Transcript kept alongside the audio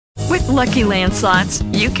Lucky Land Slots,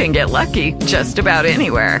 you can get lucky just about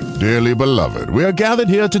anywhere. Dearly beloved, we are gathered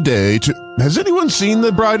here today to... Has anyone seen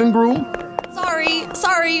the bride and groom?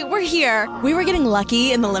 Sorry, we're here. We were getting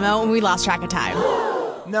lucky in the limo and we lost track of time.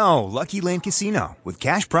 No, Lucky Land Casino, with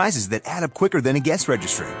cash prizes that add up quicker than a guest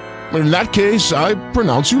registry. In that case, I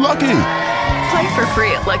pronounce you lucky. Play for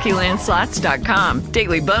free at LuckyLandSlots.com.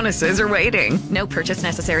 Daily bonuses are waiting. No purchase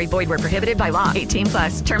necessary. Void where prohibited by law. 18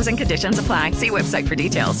 plus. Terms and conditions apply. See website for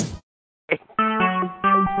details.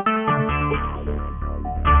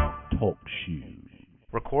 Talk shoes.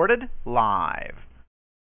 Recorded live.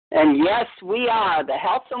 And yes, we are the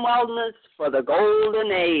health and wellness for the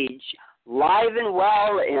golden age, live and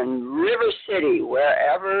well in River City,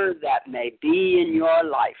 wherever that may be in your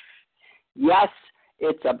life. Yes,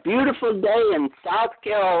 it's a beautiful day in South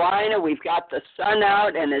Carolina. We've got the sun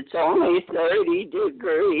out, and it's only 30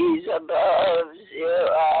 degrees above zero.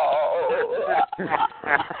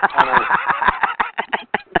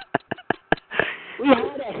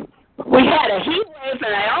 We had a heat wave,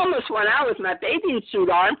 and I almost went out with my bathing suit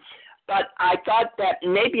on, but I thought that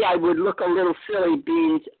maybe I would look a little silly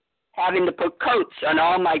being having to put coats on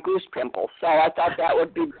all my goose pimples. So I thought that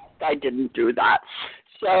would be best I didn't do that.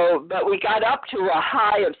 So, but we got up to a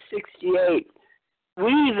high of 68.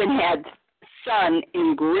 We even had sun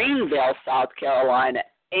in Greenville, South Carolina,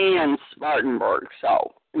 and Spartanburg.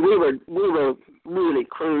 So we were really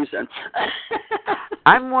cruising.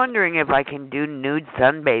 I'm wondering if I can do nude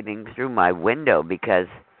sunbathing through my window because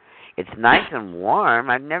it's nice and warm.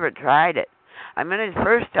 I've never tried it. I'm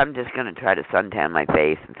just gonna try to suntan my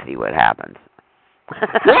face and see what happens.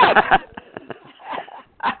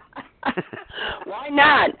 Why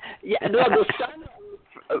not? Yeah,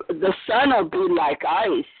 the sun will be like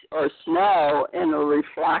ice or snow, and it'll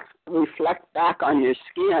reflect back on your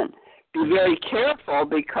skin. Be very careful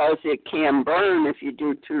because it can burn if you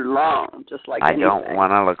do too long, just like anything. I don't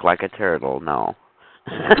want to look like a turtle, no.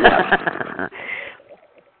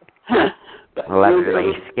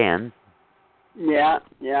 Leathery skin. Yeah.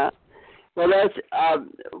 Well, that's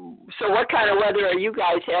so. What kind of weather are you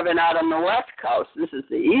guys having out on the West Coast? This is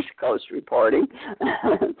the East Coast reporting.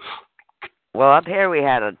 Well, up here we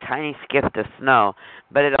had a tiny skift of snow,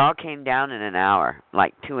 but it all came down in an hour,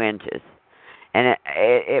 like 2 inches. And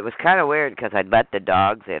it was kind of weird because I'd let the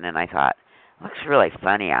dogs in, and I thought, looks really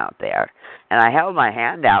funny out there. And I held my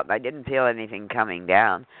hand out, and I didn't feel anything coming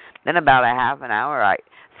down. Then about a half an hour, I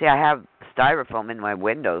have styrofoam in my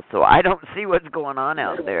windows, so I don't see what's going on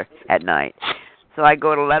out there at night. So I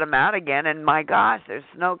go to let them out again, and my gosh, there's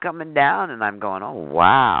snow coming down, and I'm going, oh,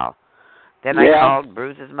 wow. Then I called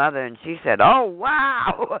Bruce's mother, and she said, oh,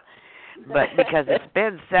 wow. But because it's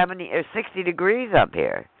been 70 or 60 degrees up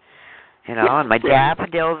here. You know, and my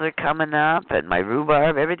daffodils are coming up, and my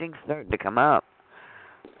rhubarb, everything's starting to come up.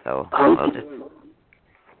 So, we'll just...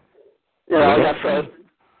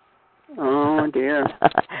 Oh, dear.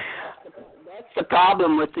 That's the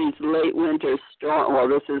problem with these late winter storms. Well,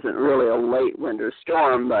 this isn't really a late winter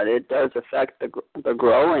storm, but it does affect the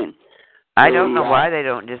growing. I don't know why they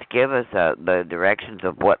don't just give us the directions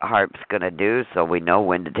of what HARP's going to do so we know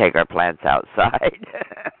when to take our plants outside.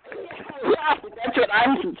 Yeah, that's what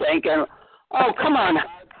I'm thinking. Oh, come on,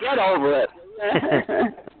 get over it.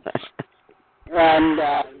 And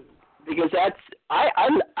because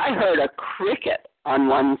I heard a cricket on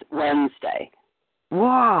Wednesday.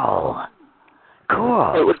 Whoa,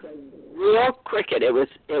 cool. It was a real cricket. It was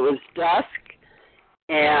dusk,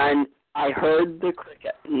 and I heard the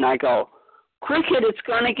cricket, and I go, cricket, it's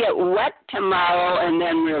going to get wet tomorrow and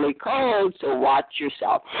then really cold, so watch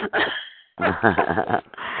yourself.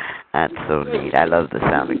 That's so neat. I love the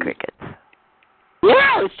sound of crickets.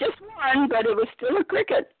 Yeah, it was just one, but it was still a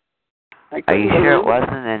cricket. Are you sure it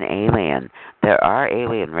wasn't an alien? There are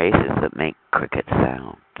alien races that make cricket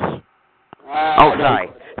sounds.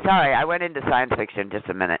 Sorry, I went into science fiction just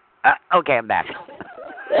a minute. Okay, I'm back.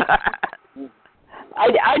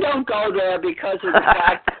 I don't go there because of the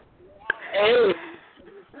fact that aliens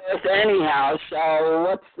exist anyhow, so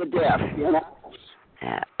what's the diff, you know?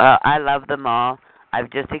 Yeah. I love them all. I've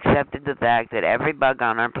just accepted the fact that every bug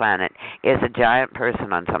on our planet is a giant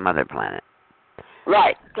person on some other planet.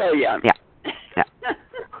 Right. There you are. Yeah.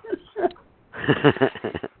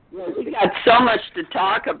 We got so much to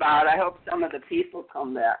talk about. I hope some of the people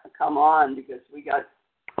come on because we got...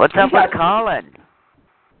 What's up with Colin?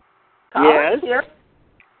 Yes. Here.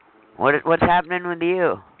 What's happening with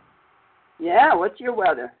you? Yeah, what's your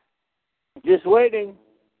weather? Just waiting.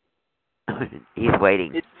 He's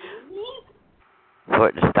waiting for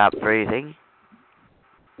it to stop freezing.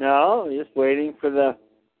 No, just waiting for the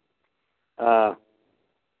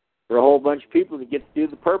for a whole bunch of people to get to do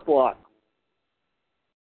the perp walk.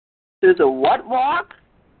 Do the what walk?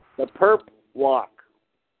 The perp walk.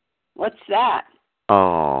 What's that?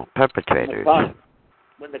 Oh, perpetrators.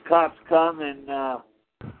 When the cops come and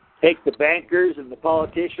take the bankers and the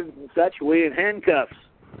politicians and such away in handcuffs.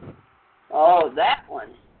 Oh, that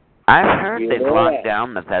one. I've heard they've locked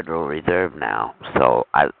down the Federal Reserve now. So,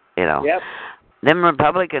 Yep. Them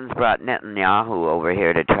Republicans brought Netanyahu over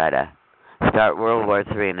here to try to start World War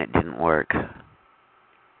III, and it didn't work.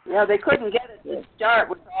 Yeah, they couldn't get it to start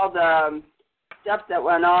with all the stuff that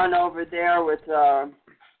went on over there with,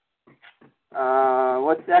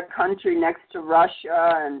 what's that country next to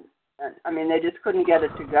Russia? And I mean, they just couldn't get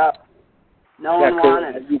it to go. No one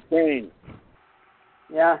wanted it. Ukraine.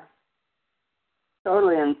 Yeah.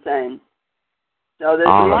 Totally insane. So there's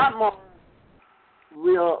a lot more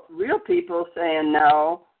real people saying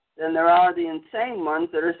no than there are the insane ones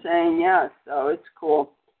that are saying yes. So it's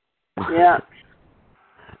cool. Yeah.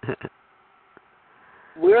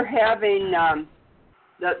 We're having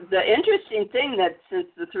the interesting thing that since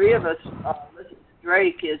the three of us listen to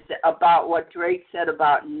Drake is about what Drake said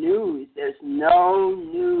about news. There's no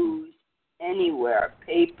news anywhere,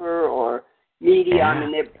 paper or media. I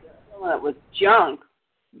mean, they're filling it with junk,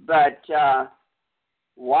 but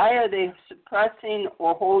why are they suppressing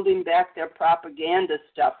or holding back their propaganda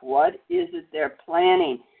stuff? What is it they're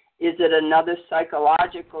planning? Is it another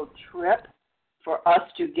psychological trip for us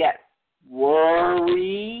to get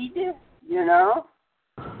worried? You know?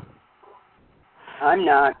 I'm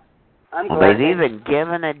not. I'm glad they've even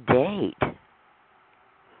given a date.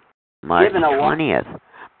 March 20th.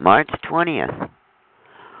 March 20th.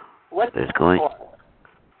 What's that for?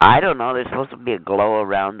 I don't know. There's supposed to be a glow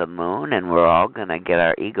around the moon, and we're all going to get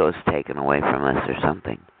our egos taken away from us or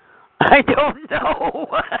something. I don't know.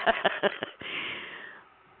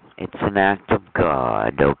 It's an act of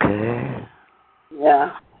God, okay?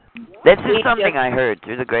 Yeah. This is something I heard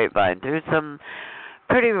through the grapevine, through some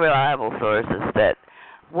pretty reliable sources, that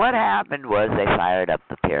what happened was they fired up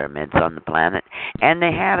the pyramids on the planet, and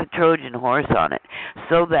they had a Trojan horse on it,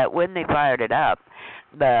 so that when they fired it up,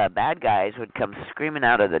 the bad guys would come screaming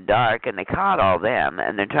out of the dark, and they caught all them,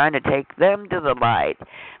 and they're trying to take them to the light.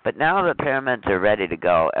 But now the pyramids are ready to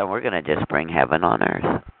go, and we're going to just bring heaven on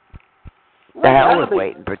earth. The hell with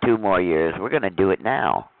waiting for 2 more years. We're going to do it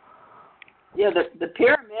now. Yeah, the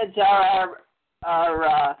pyramids are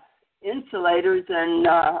our insulators and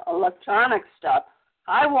electronic stuff.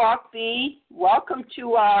 Hi, Walk B. Welcome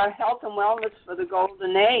to our Health and Wellness for the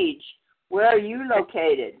Golden Age. Where are you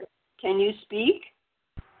located? Can you speak?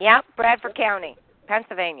 Yep, Bradford County,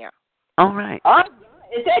 Pennsylvania. All right. Oh,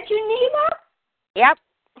 is that you, Nina? Yep.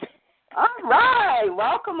 All right.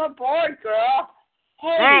 Welcome aboard, girl.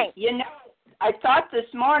 Hey, thanks. You know, I thought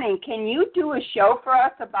this morning, can you do a show for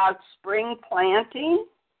us about spring planting?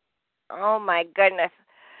 Oh, my goodness.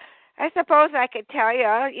 I suppose I could tell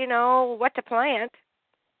you, what to plant.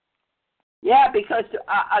 Yeah, because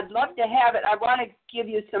I'd love to have it. I want to give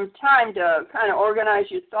you some time to kind of organize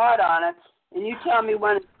your thought on it, and you tell me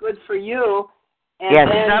when it's good for you. And yes,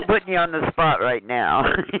 she's not putting you on the spot right now.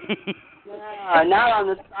 No, not on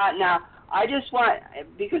the spot now. I just want,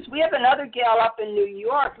 because we have another gal up in New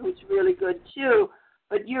York who's really good too,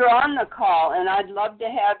 but you're on the call, and I'd love to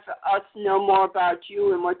have us know more about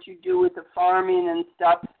you and what you do with the farming and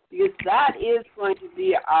stuff, because that is going to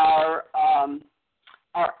be our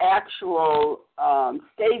actual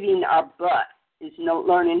saving our butt, is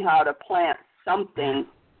learning how to plant something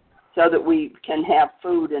so that we can have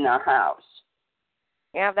food in our house.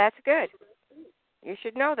 Yeah, that's good. You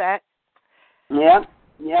should know that. Yep.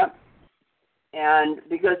 And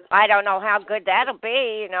because I don't know how good that'll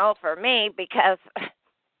be, for me, because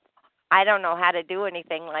I don't know how to do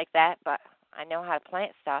anything like that, but I know how to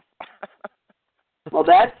plant stuff. Well,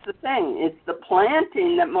 that's the thing. It's the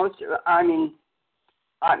planting that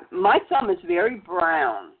my thumb is very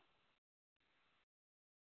brown.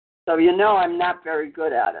 So I'm not very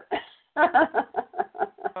good at it.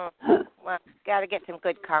 Well, got to get some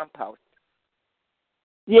good compost.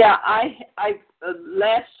 Yeah, I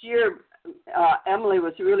last year Emily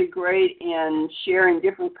was really great in sharing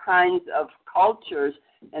different kinds of cultures,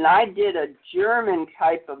 and I did a German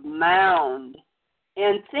type of mound,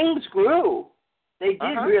 and things grew. They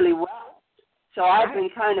did really well. So I've been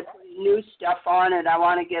kind of putting new stuff on it. I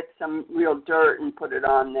want to get some real dirt and put it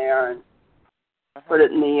on there and put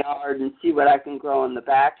it in the yard and see what I can grow in the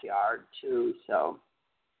backyard too. So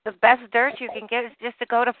the best dirt you can get is just to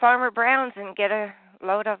go to Farmer Brown's and get a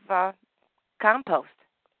load of compost.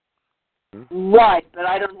 Right, but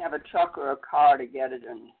I don't have a truck or a car to get it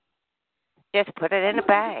in. Just put it in a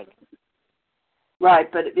bag.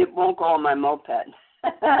 Right, but it won't go on my moped.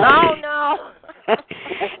 Oh, no.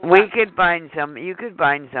 You could find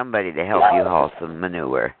somebody to help you haul some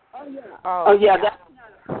manure. Oh, yeah, that's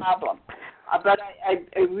not a problem. But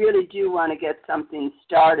I really do want to get something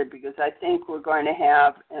started because I think we're going to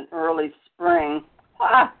have an early spring.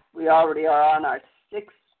 We already are on our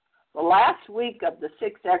the last week of the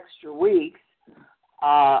 6 extra weeks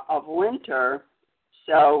of winter.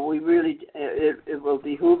 So we really, it will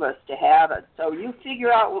behoove us to have it. So you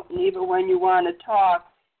figure out, Neva, when you want to talk,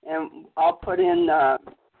 and I'll put in,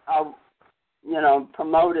 I'll,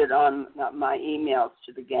 promote it on my emails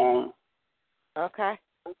to the gang. Okay.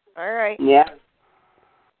 All right. Yeah.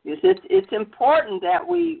 It's important that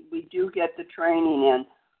we do get the training in.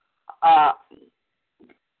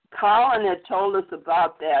 Colin had told us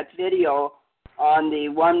about that video on the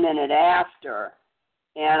 1 minute after,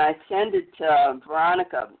 and I sent it to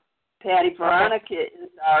Veronica. Patty, Veronica is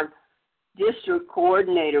our district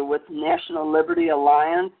coordinator with National Liberty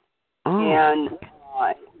Alliance, and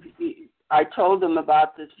I told them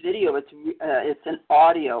about this video. It's an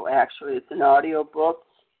audio, actually. It's an audio book,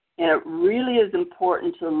 and it really is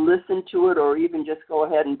important to listen to it or even just go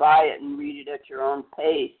ahead and buy it and read it at your own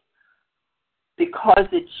pace because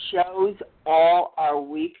it shows all our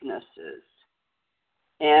weaknesses.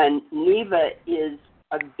 And Neva is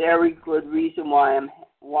a very good reason why I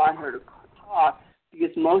want her to talk,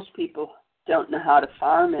 because most people don't know how to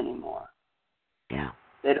farm anymore. Yeah.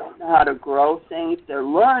 They don't know how to grow things. They're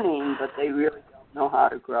learning, but they really don't know how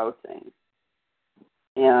to grow things.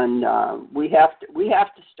 And we have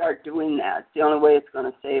to start doing that. It's the only way it's going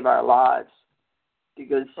to save our lives.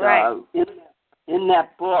 Because in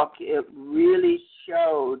that book, it really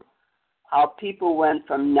showed how people went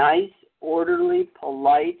from nice, orderly,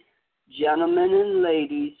 polite gentlemen and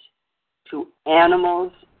ladies to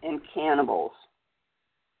animals and cannibals.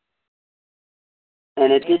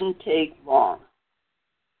 And it didn't take long.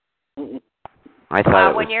 I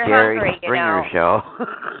thought it when was you're Jerry hungry, Springer show.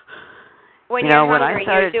 When you're when hungry, I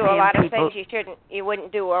started you do a lot of people, things you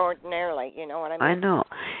wouldn't do ordinarily. You know what I mean? I know.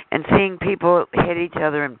 And seeing people hit each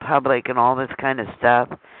other in public and all this kind of stuff,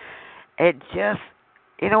 it just,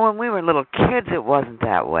 when we were little kids, it wasn't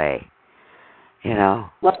that way.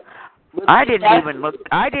 I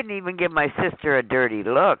didn't even give my sister a dirty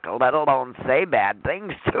look, let alone say bad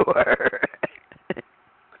things to her.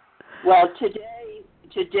 Well,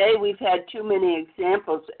 today we've had too many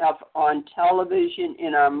examples of on television,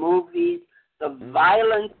 in our movies, the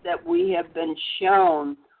violence that we have been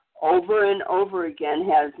shown over and over again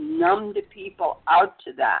has numbed people out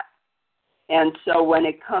to that. And so when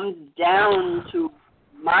it comes down to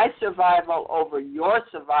my survival over your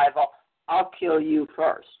survival, I'll kill you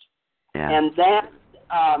first. Yeah. And that,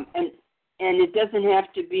 and it doesn't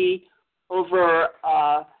have to be over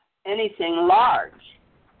anything large.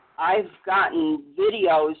 I've gotten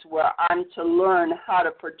videos where I'm to learn how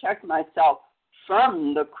to protect myself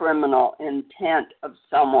from the criminal intent of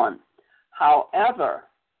someone. However,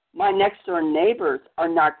 my next door neighbors are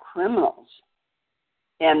not criminals,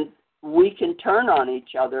 and we can turn on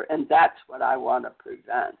each other, and that's what I want to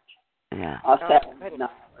prevent. Yeah. Goodness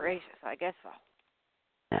gracious, I guess so.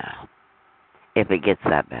 Yeah. If it gets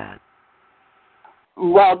that bad.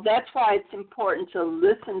 Well, that's why it's important to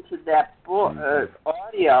listen to that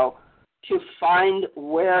audio to find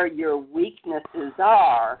where your weaknesses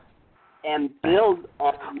are and build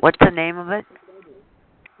on. What's the name of it?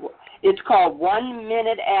 It's called 1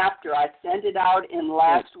 minute after. I sent it out in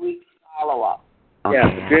last week's follow-up. Okay.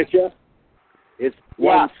 Yeah, Patricia, it's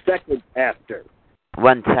 1 second after.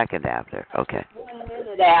 1 second after. Okay. 1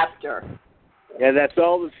 minute after. Yeah, that's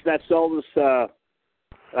all this.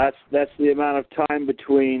 That's the amount of time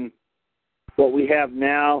between what we have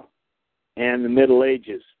now and the Middle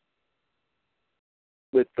Ages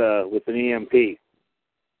with an EMP.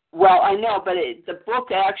 Well, I know, but the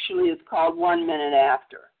book actually is called 1 minute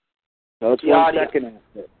after. No, it's 1 second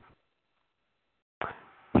after.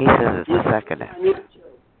 He says it's a second after.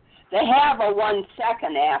 They have a 1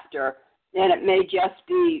 second after, and it may just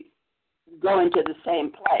be going to the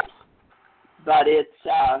same place, but it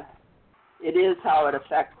is how it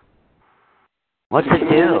affects. What's it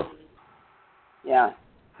do? Yeah.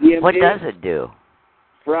 EMP What does it do?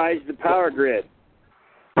 fries the power grid.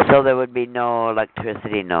 So there would be no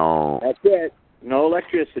electricity, no... That's it. No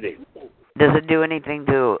electricity. Does it do anything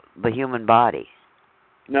to the human body?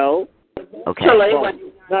 No. Okay. Well,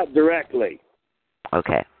 not directly.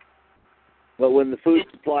 Okay. But when the food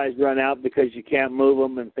supplies run out because you can't move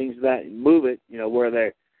them and things that move it,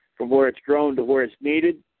 from where it's grown to where it's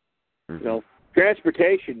needed,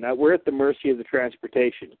 transportation. We're at the mercy of the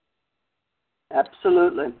transportation.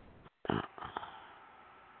 Absolutely.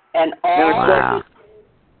 And all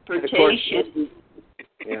transportation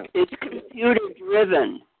is computer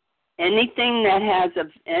driven. Anything that has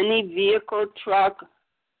any vehicle, truck,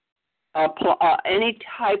 any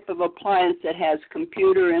type of appliance that has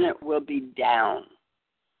computer in it will be down.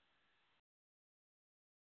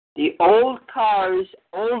 The old cars,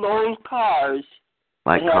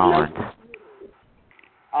 like Collins,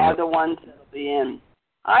 are the ones that will be in.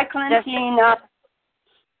 Hi, Clintina.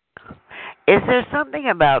 Is there something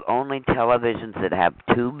about only televisions that have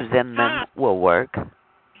tubes in them will work?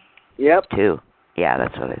 Yep. Two. Yeah,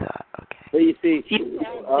 that's what I thought. Okay. So you see,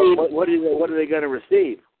 what are they going to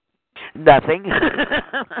receive? Nothing.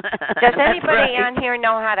 Does anybody on here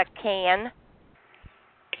know how to can?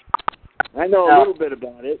 I know a little bit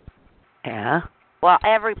about it. Yeah. Well,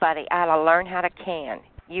 everybody ought to learn how to can.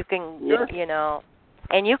 You can, you know,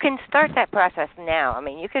 and you can start that process now. I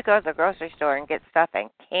mean, you could go to the grocery store and get stuff and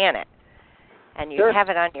can it, and you have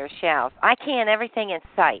it on your shelf. I can everything in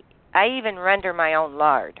sight. I even render my own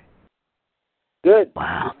lard. Good.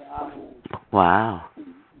 Wow.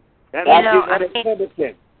 That means you got a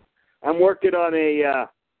pemmican. I'm working on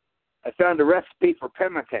I found a recipe for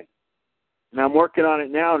pemmican. And I'm working on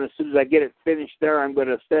it now, and as soon as I get it finished there, I'm going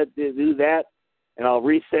to do that, and I'll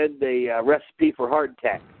resend the recipe for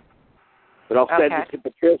hardtack. But I'll send it to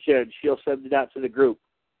Patricia, and she'll send it out to the group.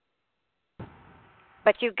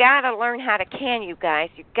 But you got to learn how to can, you guys.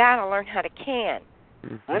 You got to learn how to can.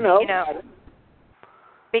 I know. You know,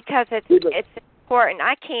 because it's important.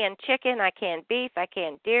 I can chicken, I can beef, I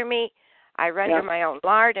can deer meat. I render my own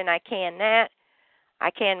lard, and I can that.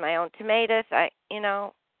 I can my own tomatoes.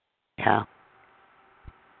 Yeah.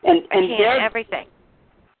 And can everything.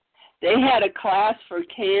 They had a class for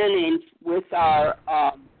canning with our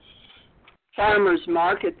farmers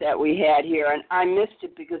market that we had here, and I missed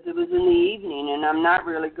it because it was in the evening, and I'm not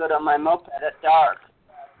really good on my moped at dark,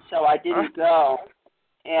 so I didn't go.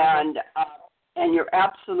 And you're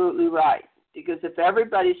absolutely right, because if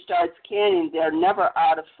everybody starts canning, they're never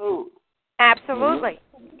out of food. Absolutely.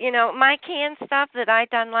 You know, my canned stuff that I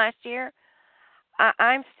done last year,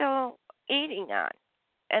 I'm still eating on.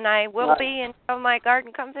 And I will be until my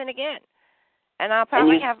garden comes in again. And I'll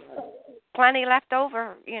probably have plenty left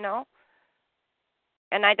over, you know.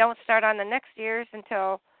 And I don't start on the next year's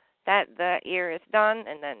until the year is done.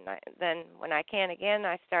 And then when I can again,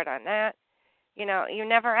 I start on that. You know, you're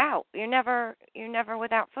never out. You're never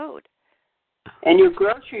without food. And your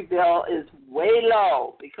grocery bill is way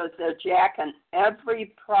low because they're jacking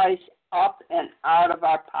every price up and out of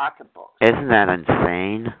our pocketbooks. Isn't that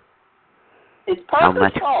insane? It's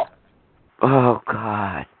purposeful. Oh,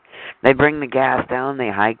 God. They bring the gas down,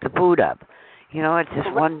 they hike the food up. You know, it's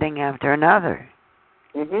just one thing after another.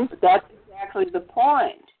 But that's exactly the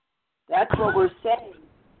point. That's what we're saying.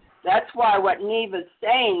 That's why what Neva's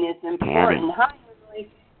saying is important.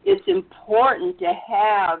 It's important to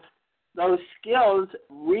have those skills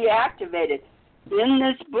reactivated. In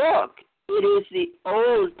this book, it is the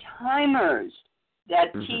old-timers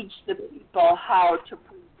that teach the people how to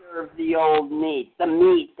preserve the old meat, the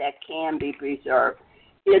meat that can be preserved.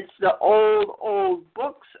 It's the old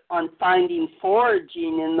books on finding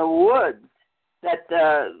foraging in the woods that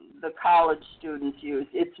the college students use.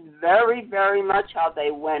 It's very, very much how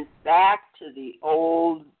they went back to the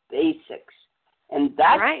old basics. And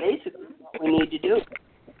that's basically what we need to do.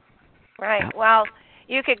 Right. Well,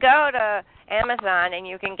 you could go to Amazon and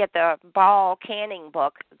you can get the Ball canning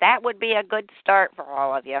book. That would be a good start for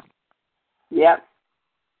all of you. Yep.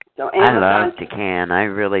 So I love to can. I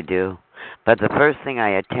really do. But the first thing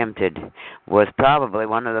I attempted was probably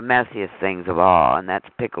one of the messiest things of all, and that's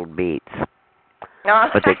pickled beets. No.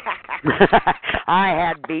 I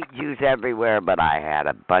had beet juice everywhere, but I had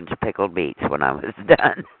a bunch of pickled beets when I was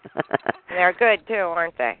done. They're good, too,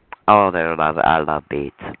 aren't they? Oh, I love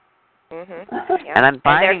beets. Yeah. And I'm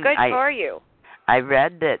finding and they're good for you. I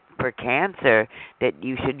read that for cancer that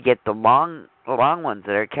you should get the long ones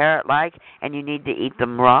that are carrot-like, and you need to eat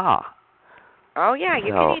them raw. Oh, yeah,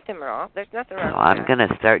 you can eat them raw. There's nothing wrong with that. I'm going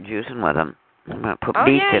to start juicing with them. I'm going to put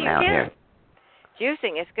beets in out here.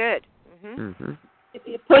 Juicing is good. If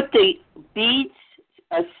you put the beets,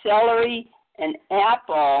 a celery, and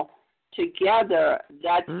apple together,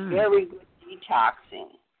 that's very good detoxing.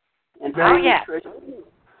 And very nutritious.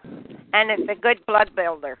 And it's a good blood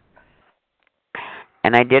builder.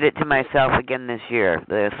 And I did it to myself again this year,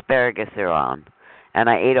 the asparagus they're on. And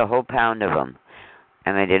I ate a whole pound of them.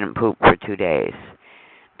 And I didn't poop for 2 days.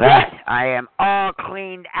 But I am all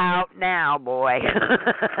cleaned out now, boy.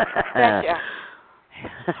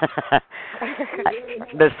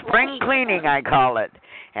 The spring cleaning, I call it.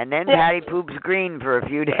 And then Patty poops green for a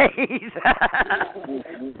few days.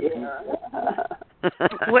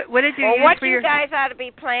 What did you use what for you your... guys ought to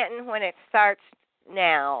be planting when it starts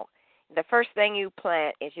now, the first thing you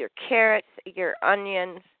plant is your carrots, your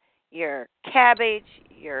onions, your cabbage,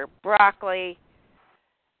 your broccoli,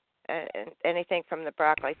 anything from the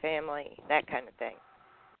broccoli family, that kind of thing.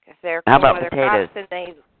 Because they're How about potatoes?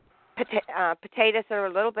 potatoes? Potatoes are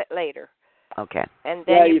a little bit later. Okay. And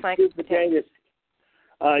then you do potatoes.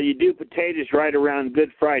 You do potatoes right around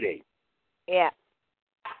Good Friday. Yeah.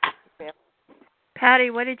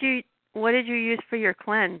 Patty, what did you use for your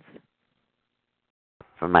cleanse?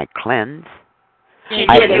 For my cleanse?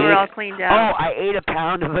 Yeah, you were all cleaned out. Oh, I ate a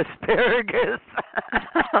pound of asparagus.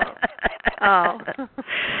 Oh.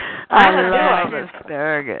 I love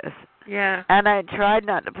asparagus. Yeah. And I tried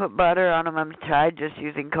not to put butter on them. I tried just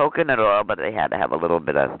using coconut oil, but they had to have a little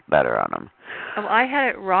bit of butter on them. Oh, I had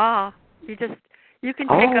it raw. You can take a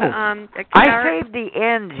carrot. I saved the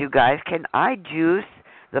ends, you guys. Can I juice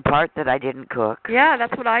the part that I didn't cook? Yeah,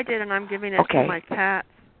 that's what I did, and I'm giving it to my cat.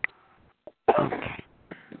 Okay.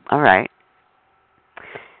 All right.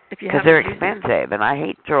 Because they're expensive, and I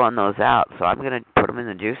hate throwing those out, so I'm going to put them in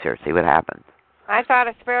the juicer, see what happens. I thought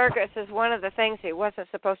asparagus is one of the things he wasn't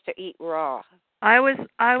supposed to eat raw. I was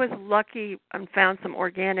lucky and found some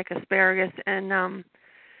organic asparagus and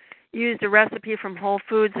used a recipe from Whole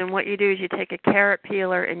Foods. And what you do is you take a carrot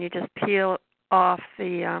peeler and you just peel off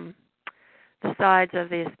the sides of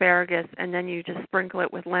the asparagus, and then you just sprinkle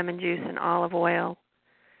it with lemon juice and olive oil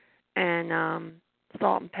and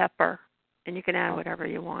salt and pepper. And you can add whatever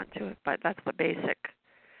you want to it, but that's the basic.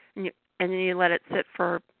 And then you let it sit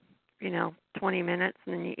for 20 minutes,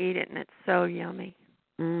 and then you eat it, and it's so yummy.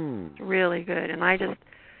 It's really good. And I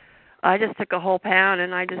just took a whole pound,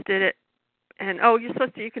 and I just did it. And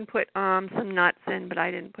you can put some nuts in, but I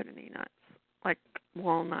didn't put any nuts, like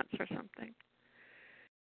walnuts or something.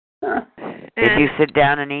 Did you sit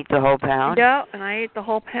down and eat the whole pound? Yeah, and I ate the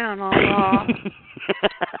whole pound all raw,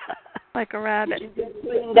 like a rabbit.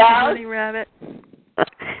 Honey rabbit.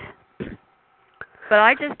 But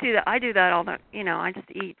I just do that. I do that all the, I just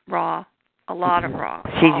eat raw, a lot of raw.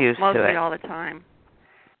 She's used to it. Mostly all the time.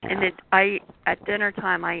 Yeah. And at dinner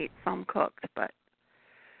time I eat some cooked, but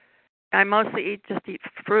I mostly eat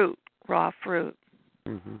fruit, raw fruit,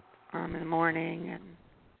 in the morning and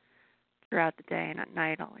throughout the day, and at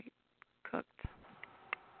night I'll eat cooked.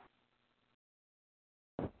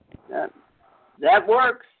 That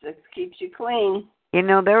works. It keeps you clean.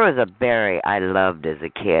 There was a berry I loved as a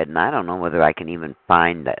kid, and I don't know whether I can even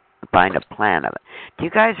find a plant of it. Do you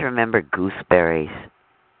guys remember gooseberries?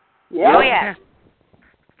 Yeah. Oh, yeah.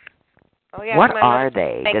 Oh, yeah. What are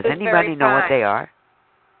they? Does anybody know what they are?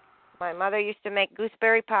 My mother used to make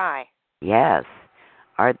gooseberry pie. Yes.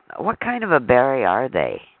 What kind of a berry are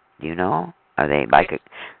they? Do you know? Are they like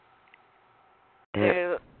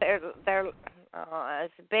They're as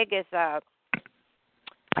big as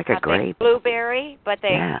like a grape? Blueberry, but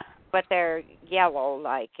they're yellow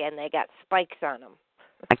and they got spikes on them.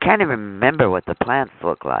 I can't even remember what the plants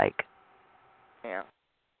look like. Yeah.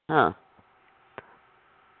 Huh.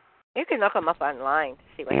 You can look them up online to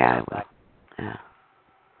see what they look like. Yeah.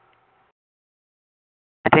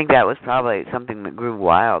 I think that was probably something that grew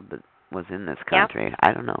wild that was in this country. Yep.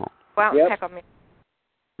 I don't know. Well, heck of me.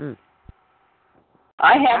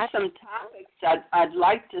 I have some topics I'd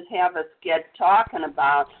like to have us get talking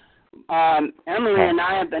about. Emily and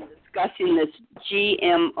I have been discussing this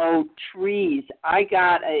GMO trees. I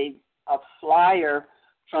got a flyer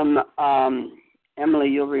from Emily.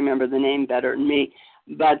 You'll remember the name better than me.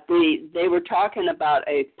 But they were talking about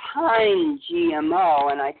a pine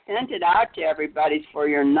GMO, and I sent it out to everybody for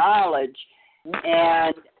your knowledge.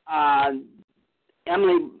 And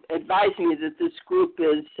Emily advised me that this group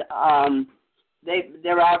is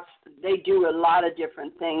they do a lot of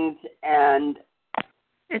different things, and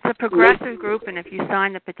it's a progressive group. And if you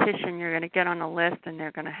sign the petition, you're going to get on a list, and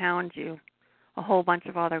they're going to hound you. A whole bunch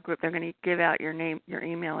of other groups. They're going to give out your name, your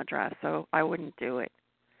email address. So I wouldn't do it.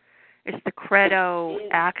 It's the Credo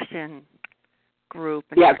Action group.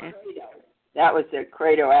 Yeah, Credo. That was the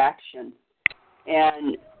Credo Action.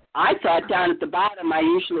 And I thought down at the bottom, I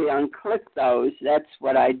usually unclick those. That's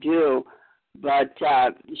what I do. But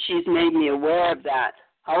she's made me aware of that.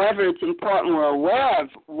 However, it's important we're aware of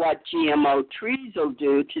what GMO trees will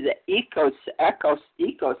do to the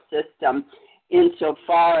ecosystem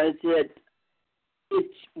insofar as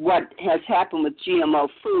it's what has happened with GMO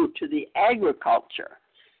food to the agriculture.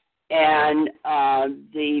 And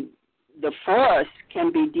the forests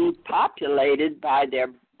can be depopulated by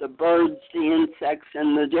the birds, the insects,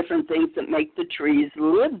 and the different things that make the trees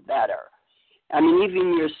live better. I mean,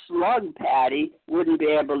 even your slug, Patty, wouldn't be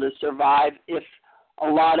able to survive if a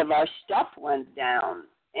lot of our stuff went down.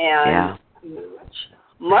 And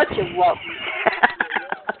much of what...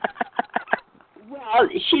 Well,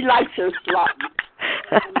 she likes her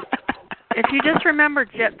slug. If you just remember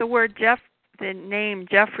the name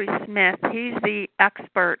Jeffrey Smith, he's the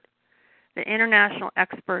expert, the international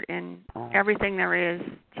expert in everything there is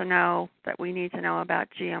to know that we need to know about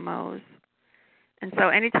GMOs. And so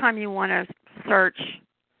anytime you want to search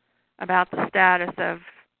about the status of,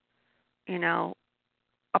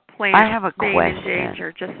 a plant being in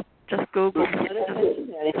danger, just Google,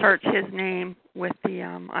 just search his name with the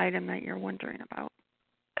item that you're wondering about.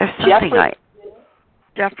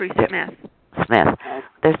 Jeffrey Smith.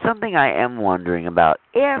 There's something I am wondering about.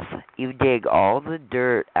 If you dig all the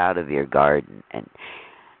dirt out of your garden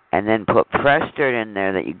and then put fresh dirt in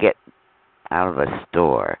there that you get out of a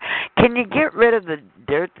store, can you get rid of the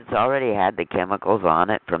dirt that's already had the chemicals on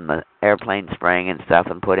it from the airplane spraying and stuff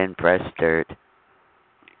and put in fresh dirt?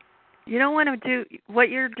 You don't want to do what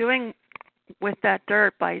you're doing with that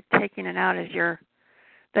dirt by taking it out.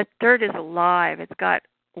 That dirt is alive. It's got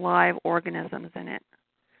live organisms in it.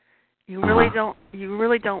 You really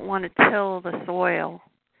don't want to till the soil.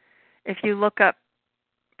 If you look up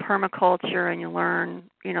permaculture and you learn,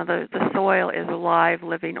 the soil is a live,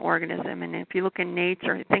 living organism. And if you look in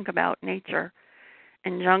nature, think about nature.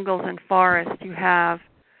 In jungles and forests, you have,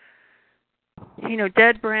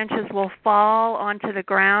 dead branches will fall onto the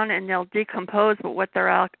ground and they'll decompose, but what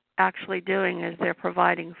they're actually doing is they're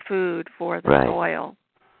providing food for the soil,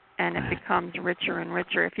 and it becomes richer and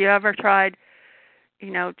richer. If you ever tried,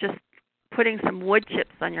 just putting some wood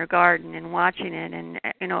chips on your garden and watching it, and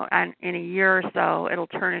and in a year or so, it'll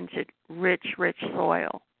turn into rich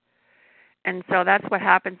soil. And so that's what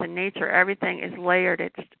happens in nature. Everything is layered.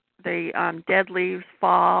 It's the dead leaves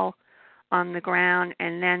fall on the ground,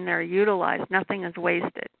 and then they're utilized. Nothing is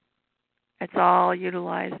wasted. It's all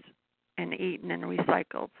utilized and eaten and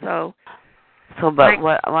recycled. But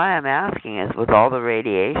why I'm asking is, with all the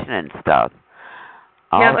radiation and stuff.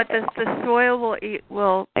 But the soil will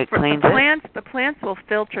it cleans it? The plants will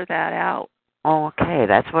filter that out. Oh, okay,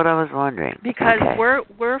 that's what I was wondering. Because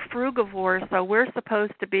we're frugivores, so we're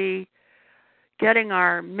supposed to be getting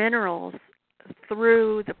our minerals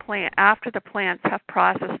through the plant after the plants have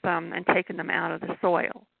processed them and taken them out of the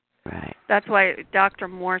soil. Right. That's why Dr.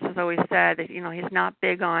 Morse has always said that he's not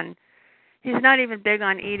even big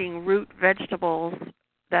on eating root vegetables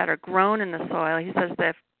that are grown in the soil. He says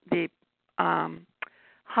that the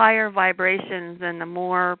higher vibrations and the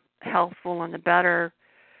more healthful and the better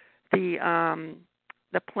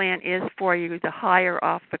the plant is for you, the higher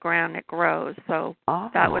off the ground it grows. So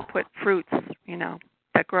that would put fruits,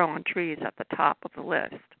 that grow on trees at the top of the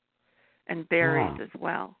list, and berries as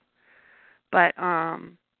well. But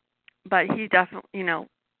he definitely,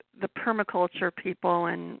 the permaculture people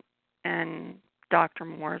and Dr.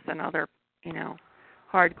 Morse and other,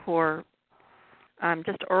 hardcore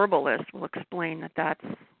just herbalists will explain that's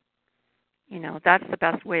the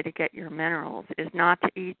best way to get your minerals, is not to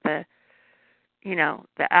eat the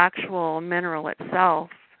actual mineral itself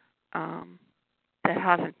that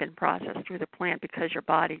hasn't been processed through the plant, because your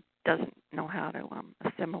body doesn't know how to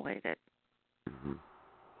assimilate it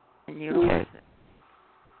and utilize it.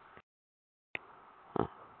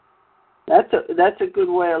 That's a good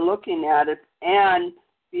way of looking at it. And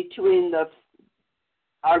between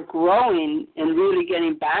our growing and really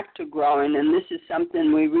getting back to growing, and this is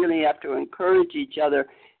something we really have to encourage each other,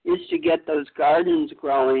 is to get those gardens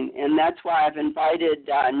growing. And that's why I've invited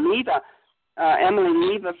Neva, Emily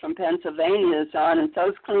Neva from Pennsylvania is on, and so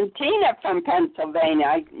is Clintina from Pennsylvania.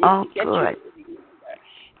 I need to get good. You.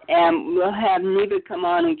 And we'll have Neva come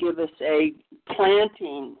on and give us a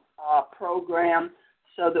planting program,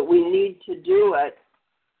 so that we need to do it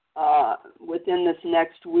within this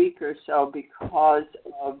next week or so because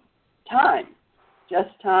of time, just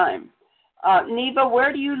time. Neva,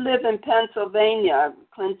 where do you live in Pennsylvania?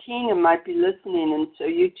 Clintina might be listening, and so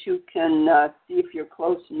you two can see if you're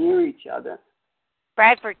close near each other.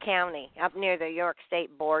 Bradford County, up near the York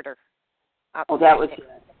State border. That was it.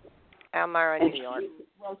 Elmira, New York.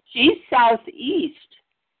 She's southeast.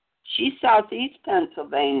 She's southeast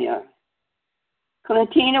Pennsylvania.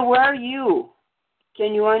 Clintina, where are you?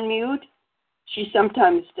 Can you unmute? She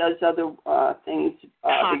sometimes does other things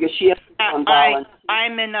because she has to go on volunteer.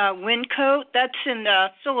 I'm in Wyncote. That's in the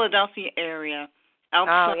Philadelphia area.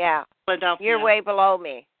 Oh, yeah. Philadelphia. You're way below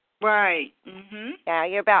me. Right. Mhm. Yeah,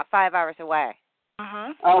 you're about 5 hours away.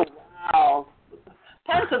 Uh-huh. Oh, wow.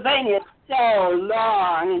 Pennsylvania is so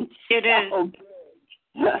long and it so big.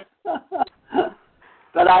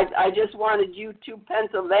 But I just wanted you two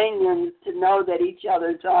Pennsylvanians to know that each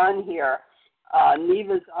other's on here.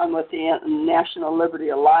 Neva's on with the National Liberty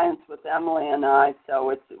Alliance with Emily and I,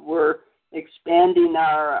 so we're expanding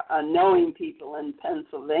our knowing people in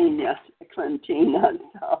Pennsylvania, Clintina,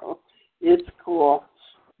 so it's cool.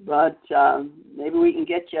 But maybe we can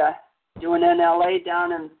get you doing NLA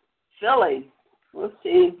down in Philly. We'll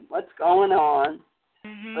see what's going on.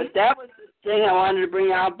 Mm-hmm. But that was the thing I wanted to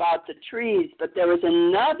bring out about the trees. But there was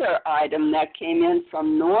another item that came in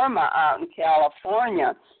from Norma out in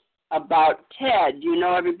California about TED. You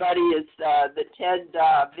know, everybody is the TED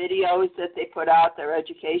videos that they put out, their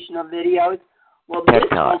educational videos. Well, this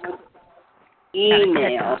one was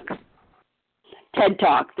email. TED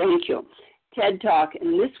Talk, thank you. TED Talk,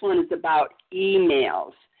 and this one is about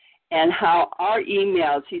emails and how our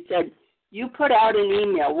emails, he said, you put out an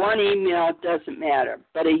email, one email, it doesn't matter,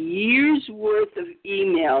 but a year's worth of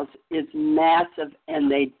emails is massive, and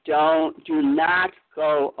they do not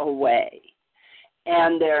go away.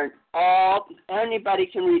 And they're all, anybody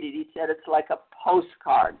can read it. He said it's like a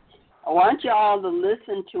postcard. I want you all to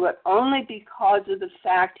listen to it only because of the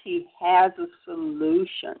fact he has a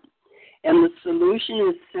solution. And the solution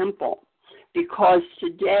is simple, because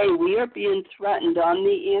today we are being threatened on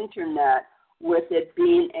the Internet with it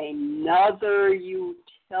being another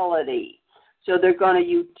utility. So they're going to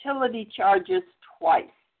utility charge us twice.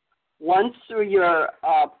 Once through your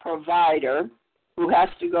provider, who has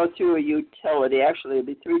to go through a utility, actually it'll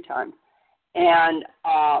be 3 times, and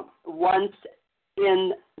once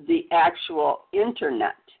in the actual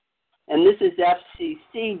Internet. And this is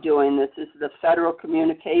FCC doing this. This is the Federal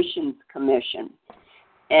Communications Commission.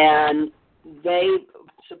 And they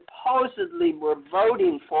supposedly were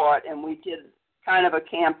voting for it, and we did kind of a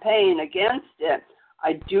campaign against it.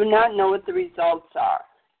 I do not know what the results are,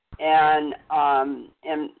 and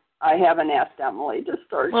I haven't asked Emily to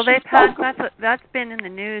start. Well, they passed. That's been in the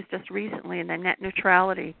news just recently in the net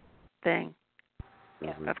neutrality thing.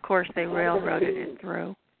 Yeah, of course they railroaded it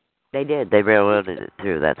through. They did. They railroaded it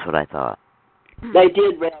through. That's what I thought. They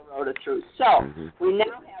did railroad it through. So we now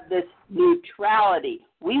have this neutrality.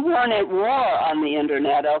 We weren't at war on the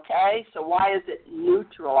Internet, okay? So why is it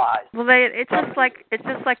neutralized? Well, it's just like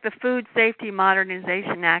the Food Safety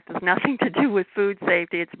Modernization Act has nothing to do with food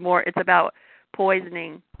safety. It's about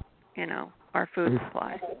poisoning, our food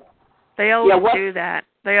supply. They always do that.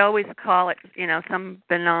 They always call it, some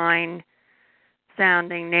benign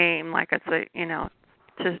sounding name, like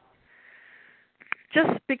it's just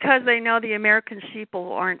because they know the American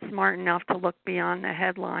sheeple aren't smart enough to look beyond the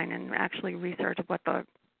headline and actually research what the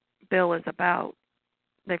bill is about.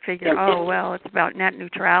 They figure, it's about net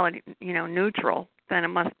neutrality, neutral, then it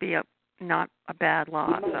must be not a bad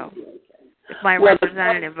law. So if my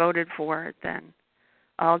representative voted for it, then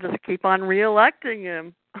I'll just keep on re-electing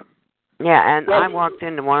him. Yeah, and I walked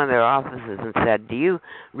into one of their offices and said, do you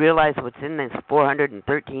realize what's in this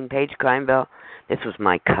 413-page crime bill? This was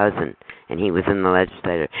my cousin, and he was in the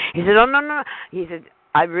legislature. He said, oh, no. He said,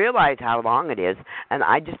 I realize how long it is, and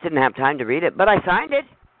I just didn't have time to read it, but I signed it.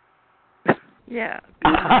 Yeah.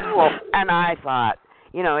 And I thought,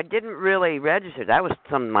 it didn't really register. That was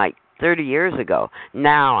some, 30 years ago.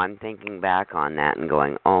 Now I'm thinking back on that and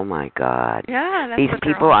going, oh, my God. Yeah, that's these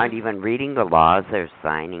people aren't even reading the laws they're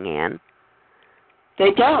signing in.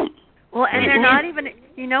 They don't. Well, and they're not even,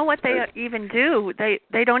 what they even do?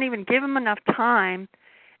 They don't even give them enough time.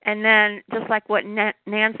 And then just like what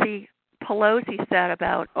Nancy Pelosi said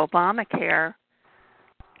about Obamacare,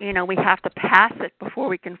 we have to pass it before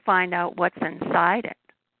we can find out what's inside it,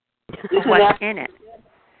 what's in it.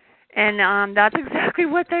 And that's exactly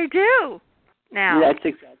what they do now. That's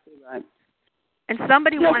exactly right. And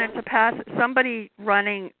somebody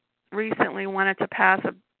running recently wanted to pass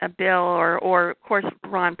a bill, or of course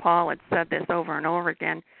Ron Paul had said this over and over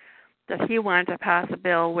again, that he wanted to pass a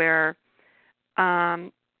bill where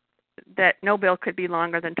that no bill could be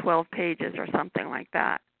longer than 12 pages or something like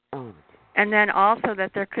that. Oh. And then also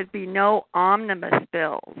that there could be no omnibus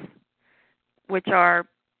bills, which are,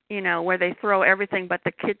 where they throw everything but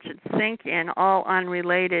the kitchen sink in, all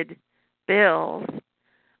unrelated bills,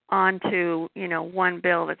 onto, one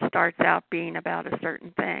bill that starts out being about a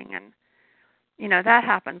certain thing. And, that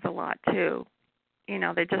happens a lot too.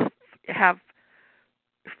 They just have,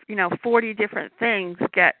 40 different things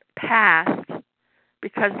get passed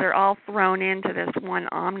because they're all thrown into this one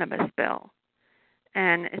omnibus bill.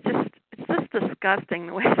 And it's just disgusting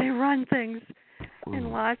the way they run things in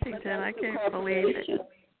Washington. I can't believe it.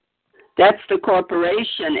 That's the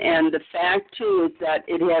corporation, and the fact, too, is that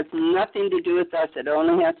it has nothing to do with us. It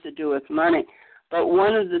only has to do with money. But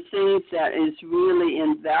one of the things that is really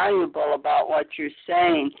invaluable about what you're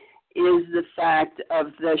saying is the fact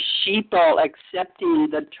of the sheeple accepting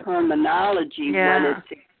the terminology when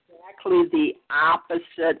it's exactly the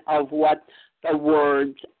opposite of what the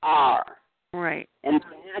words are. Right. And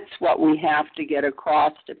that's what we have to get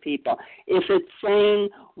across to people. If it's saying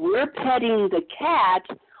we're petting the cat,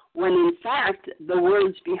 when in fact the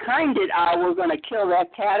words behind it are we're going to kill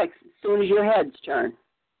that cat as soon as your head's turned.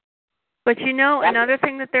 But another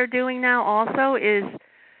thing that they're doing now also is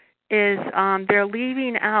they're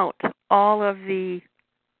leaving out all of the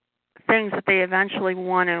things that they eventually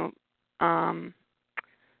want to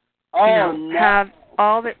have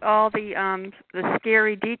all the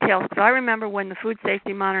scary details. Because I remember when the Food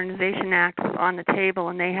Safety Modernization Act was on the table,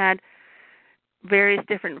 and they had various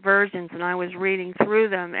different versions, and I was reading through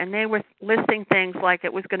them, and they were listing things like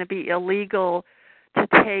it was going to be illegal to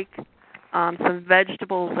take some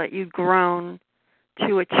vegetables that you'd grown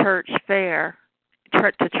to a church fair,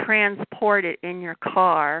 to transport it in your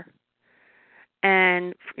car,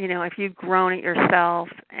 and if you'd grown it yourself,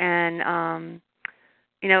 and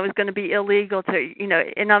it was going to be illegal to,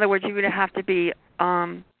 in other words, you would have to be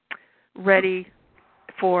ready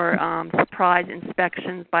for surprise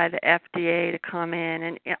inspections by the FDA to come in,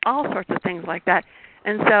 and all sorts of things like that.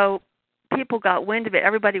 And so people got wind of it.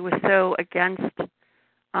 Everybody was so against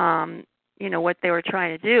what they were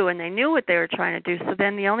trying to do, and they knew what they were trying to do. So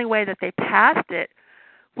then the only way that they passed it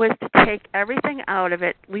was to take everything out of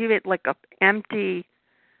it, leave it like an empty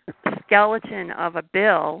skeleton of a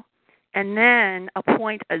bill, and then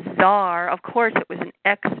appoint a czar. Of course, it was an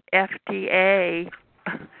ex-FDA,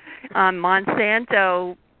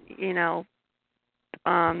 Monsanto,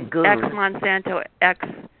 ex-Monsanto,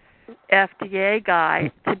 ex-FDA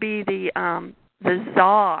guy to be the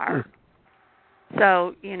czar.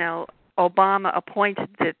 So, Obama appointed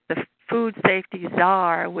the food safety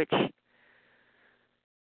czar, which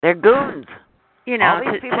they're goons. To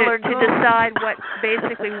goons. decide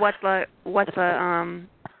what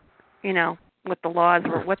the laws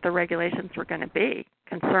were, what the regulations were going to be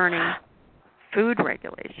concerning food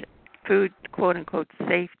regulation, food quote unquote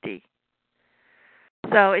safety.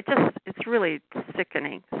 So it's really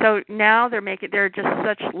sickening. So now they're just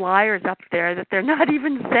such liars up there that they're not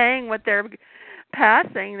even saying what they're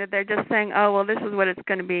passing, that they're just saying, oh, well, this is what it's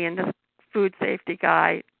going to be, and this food safety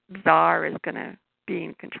guy, czar, is going to be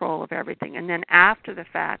in control of everything. And then after the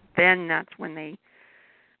fact, then that's when they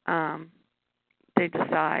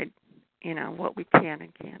decide, what we can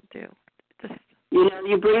and can't do.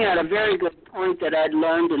 You bring out a very good point that I'd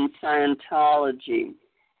learned in Scientology.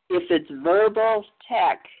 If it's verbal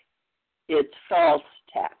tech, it's false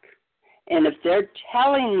tech. And if they're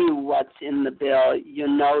telling you what's in the bill,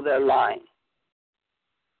 they're lying.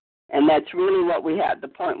 And that's really what the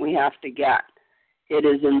point we have to get. It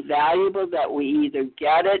is invaluable that we either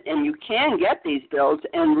get it, and you can get these bills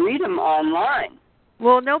and read them online.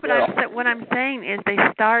 Well, no, but what I'm saying is they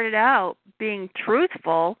started out being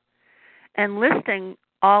truthful and listing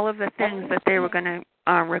all of the things that they were going to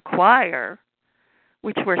require,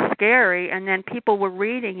 which were scary, and then people were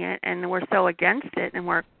reading it and were so against it and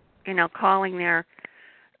were, calling their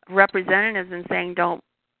representatives and saying don't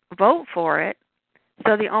vote for it.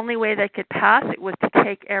 So the only way they could pass it was to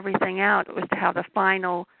take everything out. It was to have the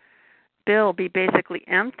final bill be basically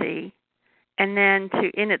empty, and then to,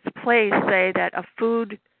 in its place, say that a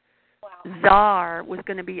food czar was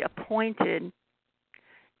going to be appointed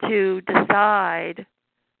to decide,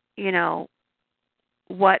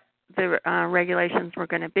 what the regulations were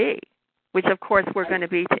going to be, which, of course, were going to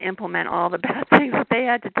be to implement all the bad things that they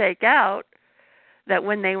had to take out, that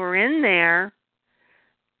when they were in there,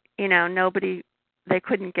 they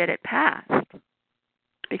couldn't get it passed.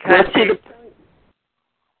 Because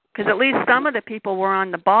at least some of the people were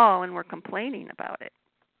on the ball and were complaining about it.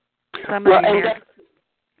 I'm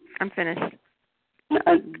finished.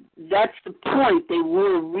 That's the point. They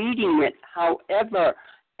were reading it. However,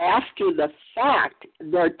 after the fact,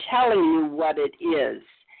 they're telling you what it is.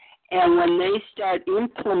 And when they start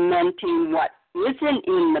implementing what isn't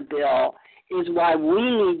in the bill is why we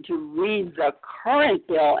need to read the current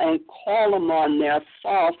bill and call them on their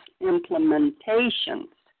false implementations.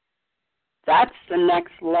 That's the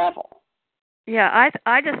next level. Yeah,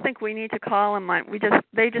 I just think we need to call them on.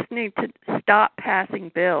 They just need to stop passing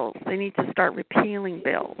bills. They need to start repealing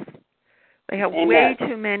bills. They have way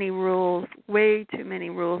too many rules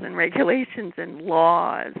and regulations and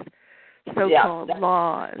laws, so-called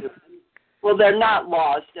laws. Well, they're not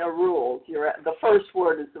laws. They're rules. The first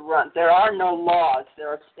word is the run. There are no laws. There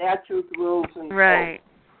are statutes, rules, and right. codes.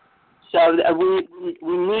 So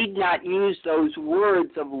we need not use those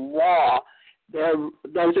words of law.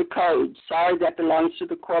 Those are codes. Sorry, that belongs to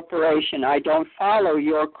the corporation. I don't follow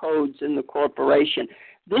your codes in the corporation.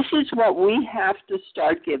 This is what we have to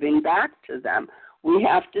start giving back to them. We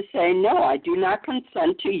have to say, no, I do not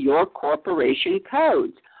consent to your corporation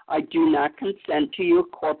codes. I do not consent to your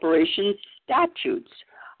corporation statutes.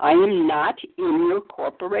 I am not in your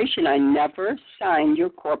corporation. I never signed your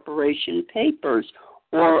corporation papers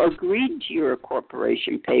or agreed to your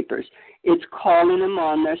corporation papers. It's calling them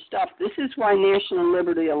on their stuff. This is why National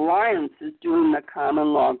Liberty Alliance is doing the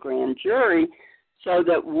common law grand jury, so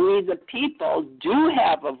that we, the people, do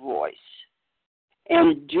have a voice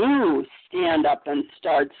and do stand up and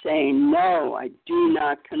start saying, no, I do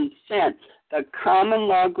not consent. The common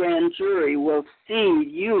law grand jury will see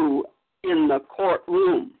you in the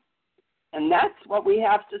courtroom. And that's what we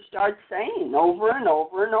have to start saying over and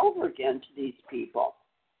over and over again to these people.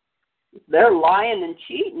 Their lying and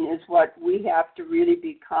cheating is what we have to really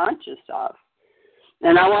be conscious of.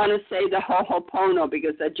 And I want to say the Ho'oponopono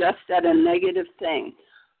because I just said a negative thing.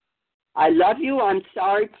 I love you. I'm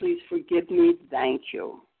sorry. Please forgive me. Thank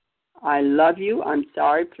you. I love you. I'm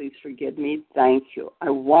sorry. Please forgive me. Thank you. I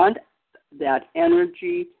want that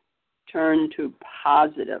energy turned to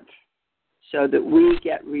positive so that we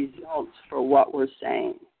get results for what we're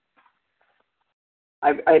saying.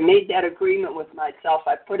 I made that agreement with myself.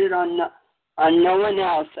 I put it on no one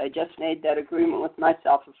else. I just made that agreement with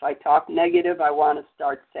myself. If I talk negative, I want to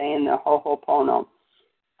start saying the Ho'oponopono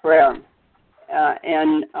prayer.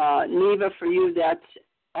 And Neva, for you, that's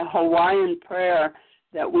a Hawaiian prayer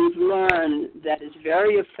that we've learned that is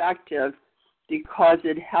very effective because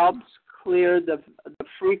it helps clear the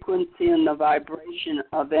frequency and the vibration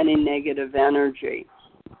of any negative energy.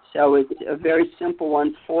 So it's a very simple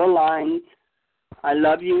one, 4 lines. I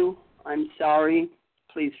love you. I'm sorry.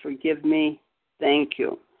 Please forgive me. Thank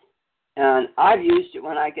you. And I've used it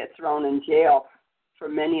when I get thrown in jail for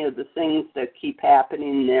many of the things that keep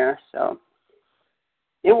happening there. So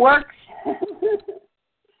it works.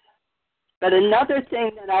 But another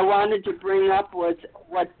thing that I wanted to bring up was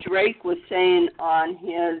what Drake was saying on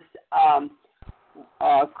his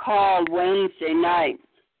call Wednesday night.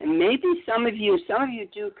 And maybe some of you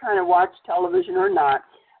do kind of watch television or not,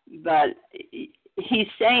 but he's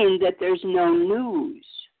saying that there's no news.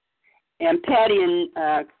 And Patty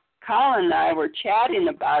and Colin and I were chatting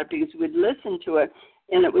about it because we'd listened to it,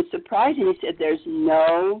 and it was surprising. He said there's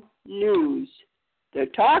no news. They're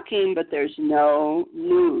talking, but there's no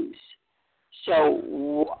news.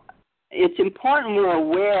 So it's important we're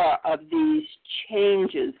aware of these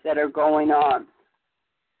changes that are going on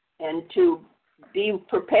and to be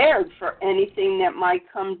prepared for anything that might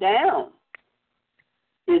come down.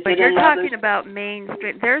 But you're talking about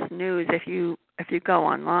mainstream. There's news if you go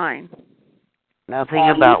online.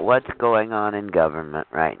 Nothing about what's going on in government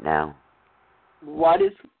right now. What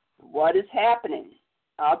is happening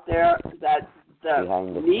out there that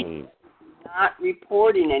the media is not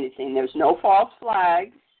reporting anything. There's no false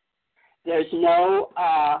flags. There's no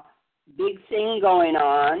big thing going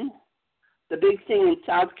on. The big thing in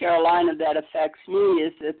South Carolina that affects me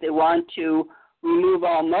is that they want to remove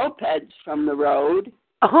all mopeds from the road.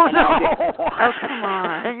 Oh, no. Oh, come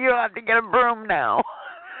on. You have to get a broom now.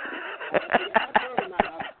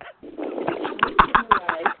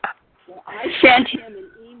 I sent him an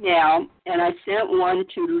email, and I sent one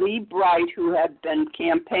to Lee Bright, who had been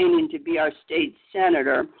campaigning to be our state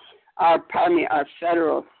senator, our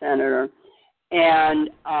federal senator, and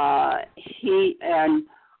I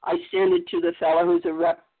sent it to the fellow who's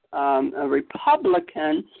a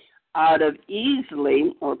Republican out of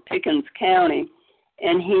Easley or Pickens County,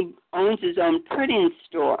 and he owns his own printing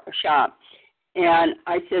shop. And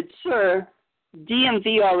I said, sir,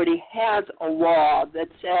 DMV already has a law that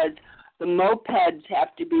says the mopeds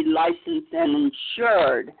have to be licensed and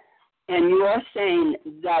insured, and you are saying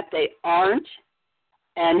that they aren't?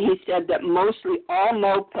 And he said that mostly all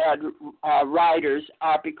moped riders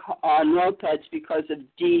are on mopeds because of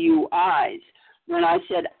DUIs. When I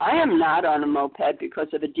said, I am not on a moped because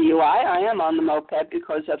of a DUI, I am on the moped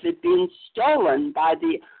because of it being stolen by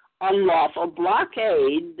the unlawful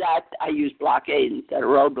blockade that, I use blockade instead of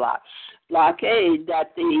roadblock, blockade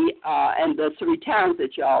that and the 3 towns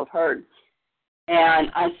that you all have heard.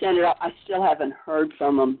 And I sent it up. I still haven't heard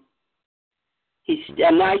from him.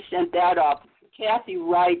 And I sent that off. Kathy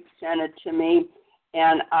Wright sent it to me,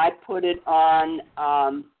 and I put it on,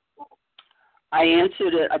 I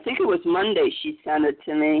answered it, I think it was Monday she sent it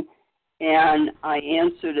to me, and I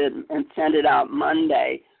answered it and sent it out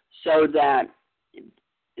Monday so that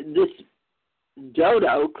this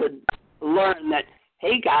dodo could learn that,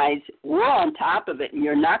 hey, guys, we're on top of it, and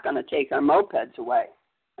you're not going to take our mopeds away.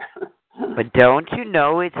 But don't you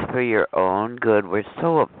know it's for your own good? We're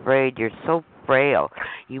so afraid. You're so frail.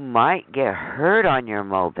 You might get hurt on your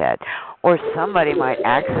moped, or somebody might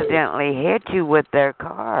accidentally hit you with their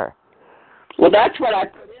car. Well, that's what I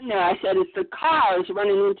put in there. I said it's the cars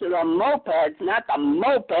running into the mopeds, not the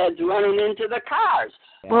mopeds running into the cars.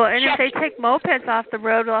 Well, and if they take mopeds off the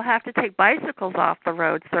road, they'll have to take bicycles off the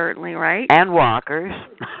road, certainly, right? And walkers.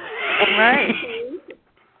 Right.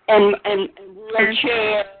 And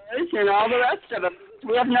wheelchairs and all the rest of it.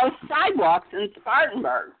 We have no sidewalks in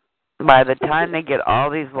Spartanburg. By the time they get all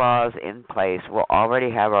these laws in place, we'll already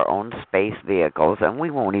have our own space vehicles, and we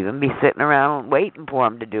won't even be sitting around waiting for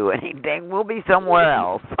them to do anything. We'll be somewhere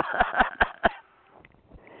else.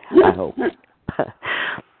 I hope.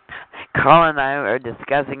 Colin and I are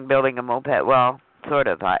discussing building a moped. Well, sort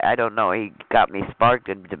of. I don't know. He got me sparked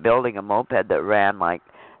into building a moped that ran like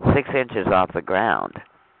 6 inches off the ground.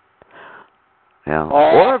 You know,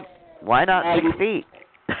 or why not 6 feet?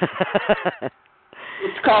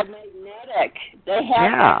 It's called magnetic. They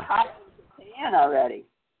have that car in Japan already.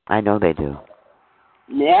 I know they do.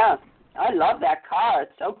 Yeah. I love that car.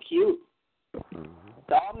 It's so cute. It's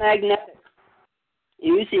all magnetic.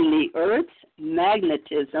 Using the Earth's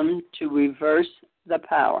magnetism to reverse the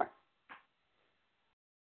power.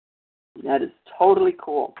 That is totally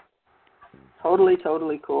cool. Totally,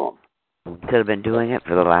 totally cool. Could have been doing it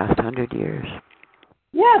for the last 100 years.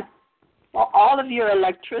 Yeah. Well, all of your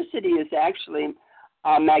electricity is actually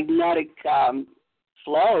magnetic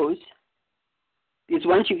flows, because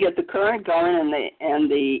once you get the current going and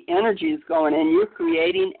the energy is going in, you're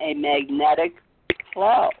creating a magnetic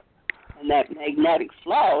flow, and that magnetic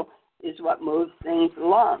flow is what moves things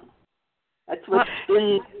along. That's what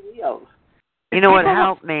spins the wheels. You know what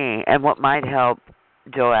helped me, and what might help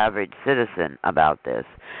Joe Average Citizen about this,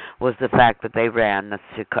 was the fact that they ran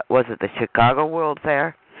the Chicago World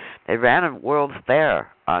Fair? They ran a World's Fair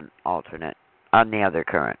on the other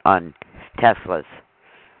current, on Tesla's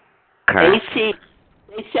current. AC.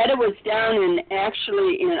 They said it was down in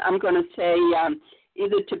I'm going to say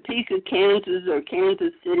either Topeka, Kansas, or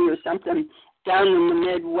Kansas City or something down in the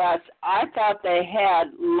Midwest. I thought they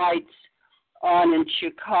had lights on in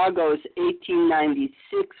Chicago's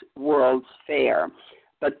 1896 World's Fair,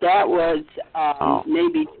 but that was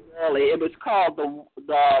maybe too early. It was called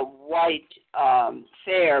the White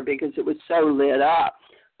Fair because it was so lit up,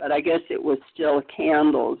 but I guess it was still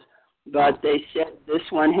candles. But they said this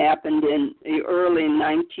one happened in the early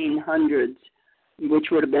 1900s, which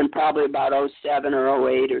would have been probably about 07 or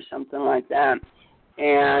 08 or something like that.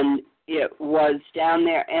 And it was down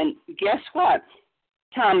there. And guess what?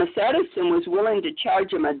 Thomas Edison was willing to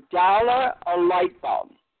charge him $1 a light bulb.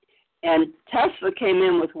 And Tesla came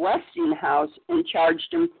in with Westinghouse and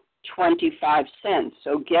charged him 25 cents.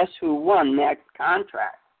 So guess who won that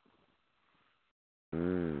contract?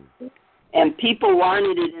 And people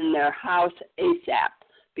wanted it in their house ASAP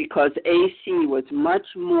because AC was much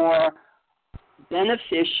more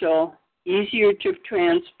beneficial, easier to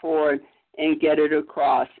transport, and get it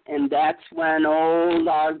across. And that's when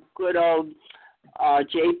our good old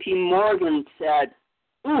J.P. Morgan said,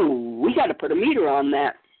 ooh, we got to put a meter on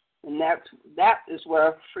that. And that is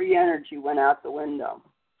where free energy went out the window.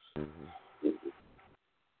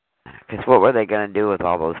 Because what were they going to do with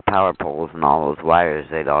all those power poles and all those wires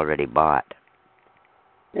they'd already bought?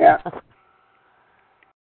 Yeah.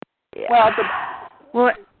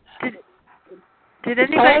 Well, did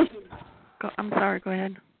anybody... I'm sorry, go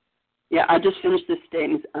ahead. Yeah, I just finished the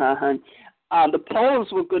statement, hon. The poles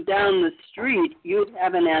would go down the street. You'd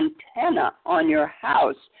have an antenna on your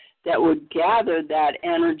house that would gather that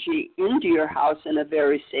energy into your house in a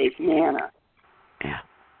very safe manner. Yeah.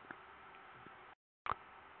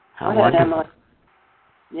 Emily.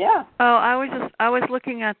 Yeah. Oh, I was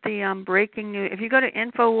looking at the breaking news. If you go to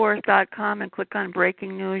Infowars.com and click on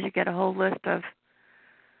breaking news, you get a whole list of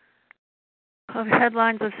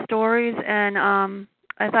headlines of stories. And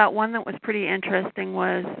I thought one that was pretty interesting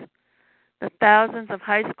was the thousands of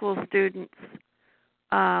high school students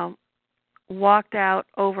walked out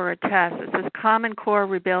over a test. It says Common Core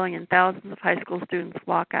Rebellion. Thousands of high school students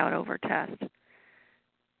walk out over test.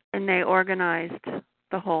 And they organized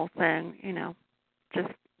the whole thing, just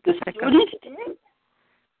the students did.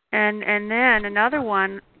 And then another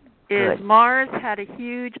one is Mars had a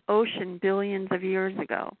huge ocean billions of years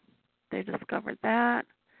ago. They discovered that.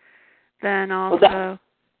 Then also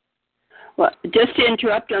Well, just to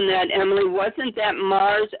interrupt on that, Emily, wasn't that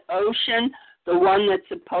Mars Ocean the one that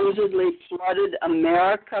supposedly flooded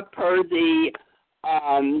America per the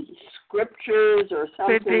scriptures or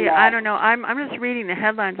something? Could be. I don't know. I'm just reading the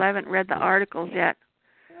headlines. I haven't read the articles yet.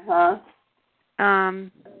 But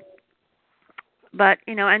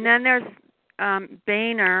and then there's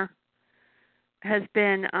Boehner has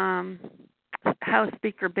been House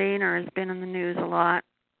Speaker Boehner has been in the news a lot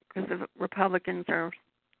because the Republicans are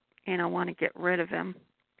want to get rid of him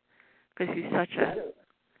because he's such a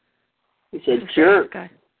jerk. Guy.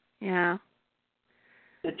 Yeah.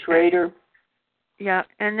 The traitor. Yeah,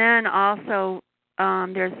 and then also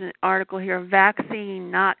there's an article here: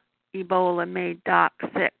 vaccine, not Ebola, made doc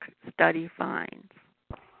sick. Study finds.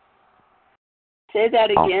 Say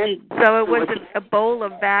that again. So it was an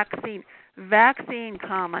Ebola vaccine. Vaccine,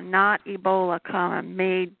 not Ebola,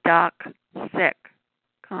 made doc sick,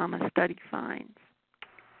 study finds.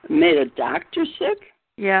 Made a doctor sick?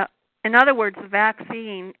 Yeah. In other words, the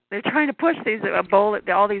vaccine, they're trying to push these Ebola,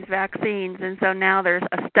 all these vaccines, and so now there's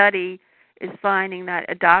a study is finding that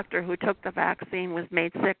a doctor who took the vaccine was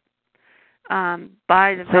made sick by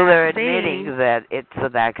the vaccine. So they're admitting that it's the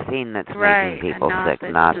vaccine that's making people sick,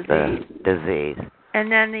 not the disease.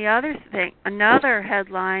 And then the other thing, another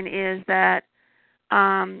headline is that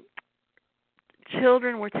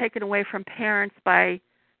children were taken away from parents by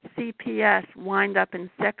CPS, wind up in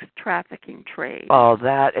sex trafficking trade. Oh,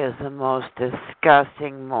 that is the most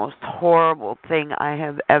disgusting, most horrible thing I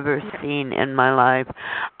have ever seen in my life.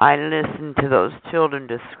 I listened to those children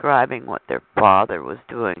describing what their father was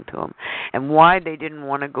doing to them and why they didn't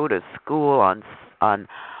want to go to school on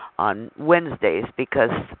Wednesdays because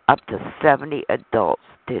up to 70 adults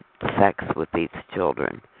did sex with these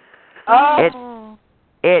children.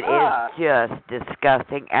 It is just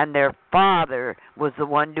disgusting, and their father was the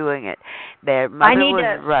one doing it. Their mother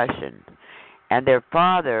was Russian, and their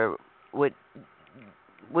father was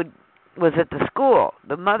at the school.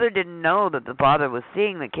 The mother didn't know that the father was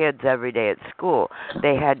seeing the kids every day at school.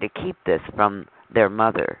 They had to keep this from their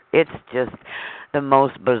mother. It's just the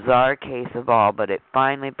most bizarre case of all, but it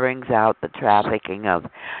finally brings out the trafficking of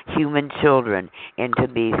human children into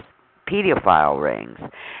these pedophile rings.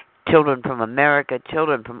 Children from America,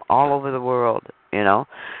 children from all over the world,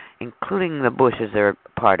 including the Bushes are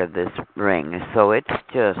part of this ring. So it's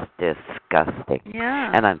just disgusting.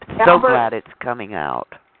 Yeah. And I'm so glad it's coming out.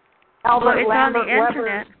 Albert, it's on the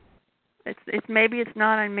internet. It's maybe it's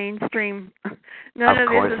not on mainstream. None of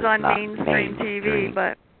this is on mainstream TV,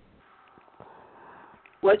 but.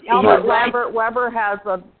 Albert Lambert Weber has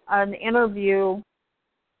an interview,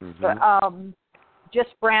 just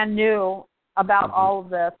brand new about all of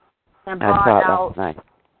this. And brought out,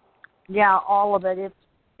 all of it.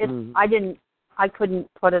 It's. I couldn't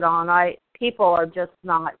put it on. People are just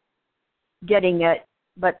not getting it,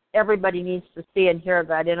 but everybody needs to see and hear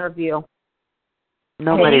that interview.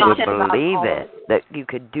 Nobody would believe it that you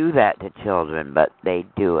could do that to children, but they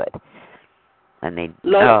do it, and they.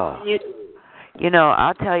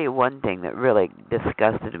 I'll tell you one thing that really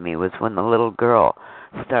disgusted me was when the little girl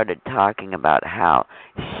started talking about how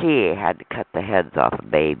she had to cut the heads off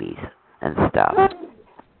of babies and stuff.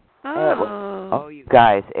 Oh, you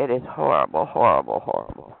guys, it is horrible, horrible,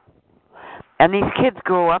 horrible. And these kids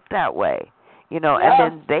grow up that way, and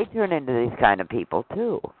then they turn into these kind of people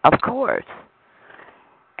too, of course.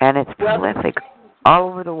 And it's prolific all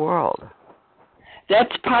over the world.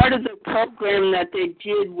 That's part of the program that they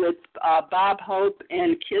did with Bob Hope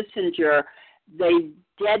and Kissinger. They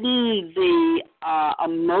deaden the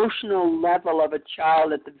emotional level of a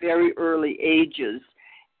child at the very early ages,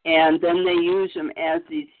 and then they use them as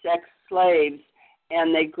these sex slaves,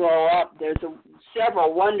 and they grow up. There's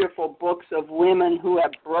several wonderful books of women who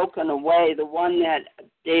have broken away. The one that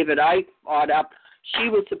David Icke brought up, she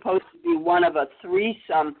was supposed to be one of a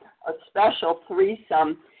threesome, a special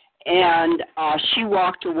threesome, and she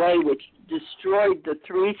walked away, which destroyed the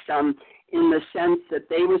threesome in the sense that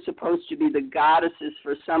they were supposed to be the goddesses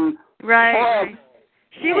for some Right.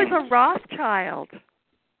 She was a Rothschild.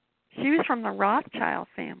 She was from the Rothschild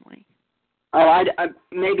family. Oh,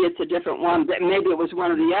 maybe it's a different one. Maybe it was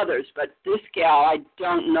one of the others. But this gal, I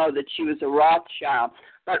don't know that she was a Rothschild.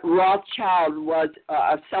 But Rothschild was,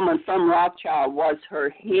 someone from Rothschild was her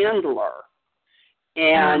handler.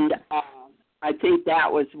 And I think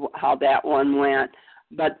that was how that one went.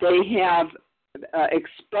 But they have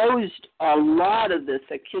exposed a lot of this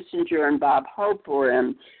that Kissinger and Bob Hope were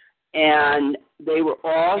in. And they were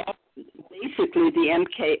all basically the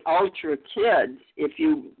MK Ultra kids. If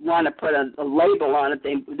you want to put a label on it,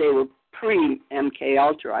 they were pre-MK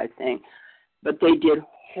Ultra, I think. But they did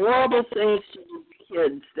horrible things to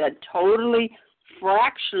kids that totally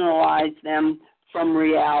fractionalize them from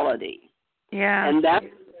reality. Yeah. And that's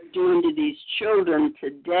what they're doing to these children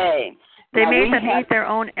today. They now, made them eat their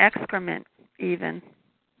own excrement, even.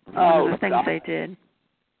 One of the things God. they did.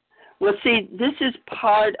 Well, see, this is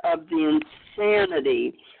part of the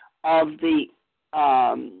insanity of the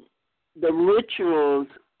rituals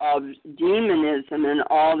of demonism and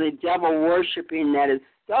all the devil worshiping that is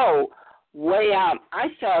so way out. I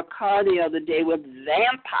saw a car the other day with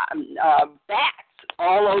bats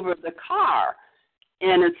all over the car,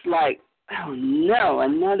 and it's like, oh no,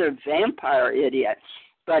 another vampire idiot.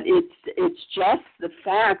 But it's just the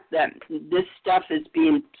fact that this stuff is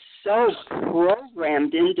being so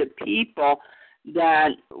programmed into people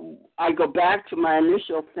that I go back to my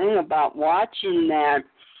initial thing about watching that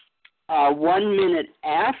 1 minute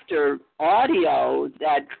after audio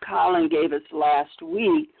that Colin gave us last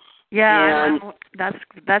week. Yeah,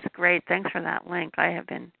 that's great. Thanks for that link. I have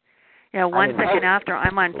been, 1 second after.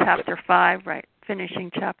 I'm on chapter 5, right?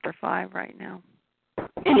 Finishing chapter 5 right now.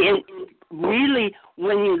 And really,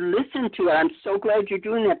 when you listen to it, I'm so glad you're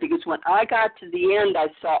doing that, because when I got to the end, I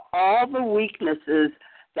saw all the weaknesses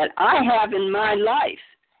that I have in my life,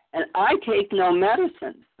 and I take no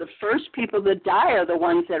medicines. The first people that die are the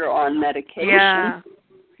ones that are on medication.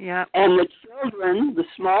 Yeah. And the children, the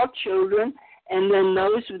small children, and then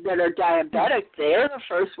those that are diabetic, they're the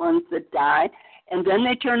first ones that die, and then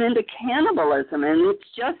they turn into cannibalism. And it's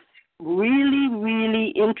just really, really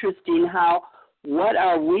interesting how what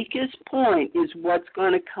our weakest point is what's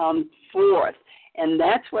going to come forth. And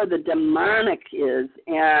that's where the demonic is.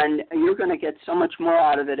 And you're going to get so much more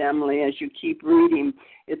out of it, Emily, as you keep reading.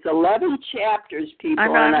 It's 11 chapters, people.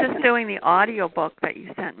 I'm just doing the audio book that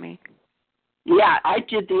you sent me. Yeah, I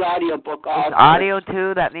did the audio book also. It's audio,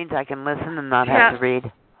 too? That means I can listen and not have to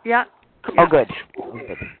read? Yeah. Oh, good.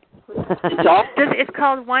 It's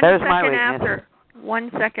called 1 second after.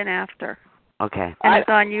 1 second after. Okay. And it's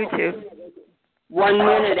on YouTube. 1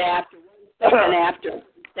 minute after, 1 second after.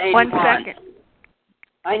 Same 1 second.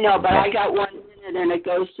 I know, but I got 1 minute and it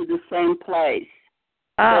goes to the same place.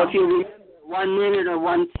 Oh. So if you remember 1 minute or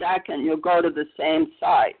 1 second, you'll go to the same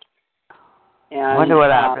site. And, I wonder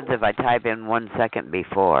what happens if I type in 1 second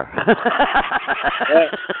before.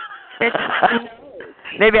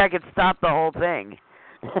 Maybe I could stop the whole thing.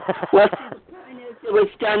 Well, the point is, it was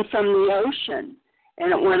done from the ocean,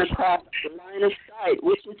 and it went across the line of sight,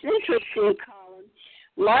 which is interesting, Colin.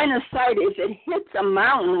 Line of sight, if it hits a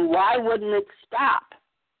mountain, why wouldn't it stop?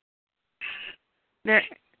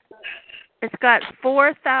 It's got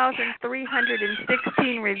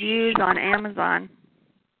 4,316 reviews on Amazon.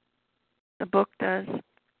 The book does.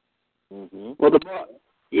 Mm-hmm. Well, the book,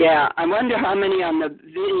 yeah, I wonder how many on the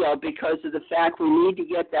video, because of the fact we need to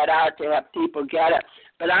get that out to have people get it.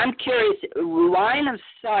 But I'm curious, line of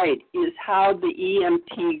sight is how the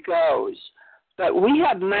EMP goes. But we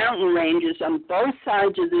have mountain ranges on both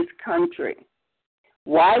sides of this country.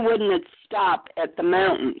 Why wouldn't it stop at the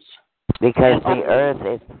mountains? Because the earth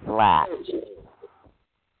is flat.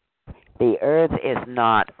 The earth is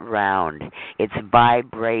not round. It's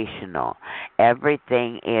vibrational.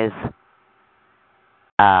 Everything is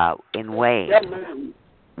in waves.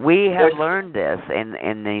 We have learned this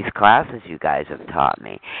in these classes you guys have taught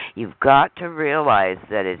me. You've got to realize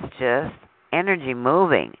that it's just energy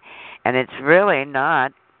moving, and it's really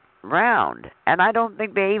not round. And I don't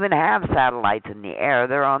think they even have satellites in the air.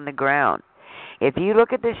 They're on the ground. If you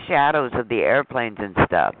look at the shadows of the airplanes and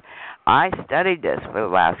stuff, I studied this for the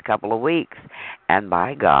last couple of weeks, and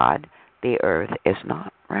by God, the earth is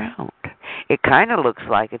not round. It kind of looks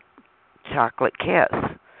like a chocolate kiss.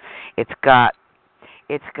 It's got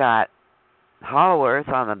hollow earth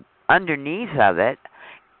on the underneath of it.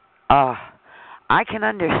 I can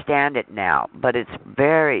understand it now, but it's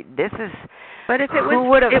very. But if it was, who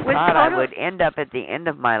would have thought I total, would end up at the end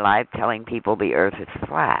of my life telling people the earth is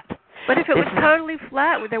flat? But if it was totally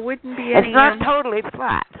flat, there wouldn't be any. It's not totally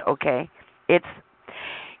flat, okay? It's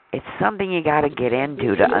something you got to get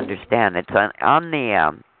into to understand. It's on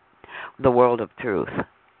the World of Truth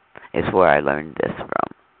is where I learned this from.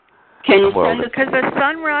 Can you because the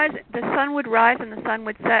sun would rise and the sun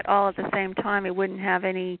would set all at the same time. It wouldn't have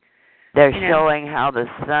any. They're showing how the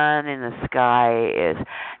sun in the sky is,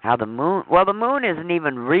 how the moon. Well, the moon isn't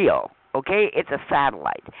even real. Okay, it's a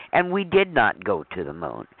satellite, and we did not go to the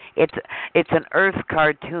moon. It's an Earth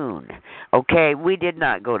cartoon. Okay, we did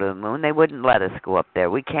not go to the moon. They wouldn't let us go up there.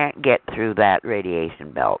 We can't get through that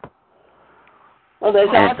radiation belt. Well,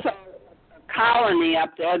 there's also a colony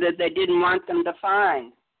up there that they didn't want them to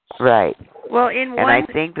find. Right. Well, I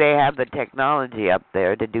think they have the technology up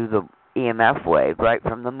there to do the EMF wave right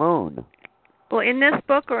from the moon. Well, in this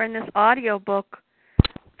book or in this audio book,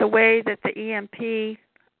 the way that the EMP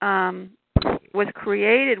was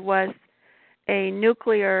created was a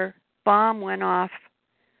nuclear bomb went off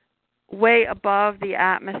way above the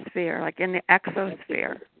atmosphere, like in the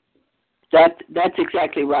exosphere. That's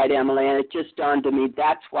exactly right, Emily, and it just dawned on me.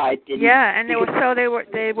 That's why it didn't. Yeah, and they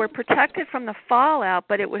were protected from the fallout,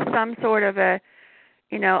 but it was some sort of a,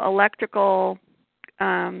 electrical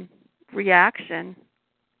reaction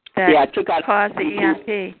that took out caused the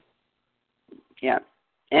EMP. Yeah,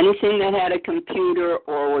 anything that had a computer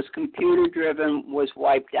or was computer driven was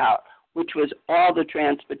wiped out, which was all the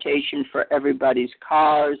transportation for everybody's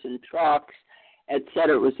cars and trucks,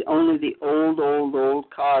 etc. It was only the old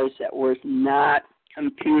cars that were not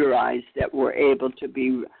computerized that were able to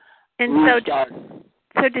be restarted.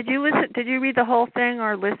 So did you listen? Did you read the whole thing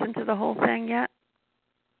or listen to the whole thing yet?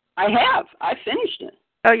 I have. I finished it.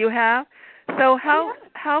 Oh, you have? So how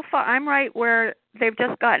far? I'm right where they've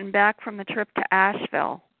just gotten back from the trip to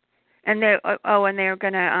Asheville, and they're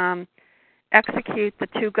going to execute the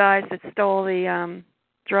 2 guys that stole the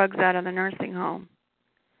drugs out of the nursing home.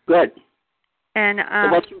 Good. And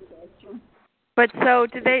what's your question? But so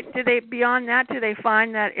do they beyond that? Do they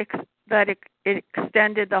find that it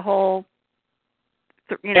extended the whole,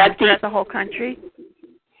 throughout the whole country?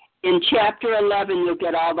 In Chapter 11, you'll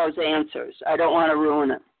get all those answers. I don't want to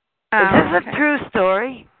ruin it. Is this a true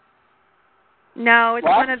story? No, it's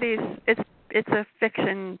one of these. It's a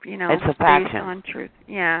fiction. It's a based faction on truth.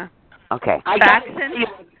 Yeah. Okay. Faction.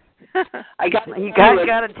 You guys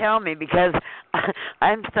got to tell me because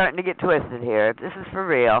I'm starting to get twisted here. This is for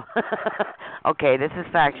real. Okay, this is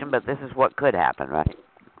faction, but this is what could happen, right?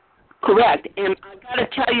 Correct. And I got to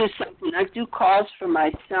tell you something. I do calls for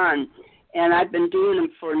my son, and I've been doing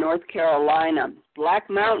them for North Carolina. Black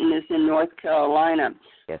Mountain is in North Carolina.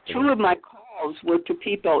 Yes, 2 of my calls were to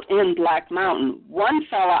people in Black Mountain. One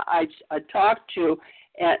fella I talked to,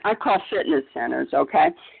 and I call fitness centers,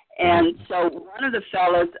 okay? And so one of the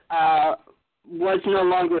fellas was no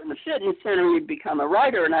longer in the fitness center. He'd become a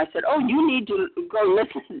writer. And I said, you need to go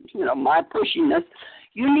listen, my pushiness.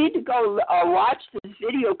 You need to go watch this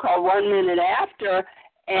video called 1 Minute After,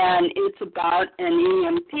 and it's about an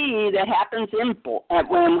EMP that happens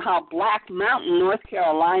how Black Mountain, North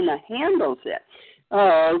Carolina handles it.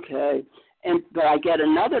 Oh, okay. But I get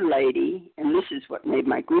another lady, and this is what made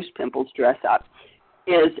my goose pimples dress up,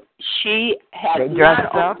 is she had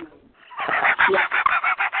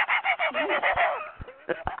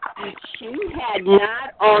she had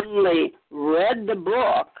not only read the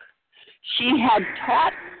book, she had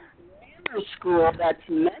taught grammar school that's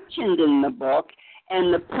mentioned in the book,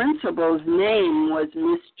 and the principal's name was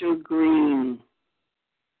Mr. Green.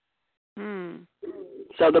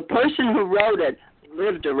 So the person who wrote it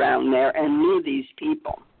lived around there and knew these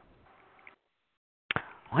people.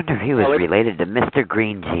 I wonder if he was related to Mr.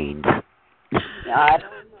 Green Jeans. I don't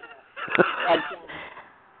know. But,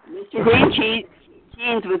 Mr. Green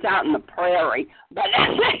Jeans was out in the prairie. But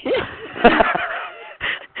it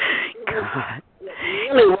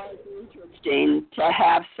really was interesting to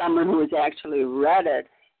have someone who has actually read it,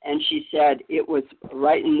 and she said it was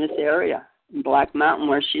right in this area, in Black Mountain,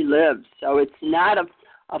 where she lives. So it's not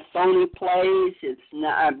a phony place. It's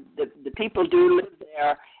not. The people do live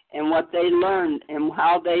there, and what they learned and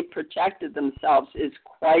how they protected themselves is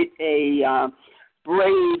quite a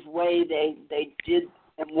brave way they did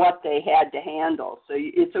and what they had to handle. So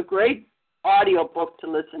it's a great audio book to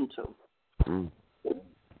listen to. And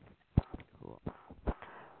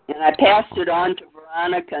I passed it on to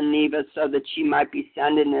Veronica Neva so that she might be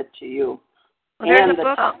sending it to you. Well, there's a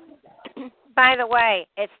book. By the way,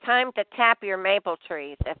 it's time to tap your maple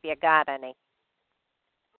trees if you got any.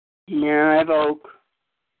 Yeah, I have oak.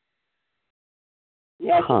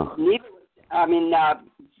 Yes,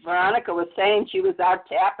 Veronica was saying she was out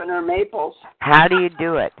tapping her maples. How do you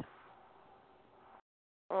do it?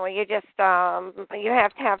 Well, you just you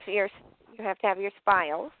have to have your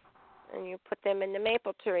spiles, and you put them in the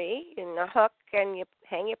maple tree in a hook, and you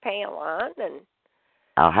hang your pail on. And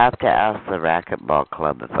I'll have to ask the racquetball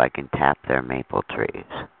club if I can tap their maple trees.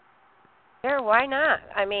 Sure, why not?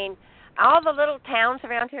 I mean, all the little towns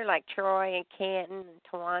around here, like Troy and Canton and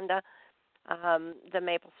Towanda, the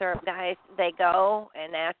maple syrup guys, they go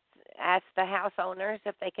and ask the house owners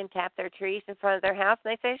if they can tap their trees in front of their house,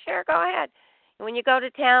 and they say, sure, go ahead. And when you go to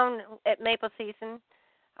town at maple season,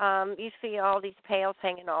 you see all these pails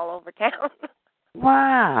hanging all over town.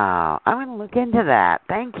 Wow. I'm going to look into that.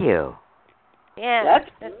 Thank you. Yeah. That's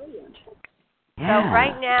brilliant. Yeah. So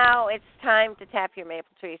right now it's time to tap your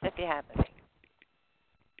maple trees if you have any.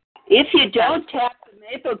 If you don't tap the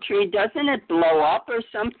maple tree, doesn't it blow up or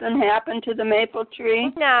something happen to the maple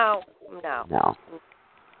tree? No.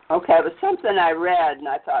 Okay, it was something I read, and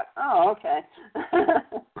I thought, oh, okay.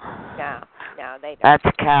 No, they don't. That's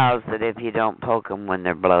cows that if you don't poke them when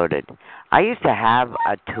they're bloated. I used to have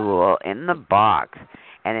a tool in the box,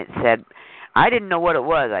 and it said, I didn't know what it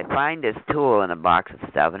was. I find this tool in a box of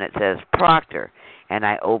stuff, and it says Proctor. And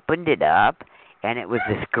I opened it up, and it was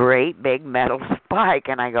this great big metal spike,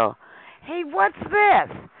 and I go, hey, what's this?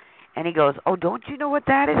 And he goes, oh, don't you know what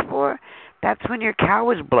that is for? That's when your cow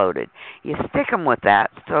is bloated. You stick them with that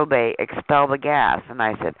so they expel the gas. And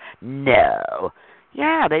I said, no.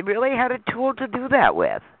 Yeah, they really had a tool to do that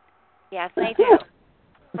with. Yes, they do.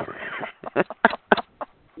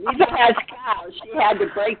 Lisa has cows. She had to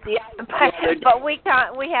break the ice. But we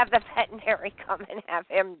have the veterinary come and have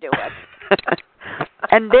him do it.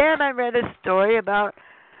 And then I read a story about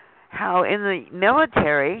how in the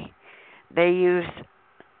military they use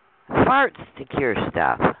farts to cure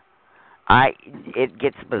stuff. It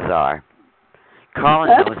gets bizarre. Colin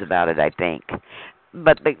knows about it, I think.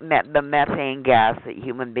 But the methane gas that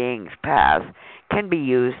human beings pass can be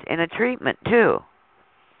used in a treatment too.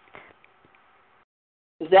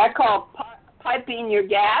 Is that called piping your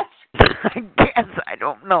gas? I guess, I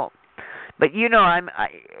don't know. But you know,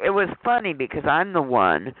 it was funny because I'm the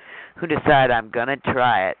one who decided I'm going to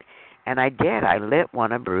try it. And I did. I lit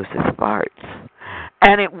one of Bruce's farts.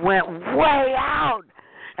 And it went way out.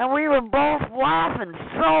 And we were both laughing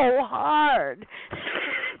so hard.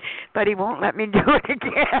 But he won't let me do it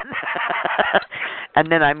again.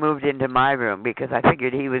 And then I moved into my room because I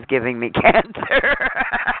figured he was giving me cancer.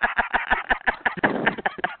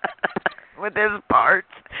 With his parts.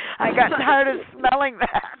 I got tired of smelling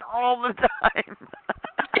that all the time.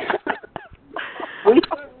 We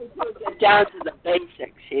get down to the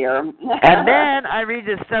basics here. And then I read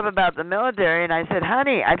this stuff about the military, and I said,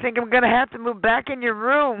 honey, I think I'm going to have to move back in your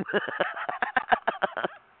room.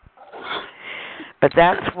 But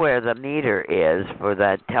that's where the meter is for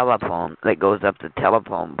that telephone that goes up the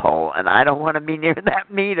telephone pole, and I don't want to be near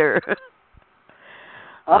that meter.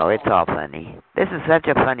 Oh, it's all funny. This is such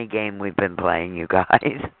a funny game we've been playing, you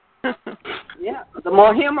guys. Yeah, the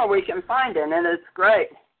more humor we can find in it, it's great.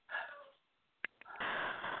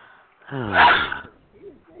 I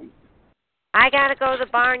got to go to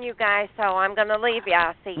the barn, you guys, so I'm going to leave you.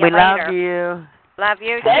 I'll see you we later. Love you. Love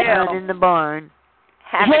you, too. In the barn.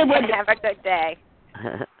 Have a good day.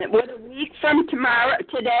 Would a week from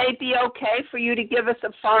today be okay for you to give us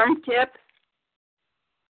a farm tip?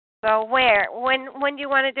 So where? When do you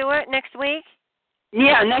want to do it? Next week?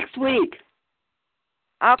 Yeah, next week.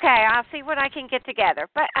 Okay, I'll see what I can get together.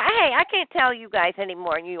 But, hey, I can't tell you guys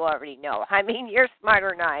anymore, and you already know. I mean, you're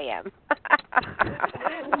smarter than I am.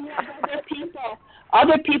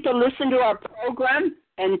 Other people listen to our program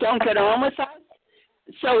and don't get on with us.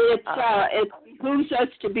 So it behooves us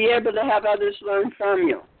to be able to have others learn from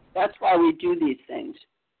you. That's why we do these things.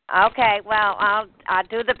 Okay, well, I'll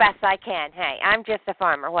do the best I can. Hey, I'm just a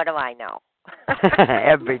farmer. What do I know?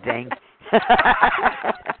 Everything.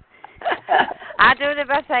 I'll do the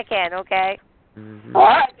best I can, okay? Mm-hmm. All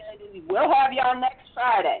right, baby. We'll have you on next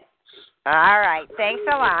Friday. All right. Thanks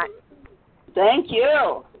a lot. Thank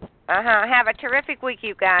you. Have a terrific week,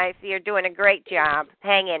 you guys. You're doing a great job.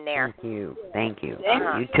 Hang in there. Thank you. Thank you.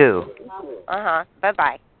 You too.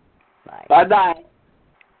 Bye-bye. Bye. Bye-bye.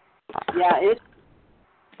 Yeah,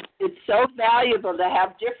 it's so valuable to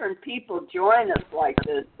have different people join us like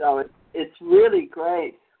this, so it's really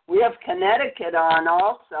great. We have Connecticut on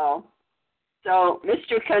also. So,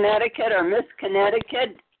 Mr. Connecticut or Miss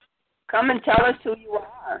Connecticut, come and tell us who you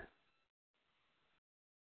are.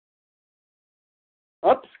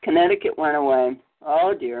 Oops, Connecticut went away.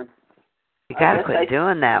 Oh, dear. You got to quit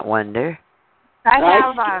doing that, Wonder. I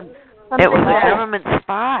have it was a government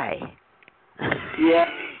spy. Yeah.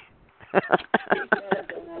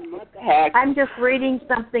 What the heck? I'm just reading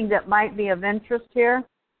something that might be of interest here.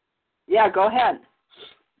 Yeah, go ahead.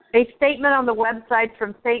 A statement on the website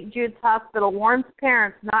from St. Jude's Hospital warns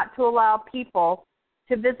parents not to allow people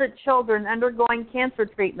to visit children undergoing cancer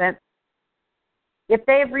treatment if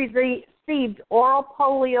they have received oral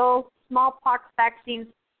polio, smallpox vaccines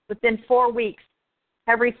within 4 weeks,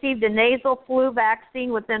 have received a nasal flu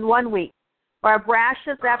vaccine within 1 week, or have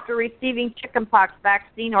rashes after receiving chickenpox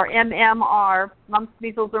vaccine or MMR, mumps,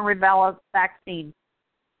 measles, and rubella vaccine.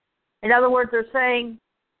 In other words, they're saying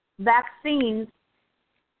vaccines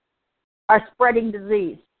are spreading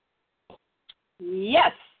disease.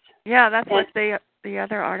 Yes. Yeah, that's what the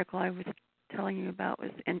other article I was telling you about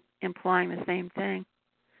was implying the same thing.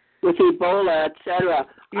 With Ebola, etc.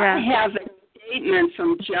 Yeah. I have a statement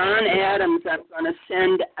from John Adams I'm going to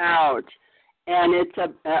send out, and it's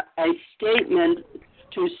a statement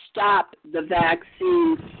to stop the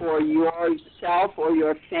vaccine for yourself or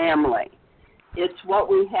your family. It's what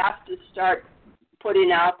we have to start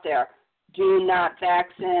putting out there. Do not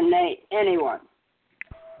vaccinate anyone.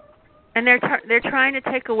 And they're trying to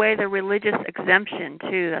take away the religious exemption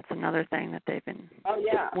too. That's another thing that they've been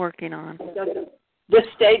working on. This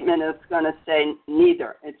statement is going to say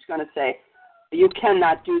neither. It's going to say you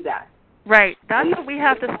cannot do that. Right. That's what we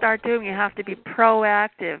have to start doing. You have to be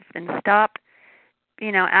proactive and stop,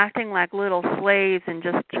 acting like little slaves and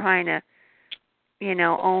just trying to,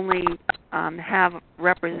 only have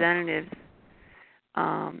representatives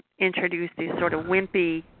introduce these sort of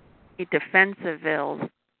wimpy defensive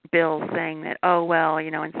bills saying that,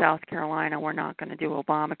 in South Carolina we're not going to do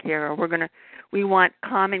Obamacare, or we want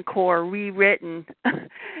Common Core rewritten,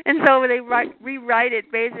 and so they rewrite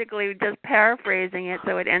it, basically just paraphrasing it,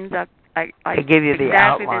 so it ends up to give you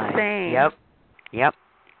exactly the outline. The same. Yep.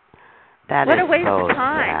 That what is a waste so of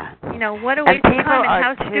time. sad. What a waste of time, and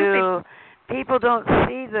how stupid. People don't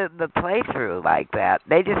see the playthrough like that.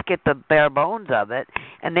 They just get the bare bones of it,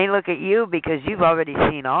 and they look at you because you've already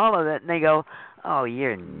seen all of it, and they go, "Oh,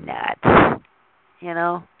 you're nuts,"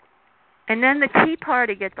 And then the Tea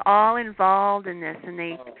Party gets all involved in this, and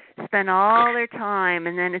they spend all their time,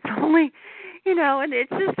 and then it's only, and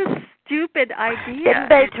it's just a stupid idea. Didn't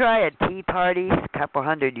they try a Tea Party a couple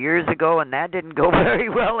hundred years ago, and that didn't go very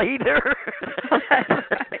well either? That's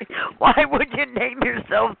right. Why would you name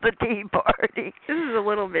yourself the Tea Party? This is a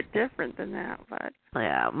little bit different than that, but...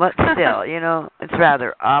 Yeah, but still, it's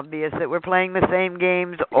rather obvious that we're playing the same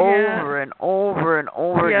games over and over and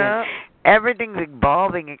over again. Everything's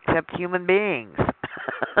evolving except human beings.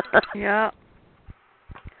 Yeah.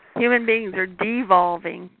 Human beings are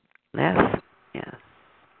devolving. Yes.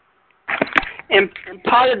 And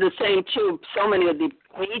part of the thing, too, so many of the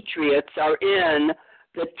patriots are in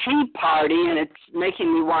the Tea Party, and it's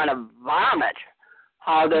making me want to vomit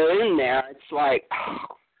how they're in there. It's like,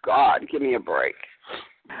 oh, God, give me a break.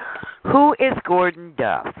 Who is Gordon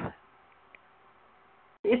Duff?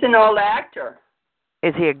 He's an old actor.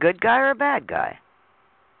 Is he a good guy or a bad guy?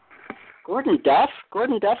 Gordon Duff?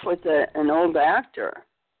 Gordon Duff was an old actor.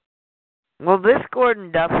 Well, this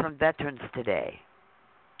Gordon Duff from Veterans Today.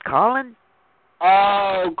 Colin?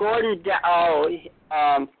 Oh, Gordon Duff. Oh,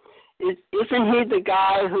 isn't he the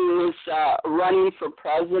guy who is running for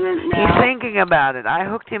president now? He's thinking about it. I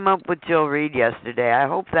hooked him up with Jill Reed yesterday. I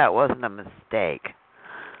hope that wasn't a mistake.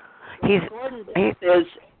 Gordon Duff is...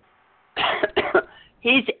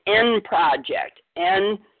 He's N Project,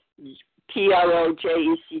 NPROJECT.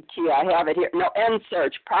 I have it here. No, N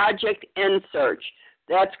Search, Project N Search.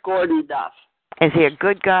 That's Gordon Duff. Is he a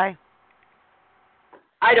good guy?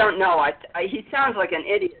 I don't know. He sounds like an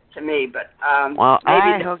idiot to me, but well, maybe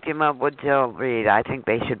I hooked him up with Jill Reed. I think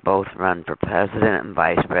they should both run for president and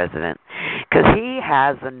vice president because he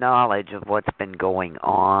has the knowledge of what's been going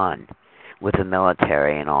on with the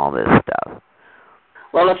military and all this stuff.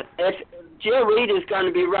 Well, if Jill Reed is going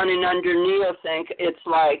to be running under Neil Think, it's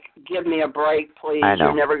like, give me a break, please. I know.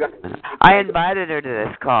 You're never going to... I invited her to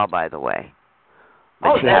this call, by the way.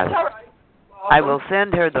 But that's all right. I will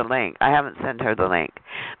send her the link. I haven't sent her the link.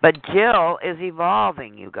 But Jill is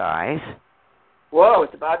evolving, you guys. Whoa,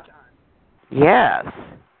 it's about time. Yes.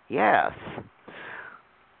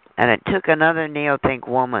 And it took another Neo-Think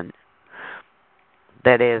woman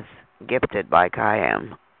that is gifted like I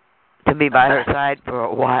am to be by her side for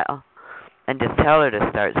a while and just tell her to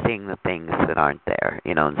start seeing the things that aren't there,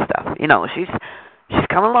 and stuff. She's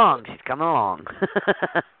coming along.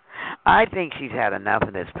 I think she's had enough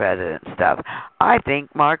of this president stuff. I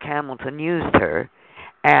think Mark Hamilton used her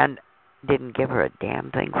and didn't give her a damn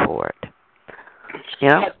thing for it. She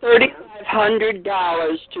got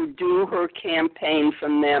 $3,500 to do her campaign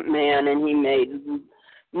from that man, and he made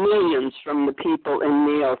millions from the people in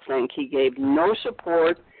Neo-Think. He gave no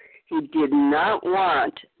support. He did not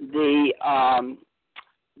want the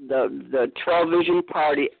 12 Vision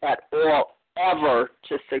Party at all ever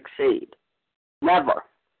to succeed. Never.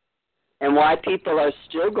 And why people are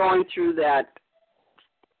still going through that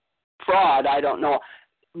fraud, I don't know.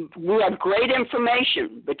 We have great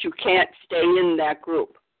information, but you can't stay in that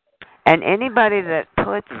group. And anybody that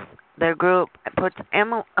puts their group, puts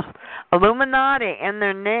Illuminati in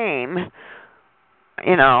their name,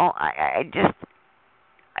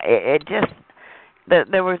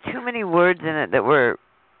 there were too many words in it that were,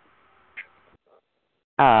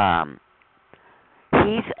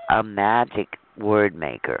 he's a magic word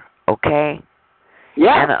maker. Okay?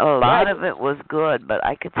 Yeah. And a lot of it was good, but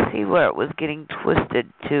I could see where it was getting twisted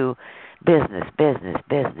to business, business,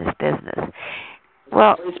 business, business.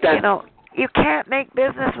 Well, you know, you can't make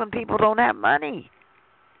business when people don't have money.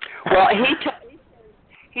 Well,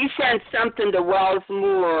 he sent something to Wells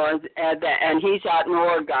Moore, and he's out in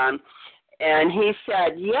Oregon, and he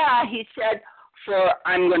said, for,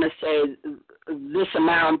 I'm going to say this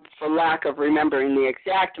amount for lack of remembering the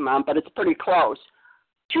exact amount, but it's pretty close.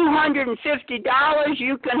 $250,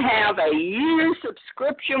 you can have a year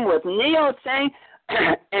subscription with Neil Singh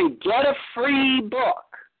and get a free book.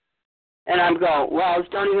 And I'm going, Wells,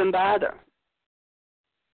 don't even bother.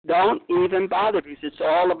 Don't even bother because it's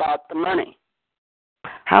all about the money.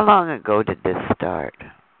 How long ago did this start,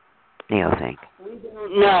 Neil Singh? We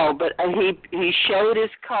don't know, but he showed his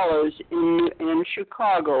colors in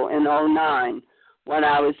Chicago in 2009 when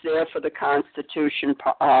I was there for the Constitution,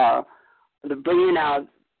 the bringing out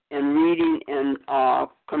and reading and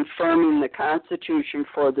confirming the Constitution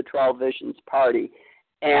for the 12 Visions Party.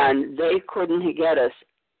 And they couldn't get us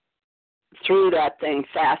through that thing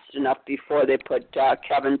fast enough before they put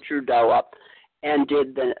Kevin Trudeau up and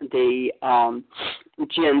did the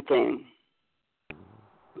gin thing.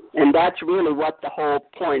 And that's really what the whole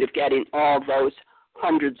point of getting all those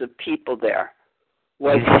hundreds of people there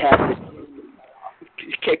was to have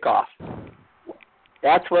this kickoff.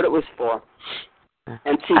 That's what it was for.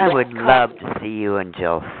 And see, I would love to see you and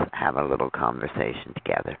Jill have a little conversation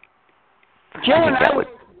together. Jill and I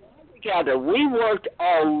worked together. We worked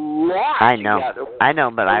a lot together. I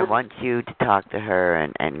know, but I want you to talk to her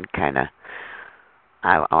and kind of,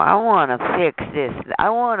 I want to fix this. I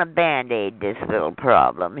want to Band-Aid this little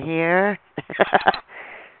problem here.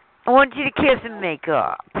 I want you to kiss and make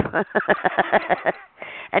up.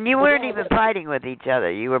 And you weren't even fighting with each other.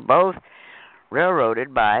 You were both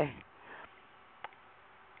railroaded by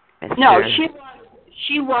Mr. No,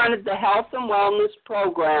 she wanted the health and wellness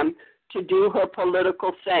program to do her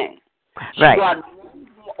political thing. She got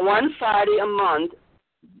one Friday a month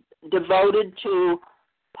devoted to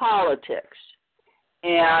politics.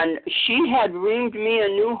 And she had ringed me a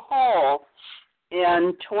new hole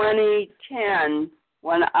in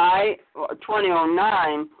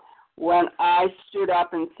 2009, when I stood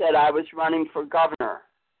up and said I was running for governor.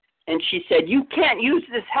 And she said, you can't use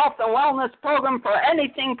this health and wellness program for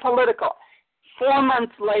anything political. 4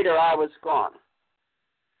 months later, I was gone.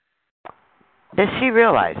 Does she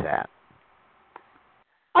realize that?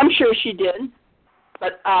 I'm sure she did.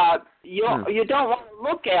 But you don't want to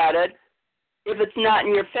look at it if it's not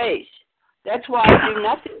in your face. That's why I do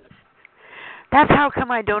nothing. That's how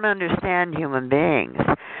come I don't understand human beings.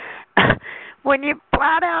 When you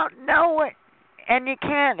flat out know it and you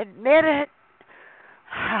can't admit it,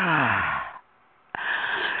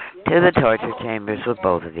 to the torture chambers with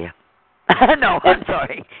both of you. No, I'm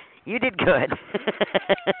sorry. You did good.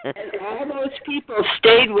 And all those people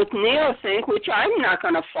stayed with Neil Singh, which I'm not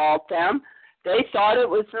going to fault them. They thought it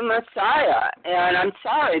was the Messiah, and I'm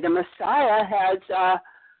sorry, the Messiah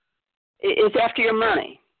is after your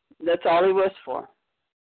money. That's all he was for.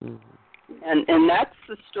 Mm-hmm. And that's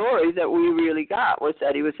the story that we really got, was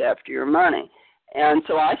that he was after your money. And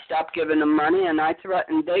so I stopped giving them money, and I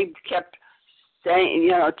threatened. They kept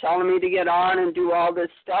saying, telling me to get on and do all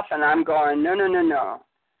this stuff, and I'm going, no.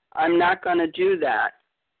 I'm not going to do that.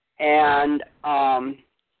 And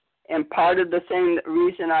part of the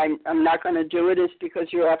reason I'm not going to do it is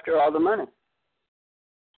because you're after all the money.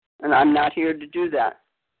 And I'm not here to do that.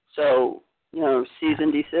 So, cease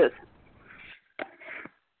and desist.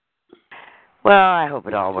 Well, I hope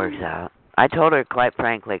it all works out. I told her, quite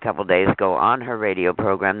frankly, a couple of days ago on her radio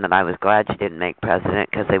program that I was glad she didn't make president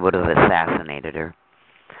because they would have assassinated her.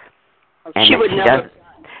 And she would never.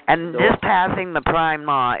 And this passing the prime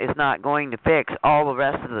law is not going to fix all the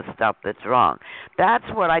rest of the stuff that's wrong. That's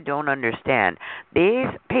what I don't understand. These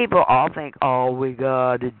people all think all we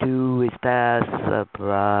got to do is pass the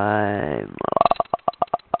prime law.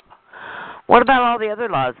 What about all the other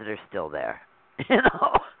laws that are still there? It's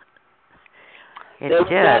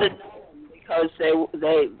just... Because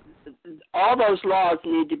they all those laws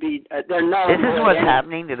need to be, they're not. This is what's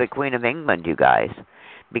happening to the Queen of England, you guys.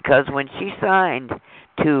 Because when she signed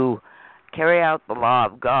to carry out the law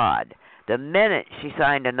of God, the minute she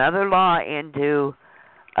signed another law into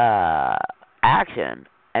action,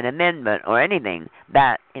 an amendment or anything,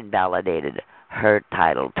 that invalidated her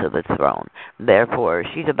title to the throne. Therefore,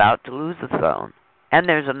 she's about to lose the throne. And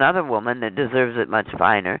there's another woman that deserves it much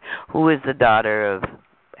finer, who is the daughter of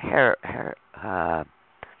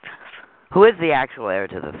who is the actual heir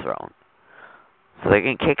to the throne. So they're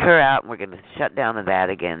going to kick her out, and we're going to shut down the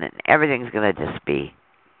Vatican, and everything's going to just be...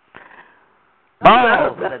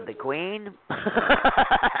 Oh, said the Queen?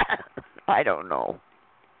 I don't know.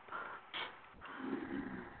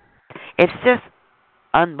 It's just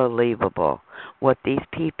unbelievable what these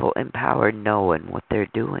people in power know and what they're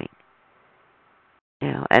doing.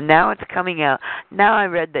 You know, and now it's coming out. Now I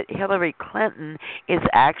read that Hillary Clinton is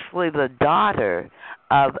actually the daughter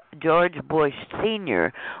of George Bush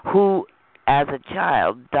Sr., who, as a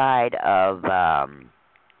child, died of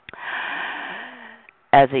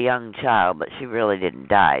as a young child, but she really didn't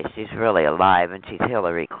die. She's really alive, and she's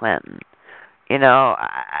Hillary Clinton. You know,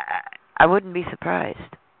 I wouldn't be surprised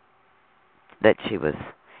that she was.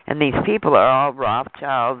 And these people are all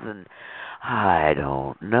Rothschilds, and I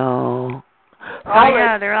don't know. Oh,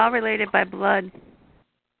 yeah, they're all related by blood.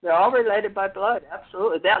 They're all related by blood,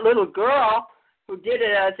 absolutely. That little girl who did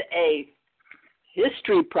it as a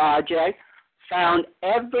history project found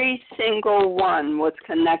every single one was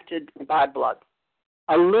connected by blood.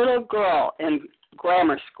 A little girl in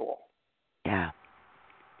grammar school. Yeah.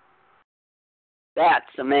 That's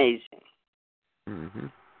amazing. Mm-hmm.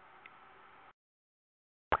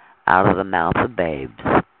 Out of the mouth of babes.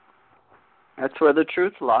 That's where the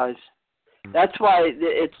truth lies. That's why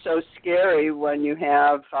it's so scary when you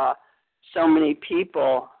have so many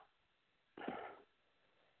people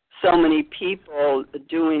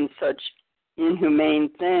doing such inhumane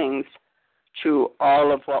things to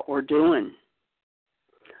all of what we're doing.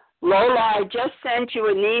 Lola, I just sent you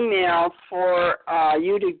an email for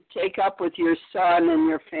you to take up with your son and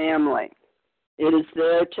your family. It is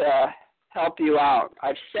there to help you out.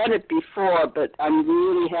 I've said it before, but I'm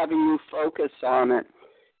really having you focus on it,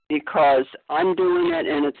 because I'm doing it,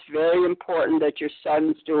 and it's very important that your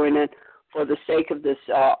son's doing it for the sake of this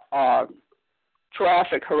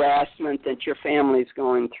traffic harassment that your family's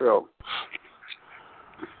going through.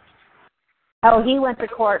 Oh, he went to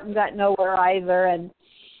court and got nowhere either, and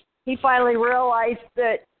he finally realized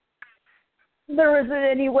that there isn't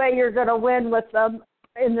any way you're going to win with them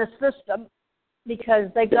in the system, because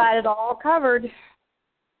they got it all covered.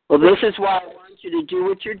 Well, this is why I want you to do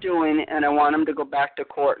what you're doing, and I want him to go back to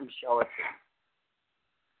court and show it.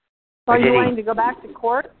 Are you wanting to go back to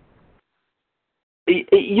court?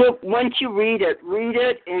 Once you read it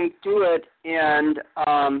and do it, and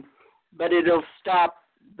but it'll stop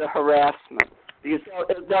the harassment, because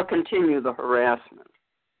they'll continue the harassment.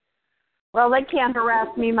 Well, they can't harass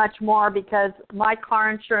me much more because my car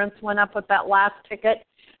insurance went up with that last ticket.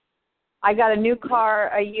 I got a new car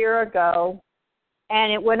a year ago,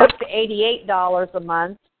 and it went up to $88 a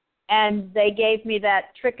month, and they gave me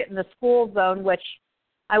that ticket in the school zone, which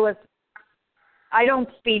I don't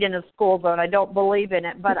speed in a school zone. I don't believe in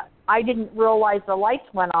it, but I didn't realize the lights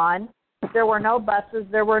went on. There were no buses.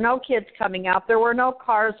 There were no kids coming out. There were no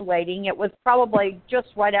cars waiting. It was probably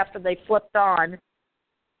just right after they flipped on.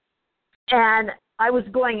 And I was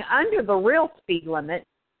going under the real speed limit,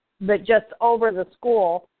 but just over the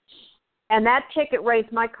school. And that ticket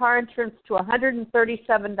raised my car insurance to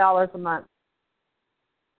 $137 a month.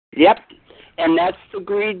 Yep, and that's the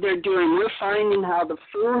greed they're doing. We're finding how the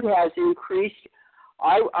food has increased.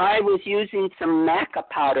 I was using some maca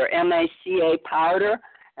powder, MACA powder,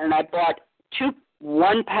 and I bought 2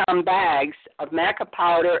 1-pound bags of maca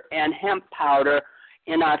powder and hemp powder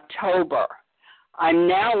in October. I'm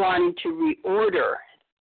now wanting to reorder.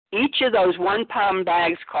 Each of those 1-pound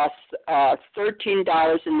bags costs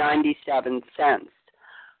 $13.97.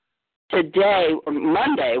 Today,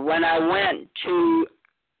 Monday, when I went to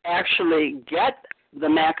actually get the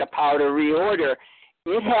maca powder reorder,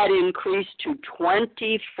 it had increased to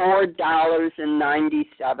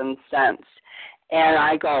 $24.97. And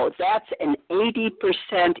I go, that's an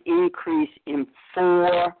 80% increase in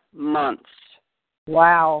 4 months.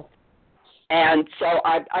 Wow. And so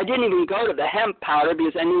I didn't even go to the hemp powder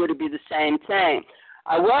because I knew it would be the same thing.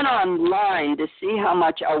 I went online to see how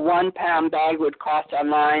much a 1-pound bag would cost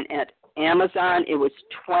online at Amazon. It was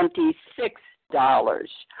 $26.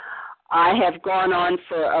 I have gone on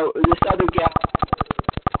for this other gal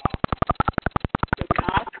to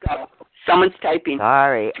Costco. Someone's typing.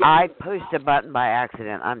 Sorry, I pushed a button by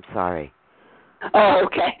accident. I'm sorry. Oh,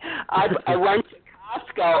 okay. I went to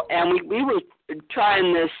Costco, and we were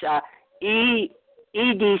trying this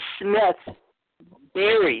E.D. Smith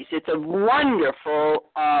berries. It's a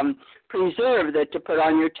wonderful preserve to put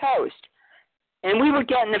on your toast. And we were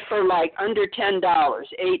getting it for like under $10,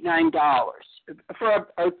 $8, $9 for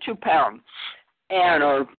a 2-pound, and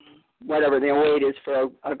or whatever the weight is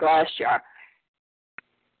for a glass jar.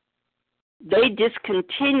 They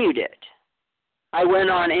discontinued it. I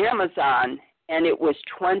went on Amazon, and it was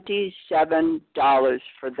 $27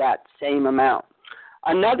 for that same amount.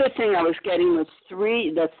 Another thing I was getting was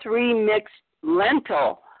the three mixed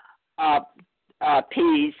lentil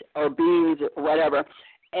peas or beans or whatever,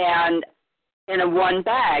 and in a one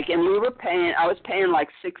bag, and I was paying like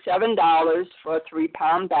 $6-7 for a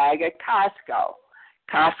 3-pound bag at Costco.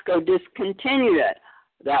 Costco discontinued it.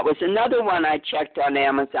 That was another one I checked on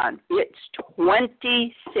Amazon. It's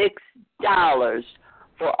 $26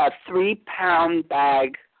 for a 3-pound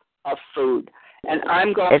bag of food. And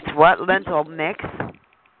I'm going. It's what lentil mix?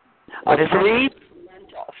 What is it?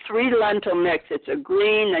 3 lentil mix. It's a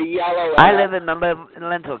green, a yellow. I live in the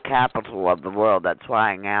lentil capital of the world. That's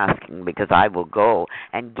why I'm asking, because I will go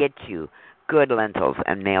and get you good lentils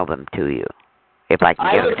and mail them to you, if I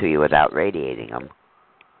can get them to you without radiating them.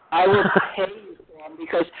 I will pay you for them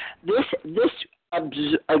because this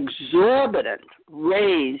exorbitant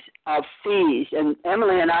raise of fees, and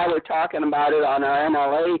Emily and I were talking about it on our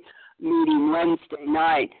MLA meeting Wednesday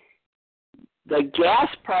night. The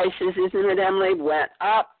gas prices, isn't it, Emily, went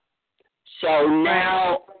up. So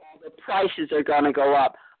now the prices are going to go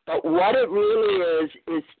up. But what it really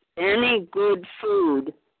is any good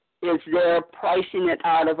food is they're pricing it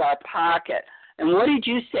out of our pocket. And what did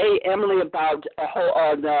you say, Emily, about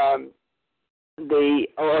the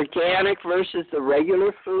organic versus the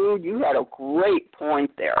regular food? You had a great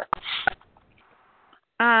point there.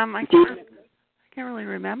 I can't really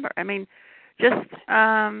remember. I mean, just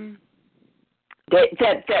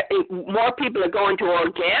more people are going to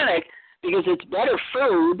organic because it's better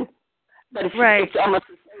food, but it's almost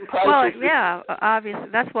the same price. Well, yeah, obviously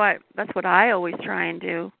that's what I always try and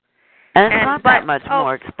do. And it's not that much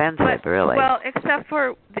more expensive, really. Well, except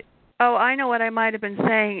for I know what I might have been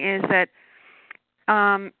saying is that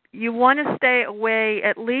you want to stay away,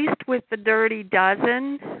 at least with the Dirty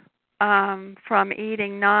Dozen, from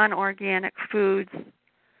eating non-organic foods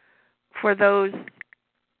for those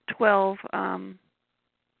 12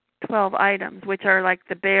 items, which are like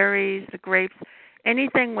the berries, the grapes,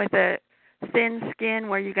 anything with a thin skin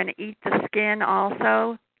where you're going to eat the skin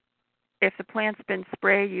also. If the plant's been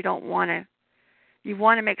sprayed, you want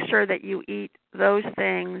to make sure that you eat those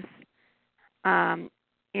things,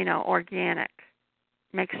 organic.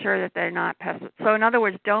 Make sure that they're not pesticides. So in other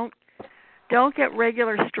words, don't get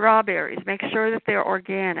regular strawberries. Make sure that they're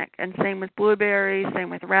organic. And same with blueberries,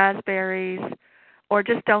 same with raspberries, or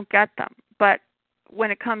just don't get them. But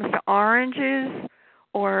when it comes to oranges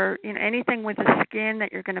or anything with a skin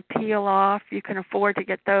that you're going to peel off, you can afford to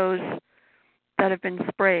get those that have been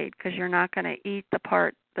sprayed because you're not going to eat the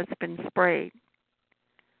part that's been sprayed.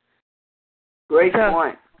 Great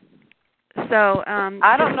point. So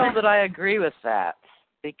I don't know that I agree with that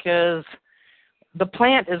because the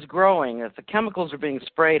plant is growing. If the chemicals are being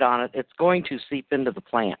sprayed on it, it's going to seep into the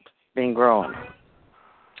plant being grown.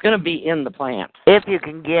 It's going to be in the plant. If you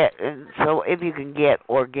can get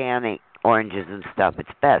organic oranges and stuff, it's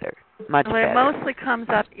better. Much better. It mostly comes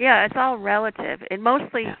up. Yeah, it's all relative. It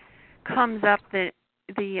mostly comes up the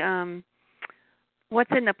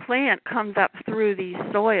what's in the plant comes up through the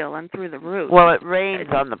soil and through the roots. Well, it rains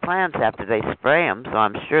on the plants after they spray them, so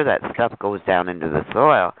I'm sure that stuff goes down into the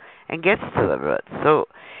soil and gets to the roots. So,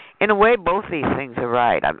 in a way, both these things are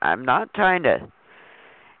right. I'm not trying to,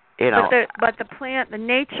 But the plant, the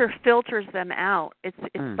nature filters them out. It's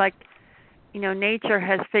like, nature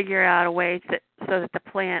has figured out a way so that the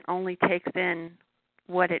plant only takes in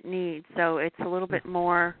what it needs. So it's a little bit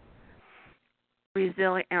more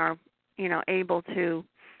resilient, or able to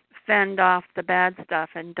fend off the bad stuff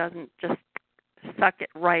and doesn't just suck it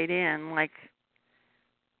right in like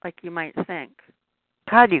you might think.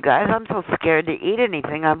 God, you guys, I'm so scared to eat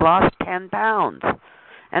anything. I've lost 10 pounds.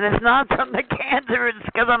 And it's not from the cancer, it's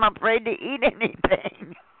because I'm afraid to eat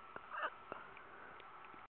anything.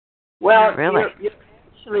 Well, really? You're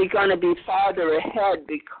actually going to be farther ahead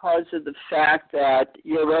because of the fact that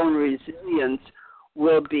your own resilience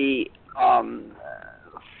will be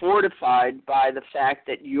fortified by the fact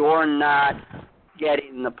that you're not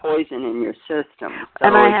getting the poison in your system. So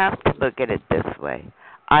and I have to look at it this way.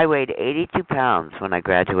 I weighed 82 pounds when I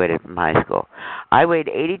graduated from high school. I weighed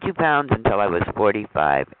 82 pounds until I was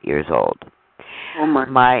 45 years old. Oh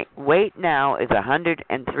my weight now is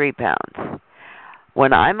 103 pounds.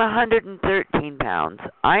 When I'm 113 pounds,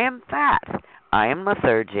 I am fat. I am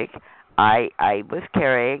lethargic. I was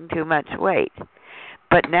carrying too much weight.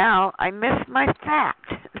 But now I miss my fat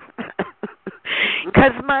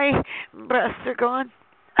because my breasts are gone,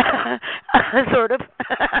 sort of.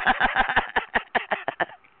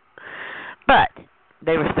 But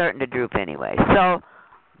they were starting to droop anyway, so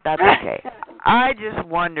that's okay. I just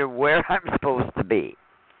wonder where I'm supposed to be,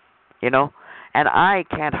 and I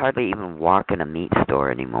can't hardly even walk in a meat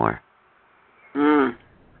store anymore. I'm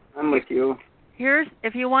with you. Here's,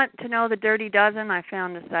 if you want to know the Dirty Dozen, I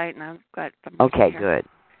found the site and I've got them. Okay, here. good.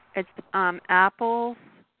 It's apples,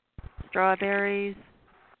 strawberries,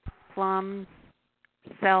 plums,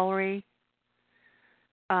 celery,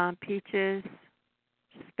 peaches,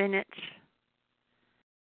 spinach,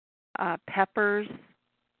 peppers,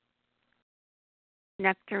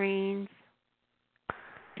 nectarines,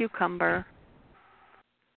 cucumber,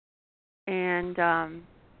 and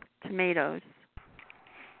tomatoes,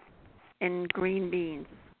 and green beans,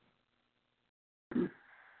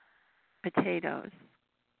 potatoes.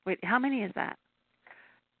 Wait, how many is that?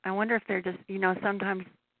 I wonder if they're just, sometimes,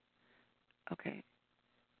 okay,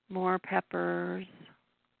 more peppers,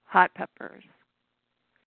 hot peppers,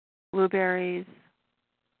 blueberries.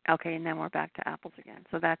 Okay, and then we're back to apples again.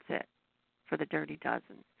 So that's it for the dirty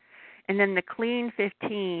dozen. And then the clean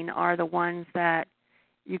 15 are the ones that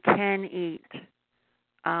you can eat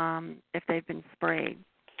if they've been sprayed.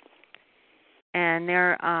 And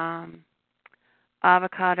they're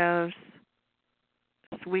avocados,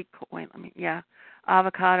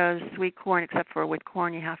 avocados, sweet corn, except for with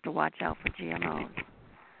corn you have to watch out for GMOs.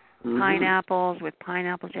 Mm-hmm. Pineapples, with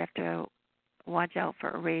pineapples you have to watch out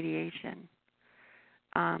for irradiation.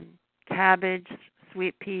 Cabbage,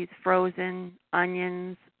 sweet peas, frozen,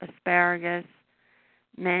 onions, asparagus,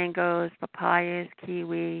 mangoes, papayas,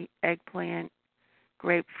 kiwi, eggplant,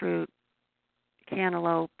 grapefruit,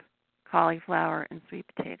 cantaloupe, cauliflower, and sweet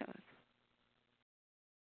potatoes.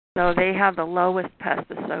 So they have the lowest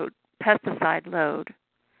pesticide load,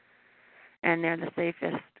 and they're the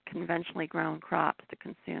safest conventionally grown crops to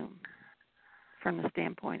consume from the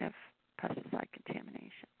standpoint of pesticide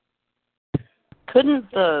contamination.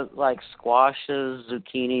 Couldn't the squashes,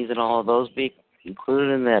 zucchinis, and all of those be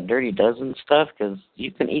included in that dirty dozen stuff? Because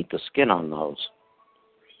you can eat the skin on those.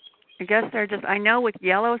 I guess they're just, I know with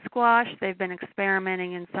yellow squash, they've been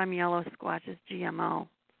experimenting in some yellow squashes GMO,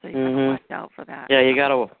 so you got to watch out for that. Yeah, you got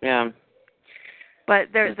to, yeah. But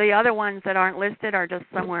there's the other ones that aren't listed are just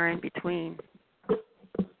somewhere in between. Oh,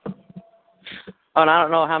 and I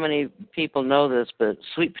don't know how many people know this, but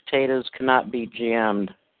sweet potatoes cannot be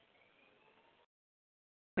GM'd.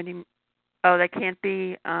 What do you, they can't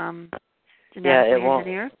be genetically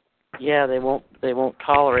engineered? Yeah, they won't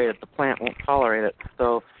tolerate it. The plant won't tolerate it.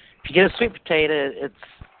 So if you get a sweet potato, it's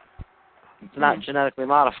not genetically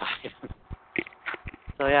modified.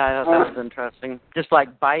 So yeah, I thought that was interesting. Just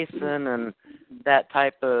like bison and that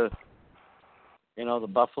type of, the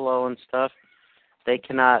buffalo and stuff, they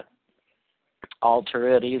cannot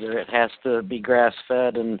alter it either. It has to be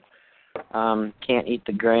grass-fed and can't eat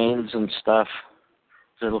the grains and stuff.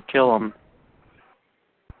 It'll kill them.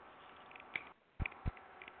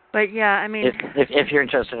 But yeah, I mean, if you're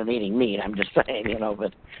interested in eating meat, I'm just saying,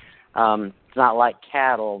 but it's not like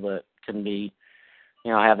cattle that can be,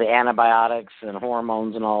 have the antibiotics and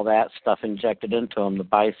hormones and all that stuff injected into them. The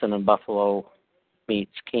bison and buffalo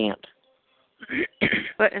meats can't.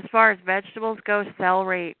 But as far as vegetables go,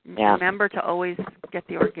 celery, remember to always get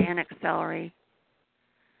the organic celery,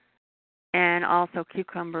 and also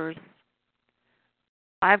cucumbers.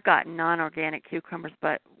 I've gotten non-organic cucumbers,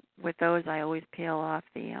 but with those I always peel off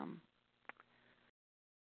the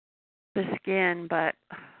skin, but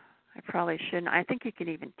I probably shouldn't. I think you can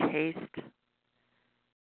even taste.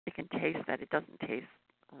 You can taste that it doesn't taste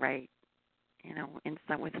right,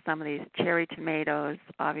 with some of these cherry tomatoes,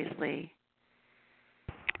 obviously.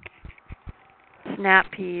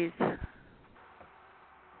 Snap peas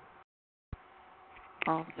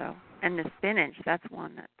also. And the spinach, that's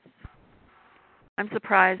one that's... I'm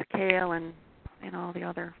surprised kale and all the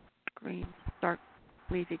other greens, dark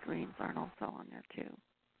leafy greens, aren't also on there too.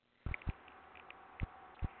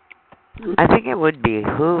 I think it would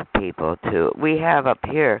behoove people to. We have up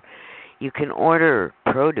here, you can order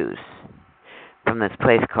produce from this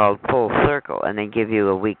place called Full Circle, and they give you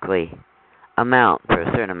a weekly amount for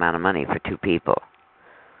a certain amount of money for 2 people.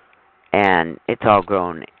 And it's all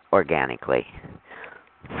grown organically.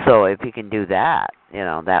 So if you can do that,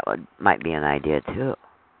 that might be an idea too.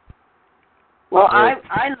 Well, I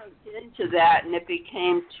looked into that, and it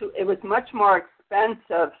was much more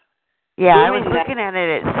expensive. Yeah, I was looking at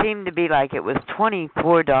it. It seemed to be like it was $24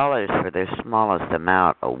 for their smallest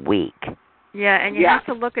amount a week. Yeah, and you have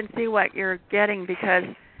to look and see what you're getting, because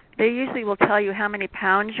they usually will tell you how many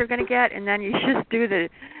pounds you're going to get, and then you just do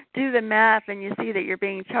the math, and you see that you're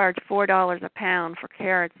being charged $4 a pound for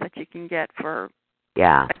carrots that you can get for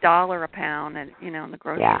 $1 a pound, and in the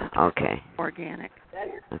grocery store. Organic.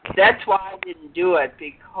 That's why I didn't do it,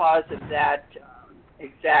 because of that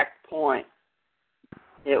exact point.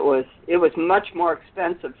 It was much more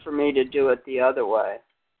expensive for me to do it the other way.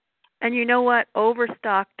 And you know what?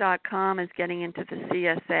 Overstock.com is getting into the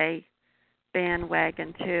CSA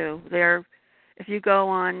bandwagon too. If you go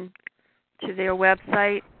on to their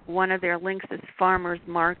website, one of their links is farmers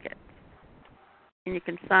markets, and you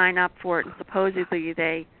can sign up for it. And supposedly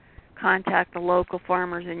they contact the local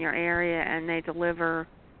farmers in your area, and they deliver,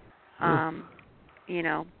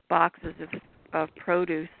 boxes of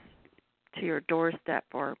produce to your doorstep,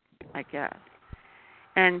 or I guess.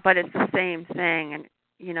 But it's the same thing, and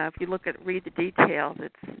if you read the details,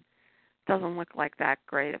 it doesn't look like that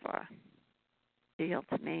great of a deal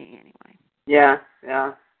to me, anyway. Yeah.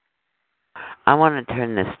 I want to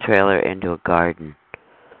turn this trailer into a garden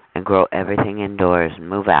and grow everything indoors and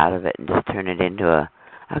move out of it and just turn it into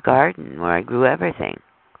a garden where I grew everything.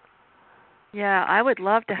 Yeah, I would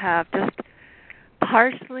love to have just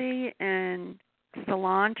parsley and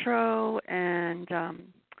cilantro and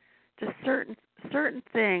just certain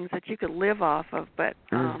things that you could live off of, but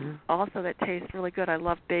also that taste really good. I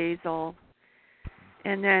love basil.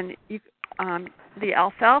 And then the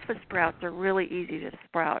alfalfa sprouts are really easy to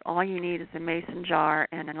sprout. All you need is a mason jar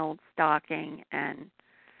and an old stocking and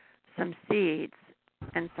some seeds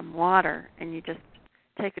and some water, and you just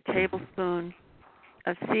take a tablespoon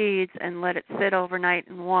of seeds and let it sit overnight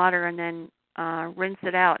in water, and then rinse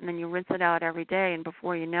it out, and then you rinse it out every day, and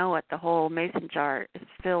before you know it, the whole mason jar is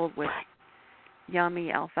filled with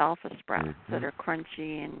yummy alfalfa sprouts that are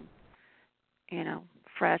crunchy and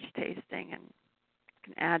fresh tasting, and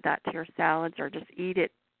you can add that to your salads or just eat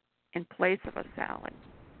it in place of a salad.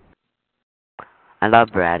 I love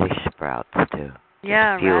radish sprouts too.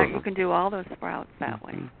 Yeah, you can do all those sprouts that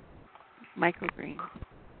way. Microgreens.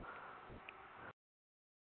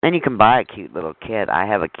 And you can buy a cute little kit. I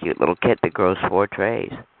have a cute little kit that grows 4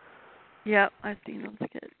 trays. Yep, I've seen those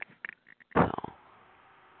kits. So,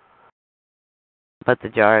 but the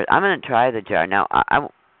jar, I'm going to try the jar. Now,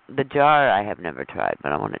 the jar I have never tried,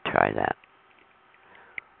 but I want to try that.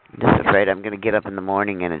 I'm just afraid I'm going to get up in the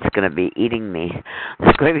morning and it's going to be eating me.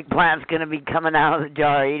 This great big plant's going to be coming out of the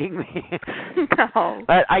jar eating me. No.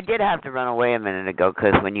 But I did have to run away a minute ago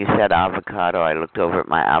because when you said avocado, I looked over at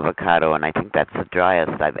my avocado, and I think that's the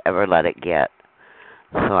driest I've ever let it get.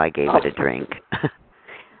 So I gave it a drink.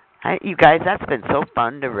 You guys, that's been so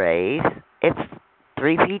fun to raise. It's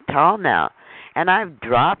 3 feet tall now. And I've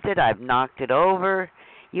dropped it. I've knocked it over.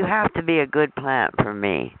 You have to be a good plant for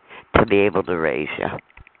me to be able to raise you.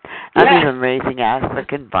 I'm even raising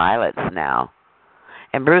African violets now.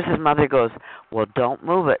 And Bruce's mother goes, well, don't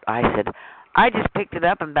move it. I said, I just picked it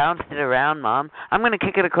up and bounced it around, Mom. I'm going to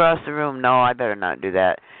kick it across the room. No, I better not do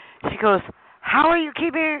that. She goes, how are you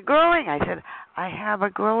keeping it growing? I said, I have a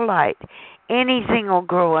grow light. Anything will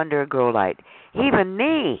grow under a grow light, even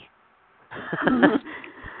me.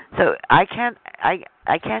 So I can't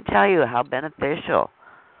tell you how beneficial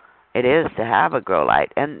it is to have a grow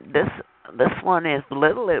light. And this one is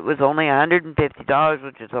little. It was only $150,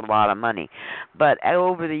 which is a lot of money. But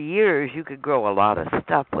over the years, you could grow a lot of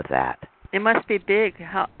stuff with that. It must be big.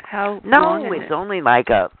 How long is it? No, it's only like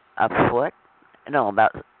a foot. No,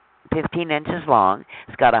 about 15 inches long.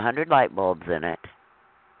 It's got 100 light bulbs in it.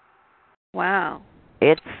 Wow.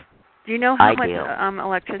 It's Do you know how ideal. much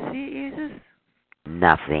electricity it uses?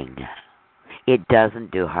 Nothing. It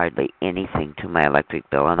doesn't do hardly anything to my electric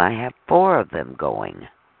bill, and I have 4 of them going.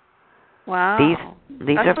 Wow.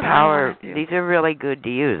 These are power. These are really good to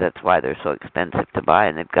use. That's why they're so expensive to buy,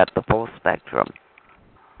 and they've got the full spectrum.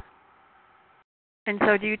 And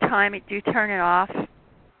so, do you time it? Do you turn it off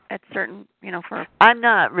at certain, for? I'm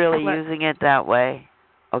not really using it that way.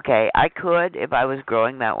 Okay, I could if I was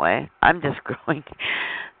growing that way. I'm just growing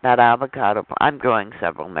that avocado. I'm growing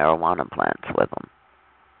several marijuana plants with them.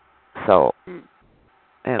 So,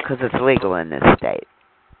 because it's legal in this state.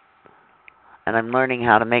 And I'm learning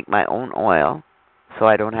how to make my own oil, so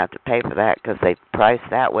I don't have to pay for that because they price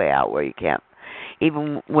that way out where you can't.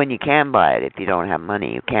 Even when you can buy it, if you don't have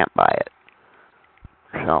money, you can't buy it.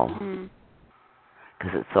 So,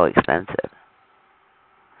 because it's so expensive.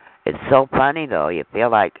 It's so funny, though. You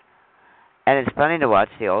feel like, and it's funny to watch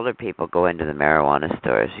the older people go into the marijuana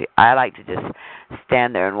stores. I like to just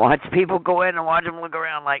stand there and watch people go in and watch them look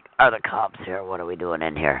around like, are the cops here? What are we doing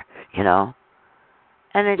in here?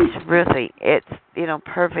 And it's really,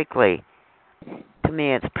 perfectly, to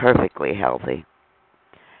me, it's perfectly healthy.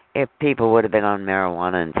 If people would have been on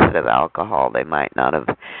marijuana instead of alcohol, they might not have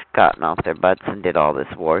gotten off their butts and did all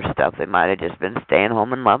this war stuff. They might have just been staying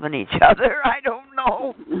home and loving each other. I don't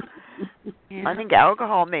know. Yeah. I think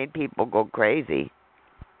alcohol made people go crazy.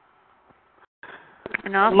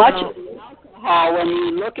 And also, much of the alcohol, when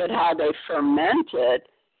you look at how they ferment it,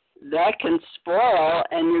 that can spoil,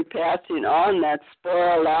 and you're passing on that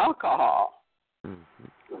spoiled alcohol. And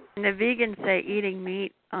the vegans say eating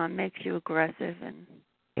meat makes you aggressive, and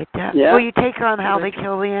it does. Yeah. Well, you take on how they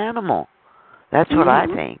kill the animal. That's what I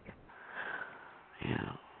think.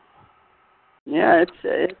 Yeah. Yeah,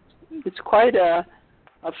 it's quite a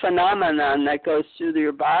phenomenon that goes through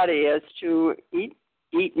your body as to meat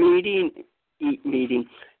eating,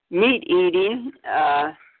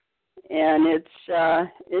 and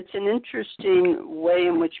it's an interesting way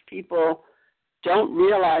in which people don't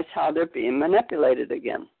realize how they're being manipulated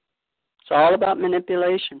again. It's all about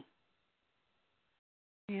manipulation.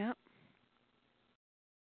 Yep.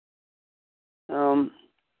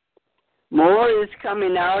 More is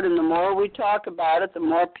coming out, and the more we talk about it, the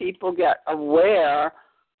more people get aware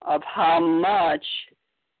of how much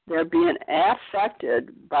they're being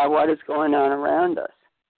affected by what is going on around us.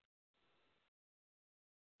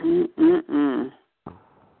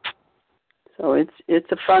 So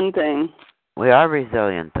it's a fun thing. We are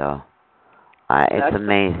resilient, though. It's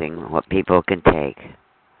amazing what people can take.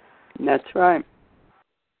 That's right.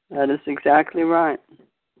 That is exactly right.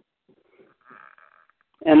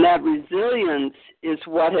 And that resilience is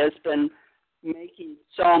what has been making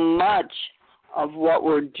so much of what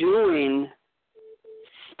we're doing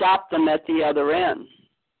stop them at the other end.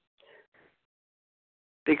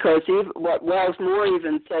 Because what Wells Moore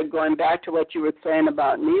even said, going back to what you were saying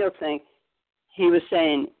about Neil thing, he was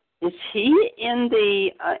saying, is he in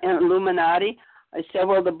the Illuminati? I said,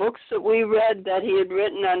 well, the books that we read that he had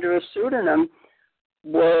written under a pseudonym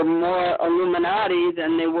were more Illuminati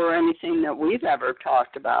than they were anything that we've ever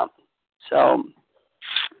talked about. So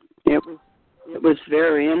it was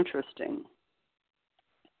very interesting.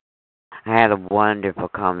 I had a wonderful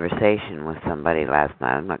conversation with somebody last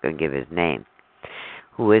night. I'm not going to give his name.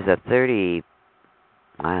 Who is he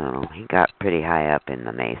got pretty high up in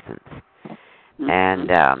the Masons. And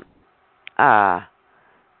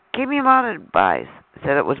gave me a lot of advice.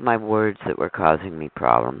 Said it was my words that were causing me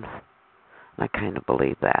problems. I kind of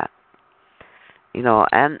believe that.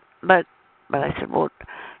 But I said, well,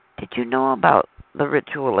 did you know about the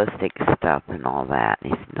ritualistic stuff and all that?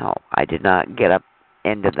 And he said, no, I did not get up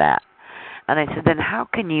into that. And I said, then how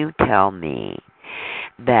can you tell me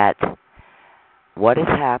that what is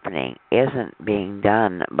happening isn't being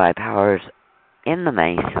done by powers in the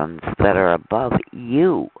Masons that are above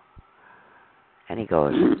you? And he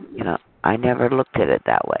goes, I never looked at it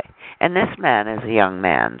that way. And this man is a young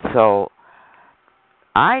man, so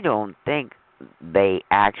I don't think they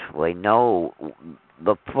actually know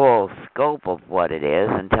the full scope of what it is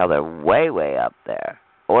until they're way, way up there.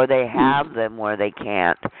 Or they have them where they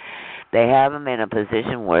can't. They have them in a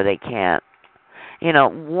position where they can't.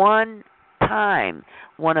 One time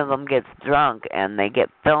one of them gets drunk and they get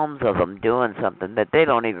films of them doing something that they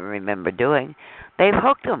don't even remember doing, they've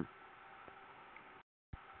hooked them.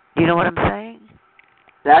 Do you know what I'm saying?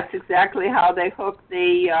 That's exactly how they hook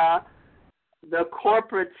the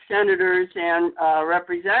corporate senators and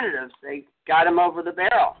representatives. They got them over the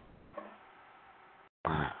barrel.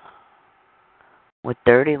 With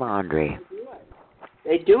dirty laundry.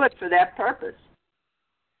 They do it for that purpose.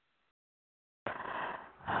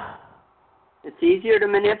 It's easier to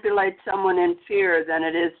manipulate someone in fear than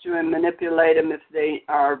it is to manipulate them if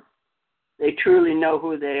they truly know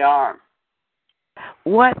who they are.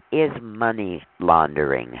 What is money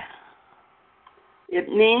laundering? It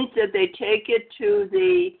means that they take it to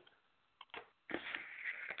the,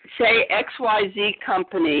 say, XYZ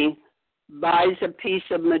company buys a piece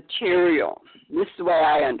of material. This is the way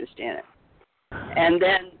I understand it. And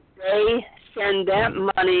then they send that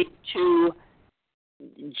money to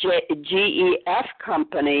GEF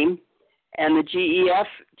company, and the GEF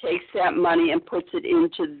takes that money and puts it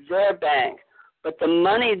into their bank. But the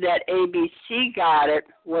money that ABC got it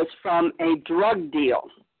was from a drug deal.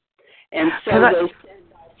 And so they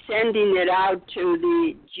sending it out to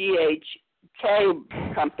the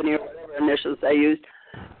GHK company, or whatever initials they used,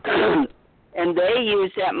 and they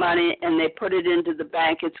use that money and they put it into the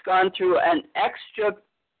bank. It's gone through an extra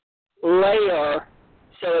layer,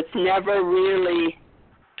 so it's never really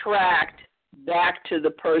tracked back to the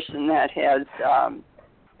person that has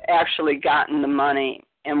actually gotten the money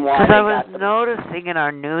and why. Because I was noticing in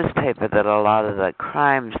our newspaper that a lot of the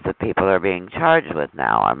crimes that people are being charged with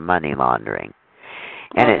now are money laundering.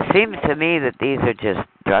 And it seems to me that these are just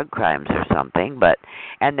drug crimes or something,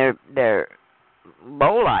 and they're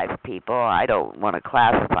low-life people. I don't want to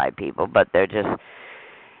classify people, but they're just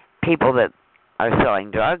people that are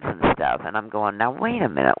selling drugs and stuff. And I'm going, now wait a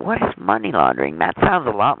minute, what is money laundering? That sounds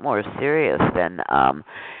a lot more serious than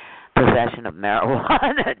possession of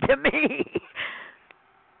marijuana to me.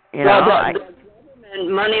 The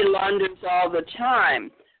government money launders all the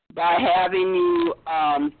time by having you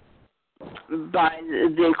by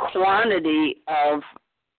the quantity of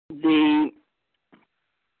the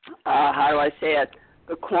how do I say it?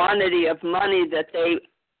 The quantity of money that they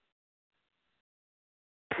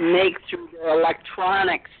make through their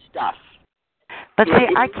electronic stuff. But see,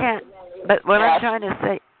 I can't. But what I'm trying to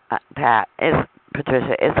say, Pat,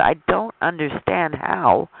 Patricia, is I don't understand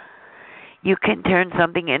how you can turn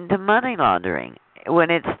something into money laundering when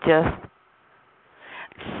it's just,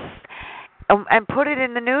 and put it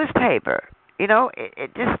in the newspaper. You know,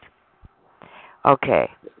 it just, okay.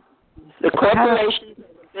 The corporations are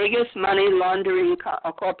the biggest money laundering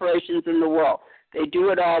corporations in the world. They do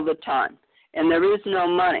it all the time, and there is no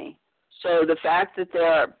money. So the fact that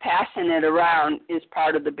they're passing it around is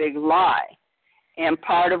part of the big lie, and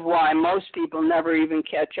part of why most people never even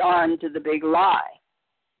catch on to the big lie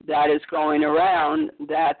that is going around,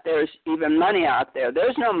 that there's even money out there.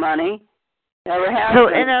 There's no money. Never has So,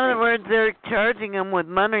 been. in other words, they're charging them with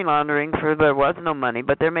money laundering for there was no money,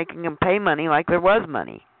 but they're making them pay money like there was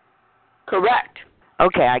money. Correct.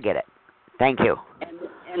 Okay, I get it. Thank you. And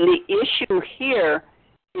the issue here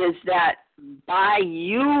is that by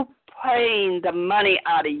you paying the money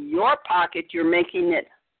out of your pocket, you're making it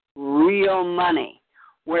real money.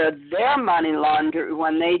 Where their money launder,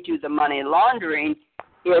 when they do the money laundering,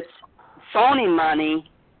 it's phony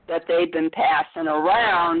money that they've been passing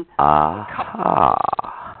around.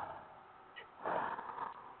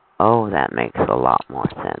 Oh, that makes a lot more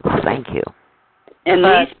sense. Thank you. And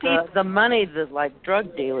but these people, the money that like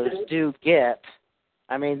drug dealers do get,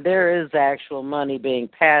 I mean, there is actual money being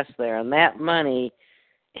passed there, and that money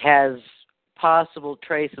has possible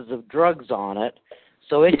traces of drugs on it.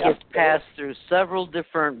 So it gets passed through several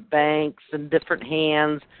different banks and different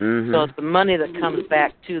hands. Mm-hmm. So the money that comes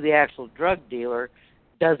back to the actual drug dealer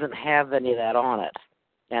doesn't have any of that on it,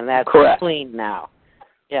 and that's clean now.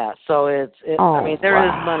 Yeah, so I mean, there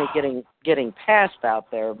is money getting passed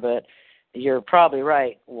out there, but you're probably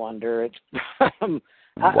right, Wonder. It's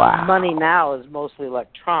money now is mostly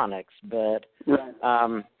electronics, but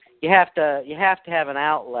you have to have an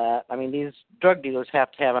outlet. I mean, these drug dealers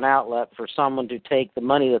have to have an outlet for someone to take the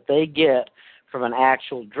money that they get from an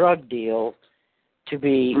actual drug deal to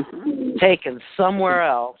be taken somewhere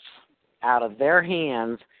else out of their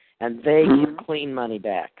hands, and they get clean money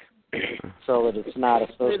back, so that it's not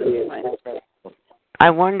associated with that.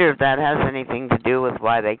 I wonder if that has anything to do with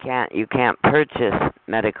why you can't purchase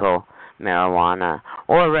medical marijuana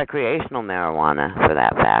or recreational marijuana, for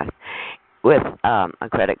that fact, with a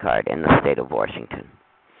credit card in the state of Washington.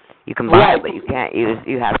 You can buy it, but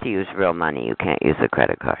you have to use real money. You can't use a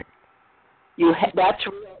credit card. That's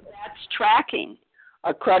tracking.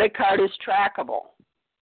 A credit card is trackable.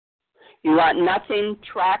 You want nothing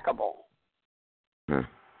trackable.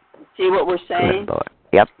 See what we're saying?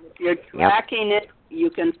 Yep. If you're tracking it,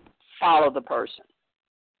 you can follow the person.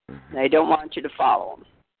 They don't want you to follow them.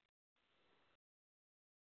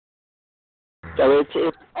 So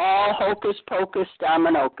it's all hocus pocus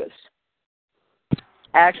dominocus.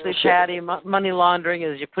 Actually, Patty, money laundering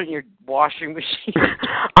is you put it in your washing machine.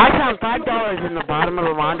 I found $5 in the bottom of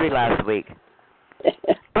the laundry last week.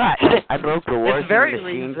 But I broke the washing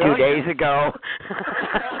machine 2 days ago.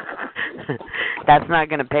 That's not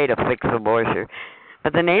going to pay to fix the washer.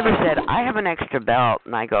 But the neighbor said, I have an extra belt.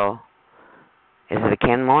 And I go, is it a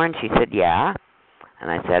Kenmore? And she said, yeah. And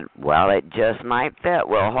I said, well, it just might fit.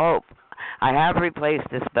 We'll hope. I have replaced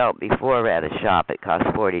this belt before at a shop. It cost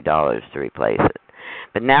 $40 to replace it.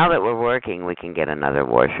 But now that we're working, we can get another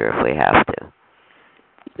washer if we have to.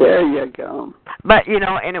 There you go. But, you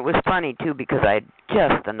know, and it was funny, too, because I had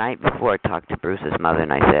just the night before talked to Bruce's mother,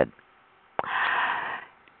 and I said,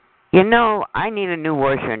 you know, I need a new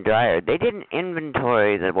washer and dryer. They didn't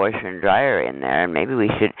inventory the washer and dryer in there, and maybe we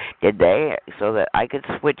should, did they, so that I could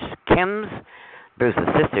switch Kim's, Bruce's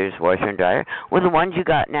sister's washer and dryer with the ones you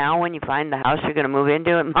got now when you find the house you're going to move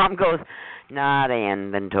into? And Mom goes, nah, they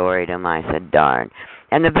inventoried them. I said, darn.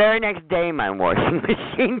 And the very next day, my washing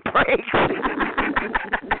machine breaks.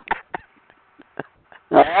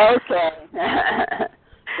 Okay.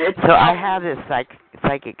 So I have this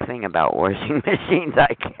psychic thing about washing machines,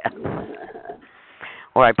 I guess.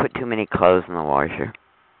 Or I put too many clothes in the washer.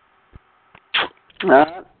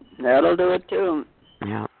 That'll do it, too.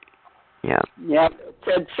 Yeah. Yeah. Yeah, it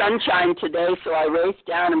said sunshine today, so I raced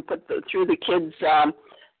down and threw the kids'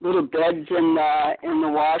 little beds in the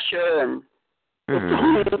washer, and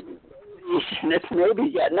and it's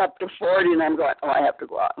maybe getting up to 40, and I'm going, I have to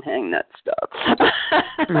go out and hang that stuff.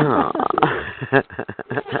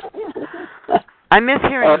 I miss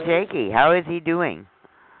hearing Jakey. How is he doing?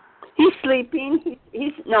 He's sleeping.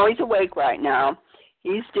 He's awake right now.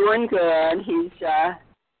 He's doing good. He's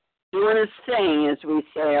doing his thing, as we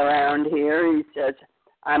say around here. He says,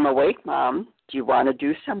 I'm awake, Mom. Do you want to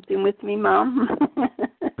do something with me, Mom?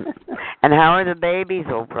 And how are the babies,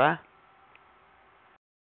 Oprah?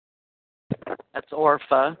 That's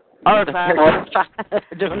Orpha. Orpha.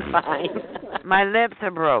 They're doing fine. My lips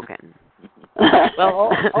are broken.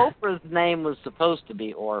 Well, Oprah's name was supposed to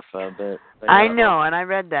be Orpha, but I know, and I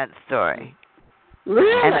read that story.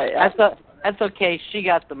 Really? And that's okay. She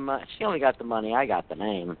got the money. She only got the money. I got the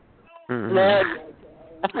name. Mm-hmm.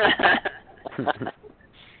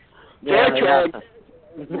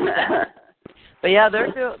 But yeah,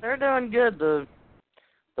 they're doing good. The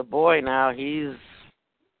boy now, he's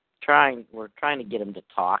trying. We're trying to get him to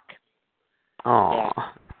talk. Oh. Yeah.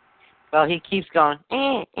 Well, he keeps going,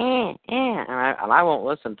 and I won't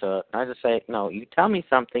listen to it. I just say, no, you tell me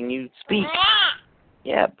something, you speak.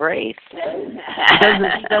 Yeah, brace.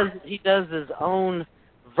 He does his own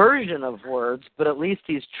version of words, but at least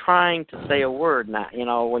he's trying to say a word. Now, you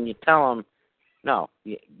know, when you tell him, no,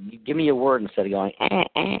 you give me a word instead of going,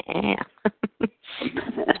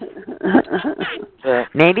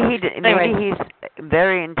 Maybe he's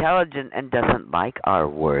very intelligent and doesn't like our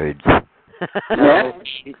words.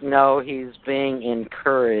 No, he's being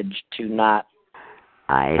encouraged to not.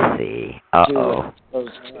 I see. Uh-oh.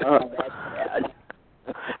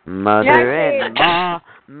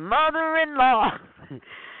 Mother-in-law.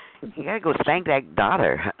 You gotta go spank that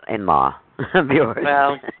daughter-in-law of yours.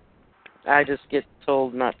 Well, I just get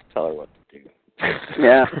told not to tell her what to do.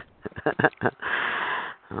 Yeah.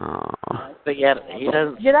 Oh. But yet he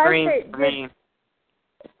doesn't scream for me.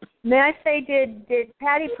 May I say, did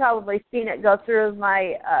Patty probably seen it go through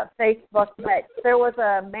my Facebook, but there was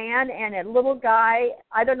a man and a little guy.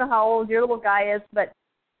 I don't know how old your little guy is, but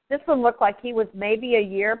this one looked like he was maybe a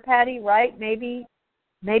year, Patty, right? Maybe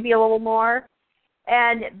a little more.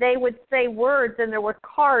 And they would say words, and there were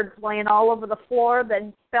cards laying all over the floor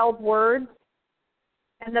that spelled words.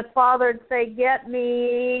 And the father would say, "Get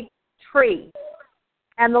me tree."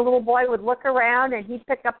 And the little boy would look around, and he'd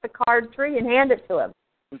pick up the card tree and hand it to him.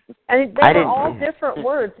 And they were all different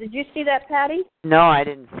words. Did you see that, Patty? No, I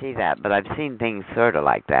didn't see that, but I've seen things sort of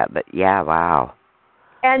like that. But yeah, wow.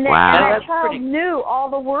 And wow. that child knew all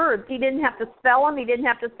the words. He didn't have to spell them. He didn't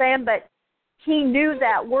have to say them, but he knew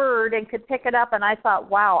that word and could pick it up. And I thought,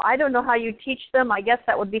 wow, I don't know how you teach them. I guess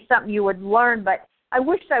that would be something you would learn. But I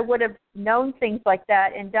wish I would have known things like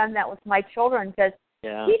that and done that with my children, because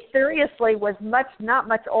he seriously was not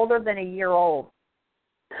much older than a year old.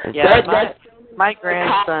 Yeah, my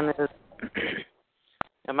grandson is.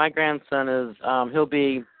 And my grandson is. He'll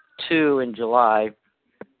be 2 in July.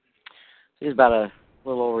 He's about a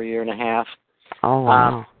little over a year and a half. Oh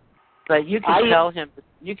wow! But you can tell him.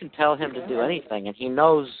 You can tell him to do anything, and he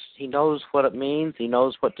knows what it means. He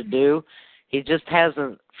knows what to do. He just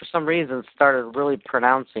hasn't, for some reason, started really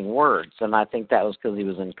pronouncing words, and I think that was because he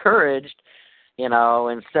was encouraged. You know,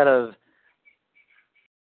 instead of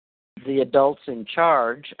the adults in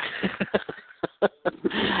charge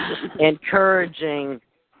encouraging.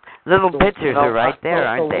 Little pictures are right there,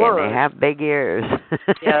 aren't they? And they have big ears.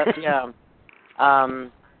 Yeah.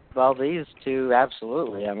 Well, these two,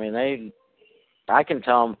 absolutely. I mean, I can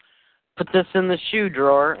tell him, put this in the shoe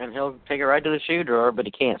drawer, and he'll take it right to the shoe drawer, but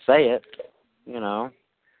he can't say it, you know.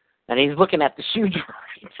 And he's looking at the shoe drawer.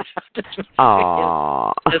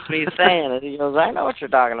 Just me saying it. He goes, I know what you're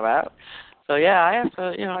talking about. So, yeah, I have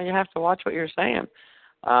to, you have to watch what you're saying.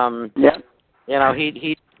 You know,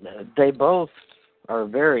 they both are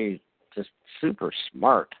very, just super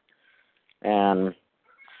smart. And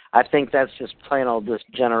I think that's just plain old this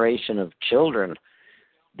generation of children.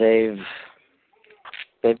 They've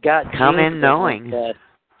got come in knowing. They're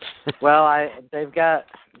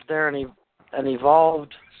an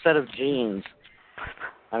evolved set of genes.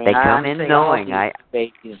 I mean, they come in knowing.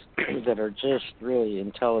 Babies that are just really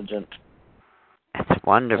intelligent. It's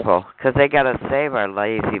wonderful because they got to save our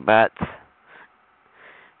lazy butts.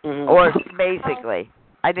 Mm-hmm. Or basically,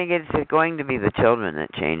 I think it's going to be the children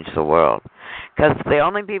that change the world. Because the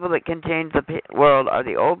only people that can change the world are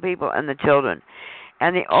the old people and the children.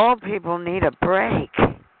 And the old people need a break.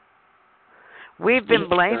 We've been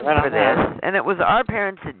blamed for this, and it was our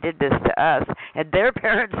parents that did this to us, and their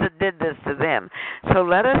parents that did this to them. So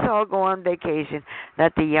let us all go on vacation,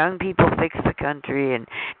 let the young people fix the country and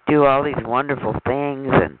do all these wonderful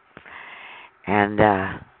things, and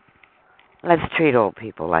let's treat old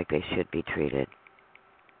people like they should be treated.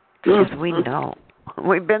 Because we know.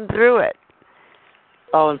 We've been through it.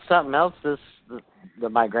 Oh, and something else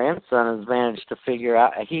my grandson has managed to figure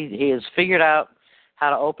out. He has figured out how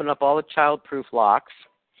to open up all the child-proof locks.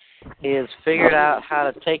 He has figured out how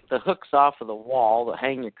to take the hooks off of the wall that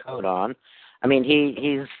hang your coat on. I mean,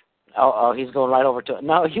 Oh, he's going right over to it.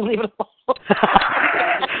 No, you leave it alone.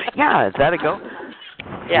 Yeah, is that a go?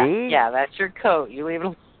 Yeah, that's your coat. You leave it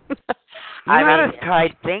alone. You gotta try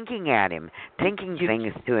thinking at him, thinking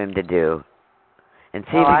things to him to do, and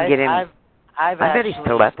see if you can get him. I bet he's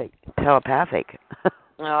telepathic.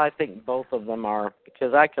 Well, I think both of them are,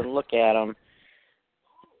 because I can look at them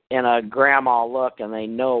in a grandma look, and they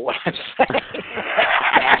know what I'm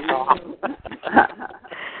saying.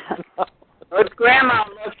 Those grandma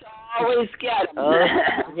looks always get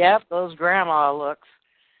them. Yep, those grandma looks.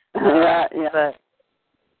 Yeah.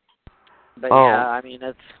 But yeah, I mean,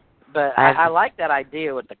 it's. But I like that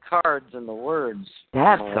idea with the cards and the words.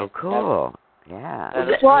 That's so cool. Yeah.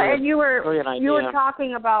 Well, and you were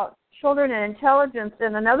talking about children and intelligence,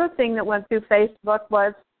 and another thing that went through Facebook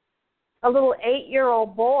was a little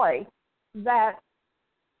 8-year-old boy that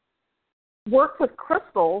worked with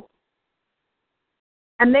crystals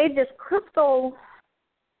and made this crystal,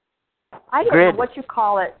 I don't know what you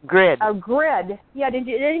call it. Grid. A grid. Yeah, did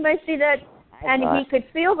anybody see that? And he could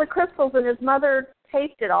feel the crystals, and his mother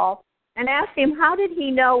taped it all and asked him, how did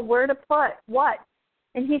he know where to put what?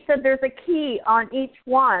 And he said there's a key on each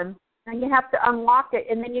one, and you have to unlock it,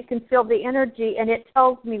 and then you can feel the energy, and it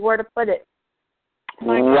tells me where to put it.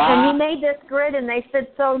 Wow. And he made this grid, and they said,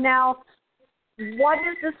 so now what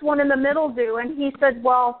does this one in the middle do? And he said,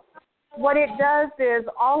 well, what it does is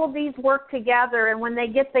all of these work together, and when they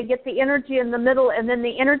get the energy in the middle, and then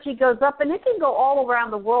the energy goes up, and it can go all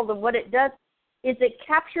around the world, and what it does is it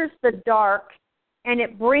captures the dark, and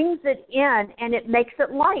it brings it in, and it makes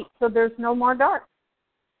it light, so there's no more dark.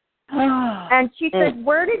 And she said,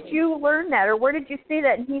 where did you learn that, or where did you see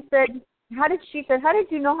that? And he said, how did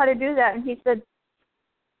you know how to do that? And he said,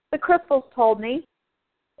 the crystals told me.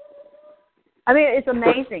 I mean, it's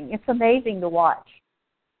amazing. It's amazing to watch.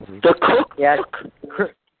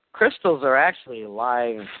 Crystals are actually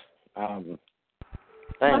live things.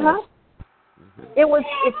 It was,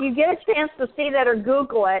 if you get a chance to see that or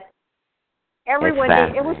Google it,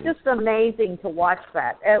 it was just amazing to watch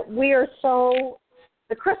that. We are so,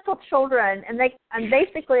 the crystal children, and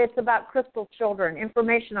basically it's about crystal children,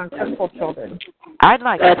 information on crystal children. I'd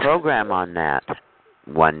like a program on that.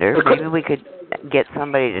 Wonder, maybe we could get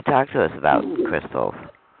somebody to talk to us about crystals.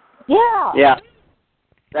 Yeah.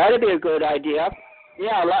 That'd be a good idea.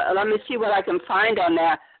 Yeah, let me see what I can find on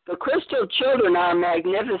that. The crystal children are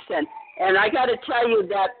magnificent. And I got to tell you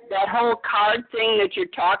that whole card thing that you're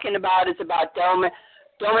talking about is about Domen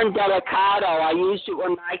Delicato. I used it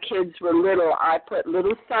when my kids were little. I put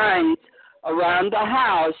little signs around the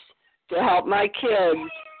house to help my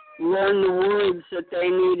kids learn the words that they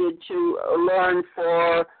needed to learn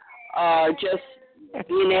for just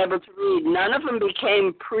being able to read. None of them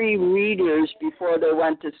became pre-readers before they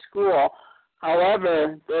went to school.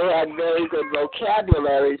 However, they had very good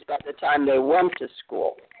vocabularies by the time they went to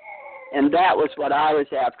school. And that was what I was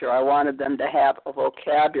after. I wanted them to have a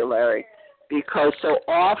vocabulary because so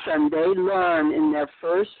often they learn in their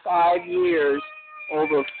first 5 years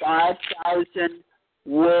over 5,000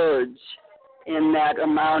 words in that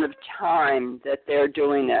amount of time that they're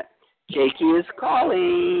doing it. Jakey is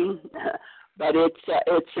calling, but it's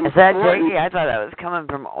important. Is that Jakey? I thought that was coming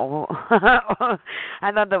from.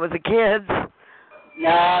 I thought that was the kids.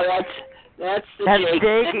 No, that's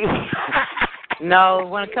Jakey. No,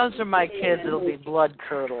 when it comes to my kids, it'll be blood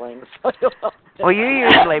curdling. Well, you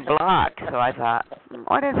usually block, so I thought,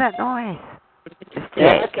 what is that noise? It's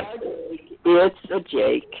Jake. It's a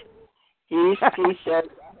Jake. He said,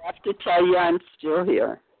 I have to tell you I'm still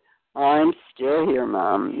here. I'm still here,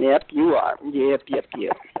 Mom. Yep, you are. Yep.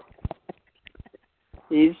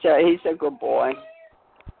 He's a good boy.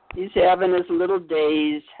 He's having his little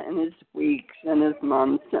days and his weeks and his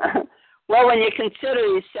months. Well, when you consider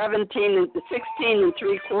he's 16 and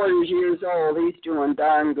 3/4 years old, he's doing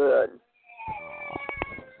darn good.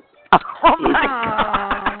 Oh, my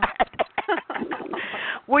God.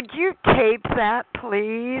 Would you tape that,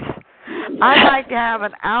 please? I'd like to have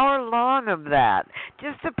an hour long of that,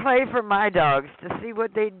 just to play for my dogs to see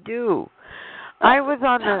what they do. I was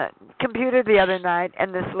on the computer the other night,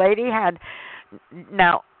 and this lady had...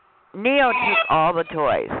 Now, Neo took all the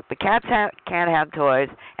toys. The cats can't have toys,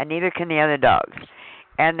 and neither can the other dogs.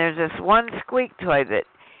 And there's this one squeak toy that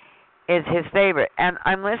is his favorite. And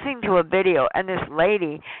I'm listening to a video, and this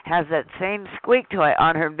lady has that same squeak toy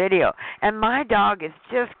on her video. And my dog is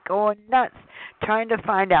just going nuts, trying to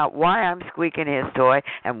find out why I'm squeaking his toy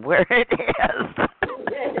and where it is.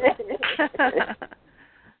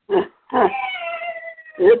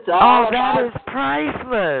 It's all that is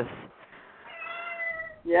priceless.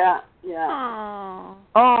 Yeah.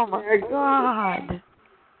 Oh my God.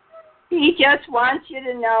 He he just wants you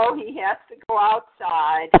to know he has to go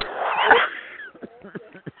outside.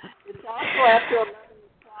 It's also after 11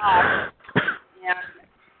 o'clock. And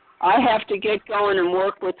I have to get going and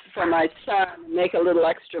work for my son and make a little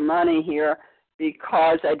extra money here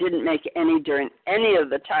because I didn't make any during any of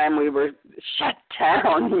the time we were shut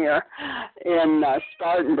down here in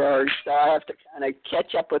Spartanburg. So I have to kind of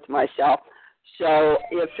catch up with myself. So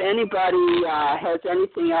if anybody has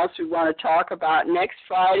anything else we want to talk about, next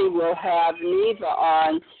Friday we'll have Neva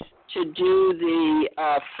on to do the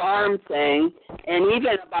farm thing and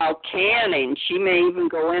even about canning. She may even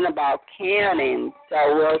go in about canning.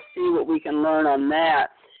 So we'll see what we can learn on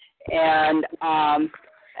that. And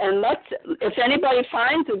if anybody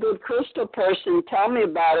finds a good crystal person, tell me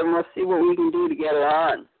about it and we'll see what we can do to get her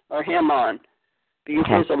on or him on. Because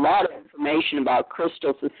there's a lot of information about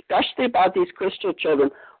crystals, especially about these crystal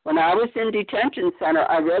children. When I was in detention center,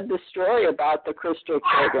 I read the story about the crystal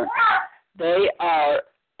children. They are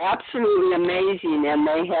absolutely amazing, and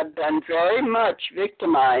they have been very much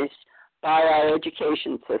victimized by our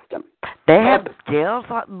education system. They have jails,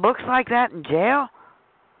 books like that in jail?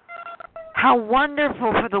 How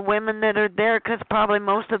wonderful for the women that are there, because probably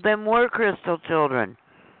most of them were crystal children.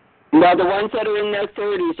 Well, the ones that are in their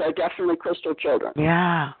 30s are definitely crystal children.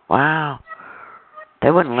 Yeah, wow.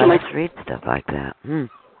 They wouldn't let us read stuff like that.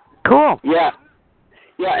 Cool. Yeah.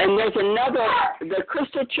 Yeah, and there's another, the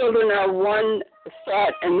crystal children are one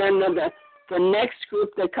set, and then the next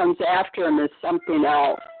group that comes after them is something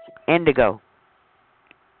else. Indigo.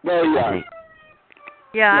 There you are.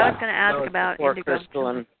 Yeah, I was going to ask about indigo.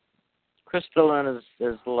 Crystalline is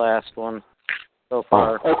the last one so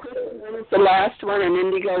far. Crystalline is the last one, and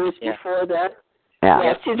indigo was before that.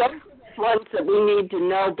 Yeah. See, those are the ones that we need to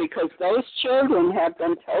know because those children have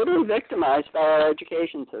been totally victimized by our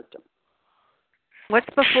education system. What's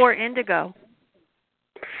before indigo?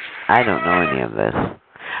 I don't know any of this.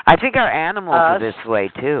 I think our animals are this way,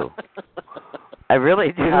 too. I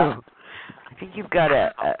really do. I think you've got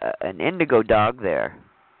an indigo dog there.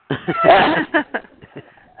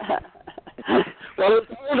 Well,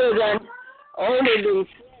 it's older than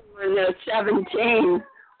when they're 17,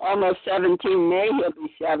 almost 17. May he'll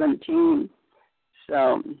be 17.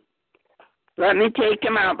 So let me take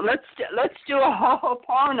him out. Let's do a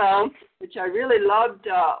Ho'opono, which I really loved,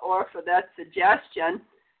 or for that suggestion,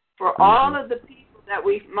 for all of the people that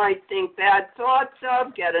we might think bad thoughts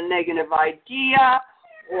of, get a negative idea,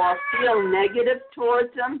 or feel negative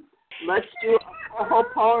towards them. Let's do a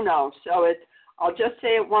Ho'opono. So I'll just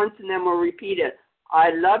say it once and then we'll repeat it.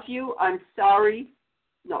 I love you. I'm sorry.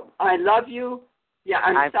 No, I love you. Yeah,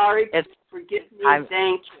 I'm sorry. Forgive me.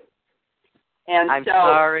 Thank you. And I'm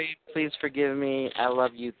sorry. Please forgive me. I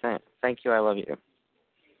love you. Thank you. I love you.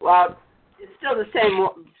 Well, it's still the same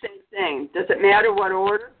thing. Does it matter what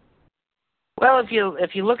order? Well, if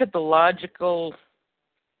you look at the logical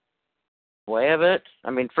way of it,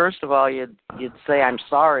 I mean, first of all, you'd say I'm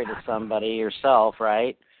sorry to somebody yourself,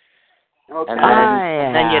 right? Okay.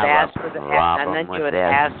 And then you'd ask for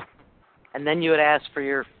and then you would ask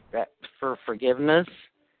for forgiveness,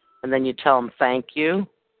 and then you tell them thank you,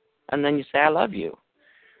 and then you say I love you.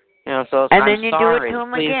 You know, so and I'm then you sorry, do it to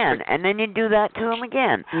them again, and then you do that to them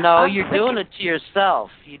again. No, you're doing it to yourself.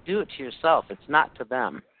 You do it to yourself. It's not to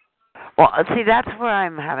them. Well, see, that's where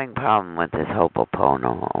I'm having a problem with this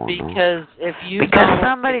Ho'opono. Because if you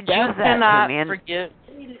somebody does that to me,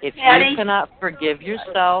 if you cannot forgive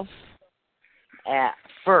yourself at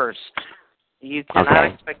first, you cannot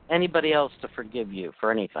expect anybody else to forgive you for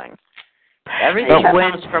anything. Everything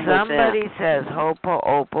comes from within. When somebody says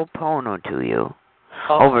Ho'opono to you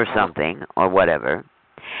over something or whatever,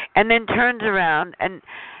 and then turns around and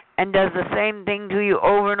does the same thing to you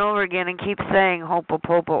over and over again and keeps saying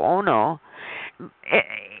Ho'opono,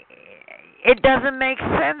 it doesn't make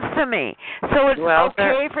sense to me. So it's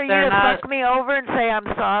okay for you to fuck me over and say I'm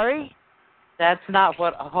sorry? That's not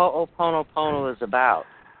what Ho'opono is about.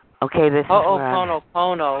 Okay, this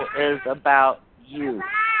Ho'opono is about you,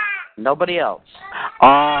 nobody else.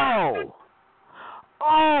 Oh,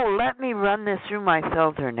 let me run this through my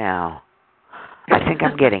filter now. I think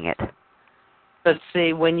I'm getting it. But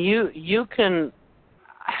see, when you can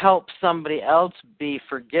help somebody else be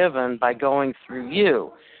forgiven by going through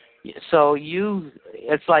you. So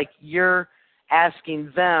it's like you're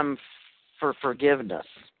asking them for forgiveness.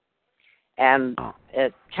 And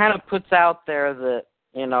it kind of puts out there that,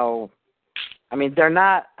 I mean, they're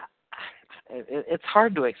not, it's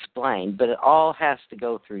hard to explain, but it all has to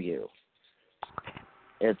go through you.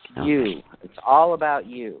 It's you. It's all about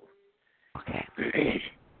you. Okay.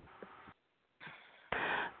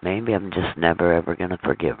 Maybe I'm just never, ever going to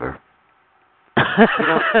forgive her.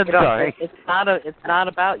 Sorry. It's not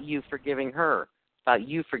about you forgiving her. It's about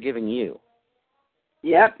you forgiving you.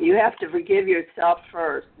 Yep, you have to forgive yourself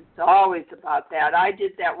first. It's always about that. I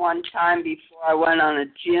did that one time before I went on a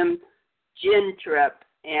gin trip,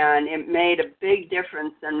 and it made a big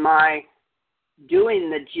difference in my doing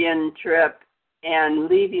the gin trip and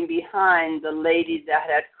leaving behind the lady that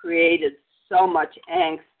had created so much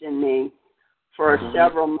angst in me for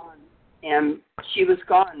several months. And she was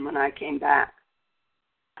gone when I came back.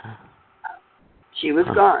 She was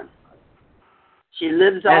gone. She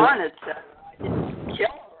lives on, etc. I didn't kill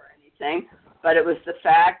her or anything, but it was the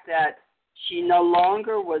fact that she no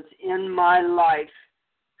longer was in my life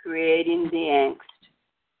creating the angst,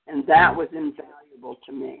 and that was invaluable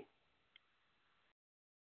to me.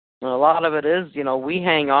 Well, a lot of it is, we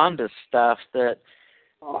hang on to stuff that,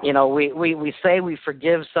 we say we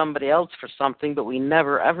forgive somebody else for something, but we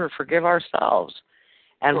never, ever forgive ourselves.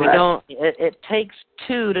 And we don't, it takes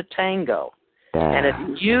two to tango. And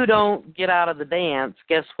if you don't get out of the dance,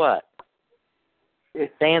 guess what?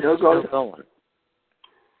 Dance is still going.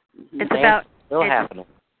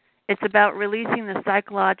 It's about releasing the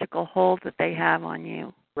psychological hold that they have on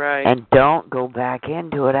you. Right. And don't go back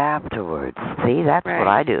into it afterwards. See, that's what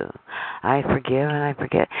I do. I forgive and I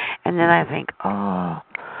forget. And then I think,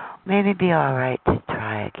 maybe it'd be all right to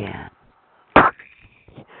try again.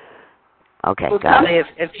 Okay, got it.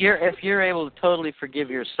 If you're able to totally forgive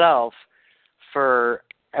yourself for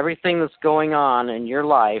everything that's going on in your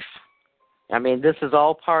life, I mean, this is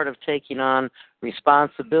all part of taking on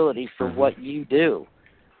responsibility for what you do.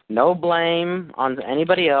 No blame on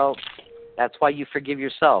anybody else. That's why you forgive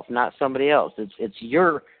yourself, not somebody else. It's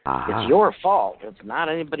your fault. It's not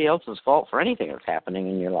anybody else's fault for anything that's happening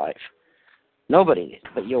in your life. Nobody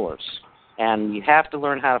but yours. And you have to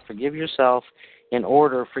learn how to forgive yourself in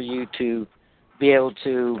order for you to be able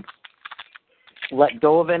to let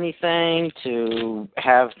go of anything, to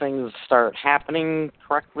have things start happening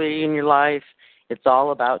correctly in your life. It's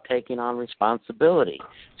all about taking on responsibility.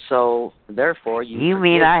 So, therefore, you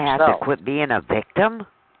mean I have yourself. to quit being a victim?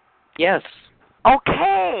 Yes.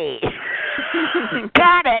 Okay.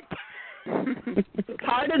 Got it.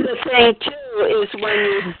 Part of the thing, too, is when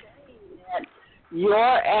you're saying that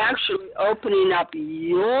you're actually opening up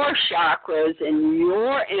your chakras and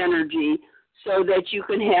your energy so that you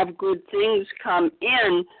can have good things come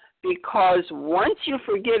in, because once you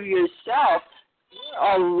forgive yourself,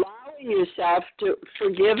 you're allowing yourself to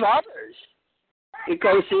forgive others. It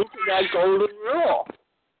goes into that golden rule.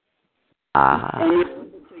 And you're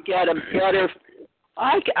able to get a better,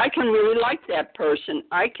 I can really like that person.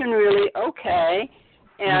 I can really,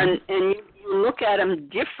 and you look at them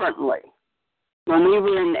differently. When we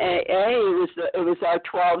were in AA, it was our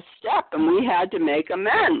 12th step, and we had to make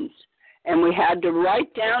amends. And we had to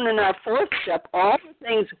write down in our 4th step all the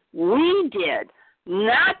things we did,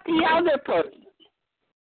 not the other person.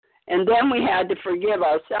 And then we had to forgive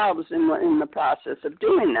ourselves in the process of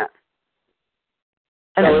doing that.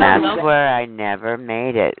 And that's where I never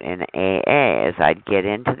made it in AA, is I'd get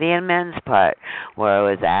into the amends part, where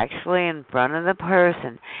I was actually in front of the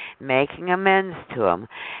person making amends to them,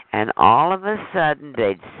 and all of a sudden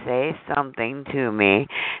they'd say something to me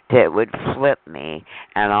that would flip me,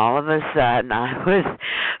 and all of a sudden I was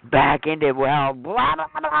back into, blah, blah,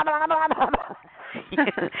 blah, blah, blah, blah.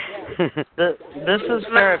 This is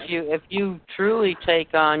fair. If you truly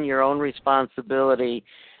take on your own responsibility,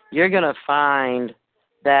 you're going to find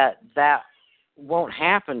that won't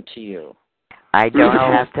happen to you. I don't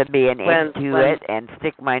have to be an Inuit and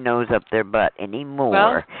stick my nose up their butt anymore.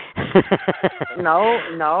 Well,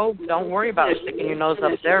 no, don't worry about sticking your nose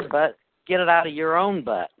up their butt. Get it out of your own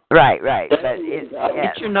butt. Right. But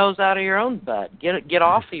get your nose out of your own butt. Get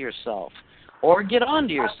off of yourself, or get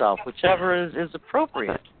onto yourself, whichever is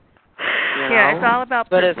appropriate. Yeah, it's all about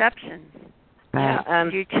perception.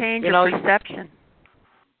 And you change your perception.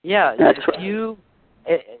 Yeah,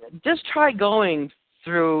 just try going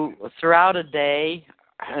throughout a day,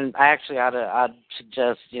 and actually I'd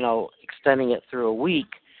suggest extending it through a week,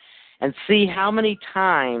 and see how many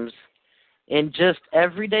times in just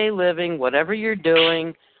everyday living, whatever you're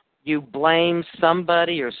doing, you blame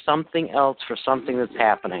somebody or something else for something that's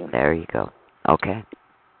happening. There you go. Okay.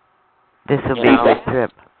 This will be a good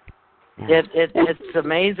trip. Yeah. It's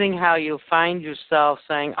amazing how you'll find yourself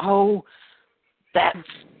saying, "Oh, that's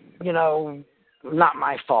not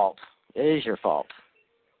my fault. It is your fault."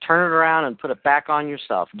 Turn it around and put it back on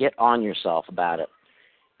yourself. Get on yourself about it.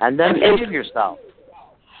 And then forgive yourself.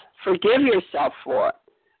 Forgive yourself for it.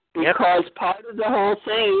 Because part of the whole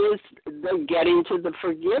thing is the getting to the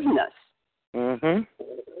forgiveness. Mhm.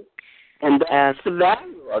 And that's the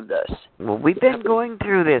value of this. Well, we've been going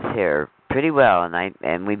through this here pretty well,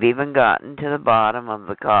 and we've even gotten to the bottom of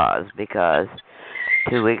the cause, because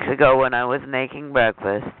 2 weeks ago when I was making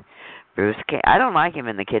breakfast, Bruce came. I don't like him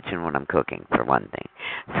in the kitchen when I'm cooking, for one thing.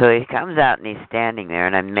 So he comes out and he's standing there,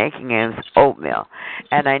 and I'm making him oatmeal.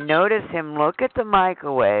 And I noticed him look at the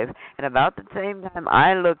microwave, and about the same time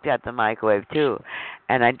I looked at the microwave too.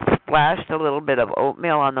 And I splashed a little bit of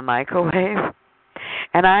oatmeal on the microwave.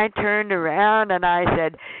 And I turned around and I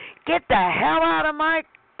said, "Get the hell out of my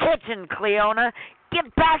kitchen, Cleona.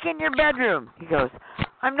 Get back in your bedroom." He goes,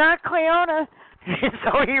 "I'm not Cleona."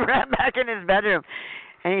 So he ran back in his bedroom.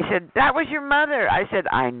 And he said, "That was your mother." I said,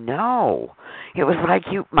 "I know. It was like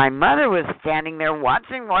my mother was standing there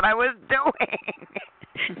watching what I was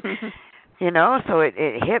doing." You know, so it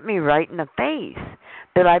hit me right in the face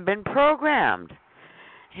that I've been programmed.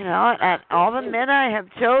 You know, and all the men I have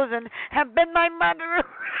chosen have been my mother.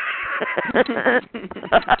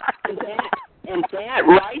 and that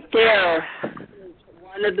right there is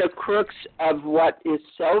one of the crux of what is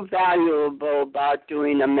so valuable about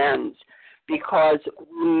doing amends. Because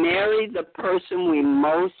we marry the person we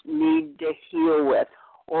most need to heal with,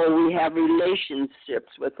 or we have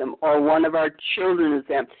relationships with them, or one of our children is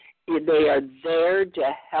them. They are there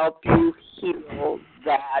to help you heal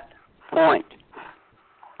that point.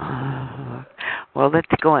 Well,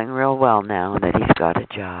 it's going real well now that he's got a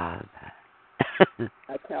job.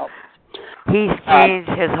 That helps. He's changed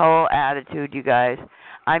his whole attitude, you guys.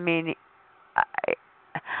 I mean,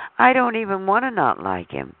 I don't even want to not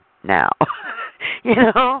like him now. You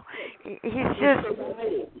know, he's just,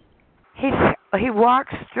 he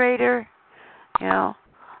walks straighter. You know,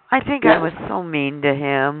 I think I was so mean to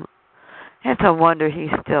him. It's a wonder he's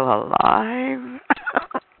still alive.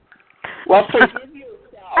 Well, forgive yourself.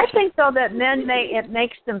 I think, though, that men, it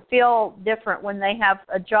makes them feel different when they have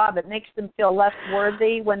a job. It makes them feel less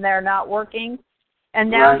worthy when they're not working. And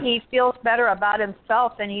now he feels better about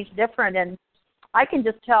himself, and he's different. And I can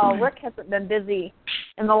just tell Rick hasn't been busy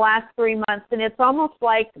in the last 3 months, and it's almost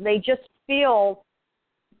like they just feel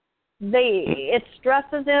it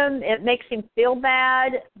stresses him. It makes him feel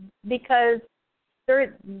bad because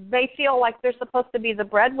they feel like they're supposed to be the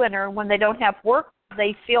breadwinner. When they don't have work,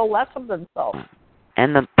 they feel less of themselves.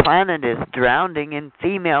 And the planet is drowning in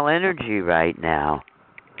female energy right now.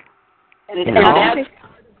 And that's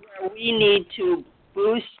where we need to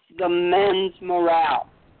boost the men's morale.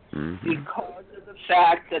 Because of the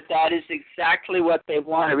fact that is exactly what they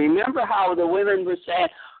want. Remember how the women were saying,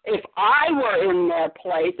 if I were in their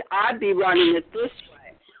place, I'd be running it this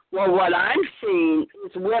way. Well, what I'm seeing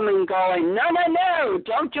is women going, no,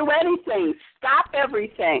 don't do anything. Stop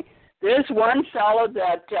everything. There's one fellow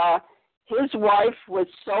that his wife was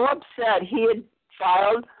so upset he had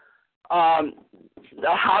filed,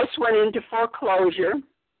 the house went into foreclosure.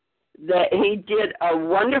 That he did a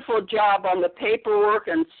wonderful job on the paperwork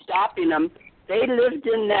and stopping them. They lived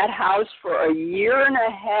in that house for a year and a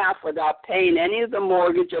half without paying any of the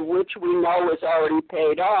mortgage, of which we know was already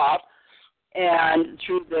paid off, and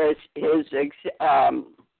through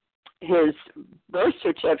his birth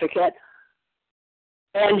certificate.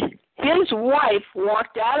 And his wife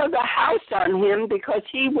walked out of the house on him because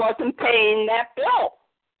he wasn't paying that bill.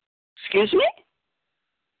 Excuse me?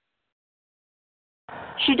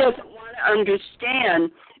 She doesn't want to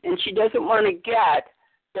understand, and she doesn't want to get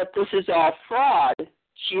that this is all fraud.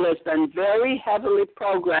 She has been very heavily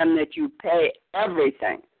programmed that you pay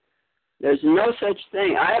everything. There's no such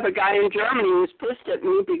thing. I have a guy in Germany who's pissed at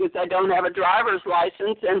me because I don't have a driver's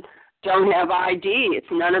license and don't have ID. It's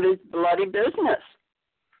none of his bloody business.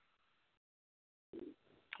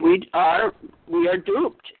 We are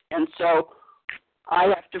duped, and so I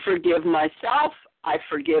have to forgive myself. I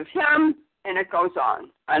forgive him. And it goes on,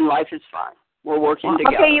 and life is fine. We're working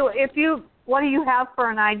together. Okay, what do you have for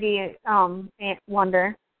an ID, Aunt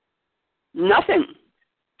Wonder? Nothing.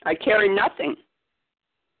 I carry nothing.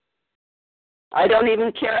 I don't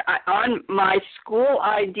even carry. On my school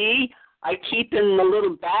ID, I keep in the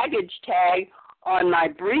little baggage tag on my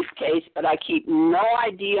briefcase, but I keep no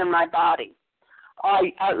ID on my body.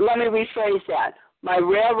 Let me rephrase that. My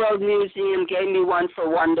railroad museum gave me one for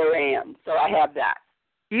Wonder Ann, so I have that.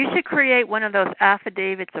 You should create one of those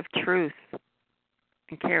affidavits of truth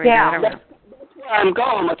and carry that around. That's where I'm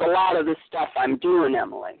going with a lot of the stuff I'm doing,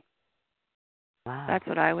 Emily. Wow. That's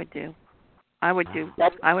what I would do. I would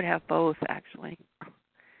have both, actually.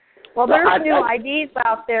 Well, there's new IDs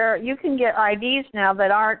out there. You can get IDs now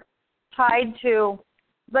that aren't tied to,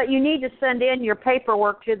 but you need to send in your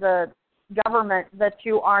paperwork to the government that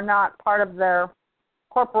you are not part of their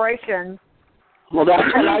corporation. Well, that's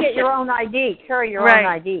and you get your own ID. Carry your own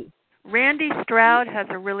ID. Randy Stroud has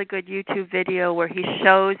a really good YouTube video where he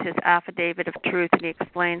shows his affidavit of truth, and he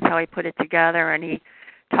explains how he put it together, and he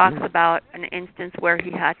talks about an instance where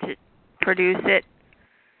he had to produce it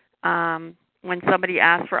when somebody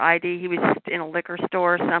asked for ID. He was just in a liquor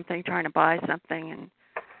store or something trying to buy something,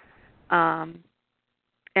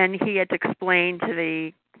 and he had to explain to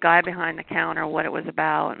the guy behind the counter what it was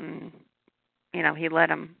about, and he let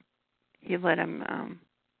him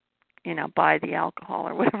buy the alcohol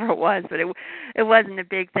or whatever it was, but it wasn't a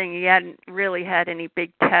big thing. He hadn't really had any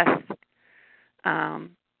big tests,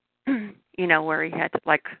 where he had to,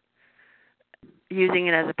 like, using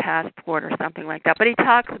it as a passport or something like that. But he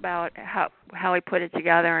talks about how he put it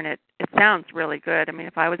together, and it sounds really good. I mean,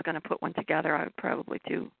 if I was going to put one together, I would probably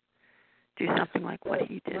do something like what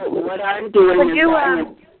he did. What I'm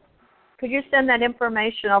doing could you send that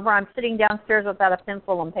information over? I'm sitting downstairs without a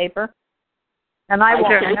pencil and paper, and I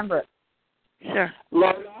won't remember it. Sure.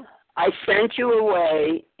 Laura, I sent you a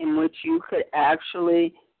way in which you could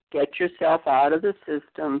actually get yourself out of the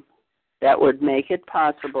system that would make it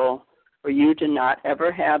possible for you to not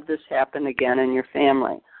ever have this happen again in your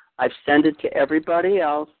family. I've sent it to everybody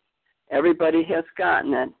else. Everybody has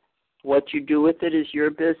gotten it. What you do with it is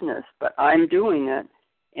your business, but I'm doing it,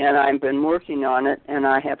 and I've been working on it, and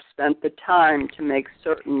I have spent the time to make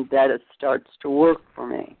certain that it starts to work for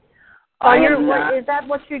me. Is that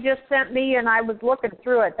what you just sent me, and I was looking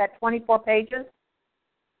through it, that 24 pages?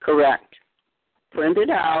 Correct. Print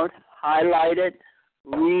it out, highlight it,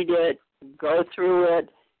 read it, go through it.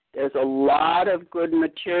 There's a lot of good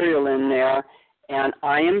material in there, and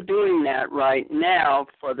I am doing that right now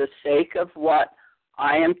for the sake of what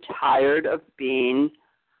I am tired of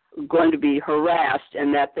going to be harassed,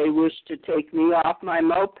 and that they wish to take me off my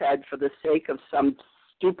moped for the sake of some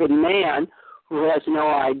stupid man who has no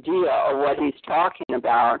idea of what he's talking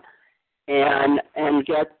about, and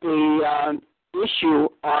get the issue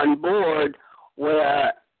on board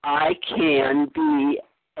where I can be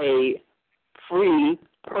a free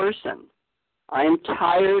person. I am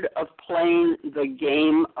tired of playing the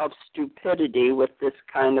game of stupidity with this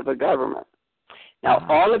kind of a government. Now,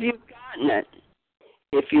 all of you have gotten it.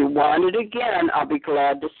 If you want it again, I'll be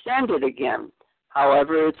glad to send it again.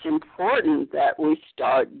 However, it's important that we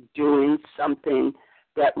start doing something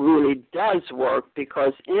that really does work,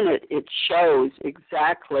 because in it shows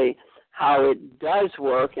exactly how it does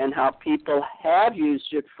work and how people have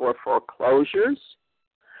used it for foreclosures.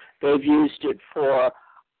 They've used it for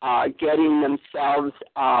getting themselves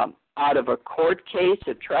out of a court case,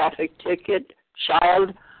 a traffic ticket,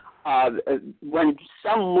 when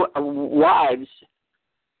some wives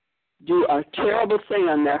do a terrible thing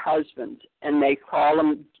on their husbands, and they call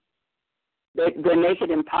them, they make it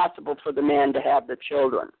impossible for the man to have the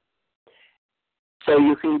children. So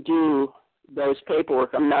you can do those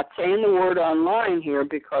paperwork. I'm not saying the word online here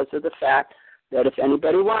because of the fact that if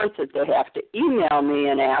anybody wants it, they have to email me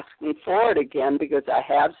and ask me for it again, because I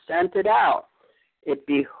have sent it out. It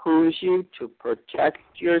behooves you to protect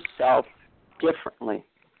yourself differently.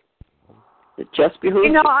 It just behooves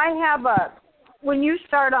you. When you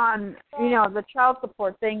start on, the child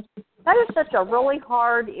support thing, that is such a really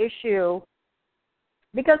hard issue,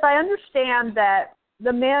 because I understand that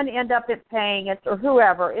the men end up paying it, or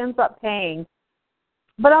whoever ends up paying.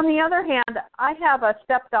 But on the other hand, I have a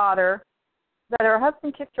stepdaughter that her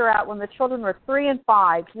husband kicked her out when the children were 3 and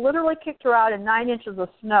 5, literally kicked her out in 9 inches of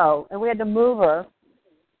snow, and we had to move her,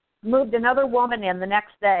 moved another woman in the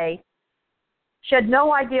next day. She had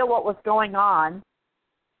no idea what was going on.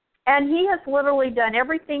 And he has literally done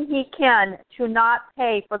everything he can to not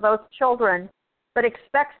pay for those children, but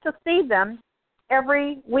expects to see them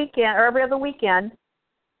every weekend or every other weekend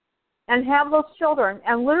and have those children.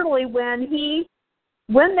 And literally when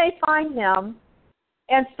they find him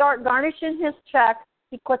and start garnishing his check,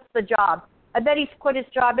 he quits the job. I bet he's quit his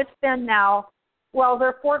job. It's been now,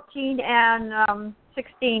 they're 14 and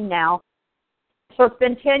 16 now. So it's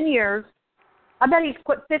been 10 years. I bet he's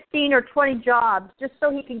quit 15 or 20 jobs just so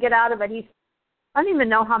he can get out of it. I don't even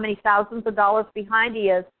know how many thousands of dollars behind he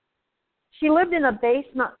is. She lived in a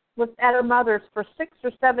basement at her mother's for 6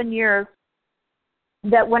 or 7 years,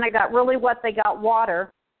 that when it got really wet, they got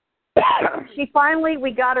water.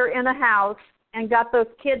 We got her in a house and got those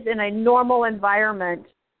kids in a normal environment.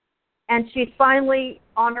 And she's finally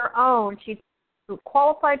on her own. She's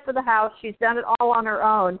qualified for the house. She's done it all on her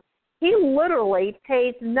own. He literally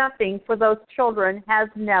pays nothing for those children, has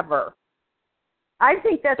never. I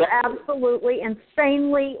think that's absolutely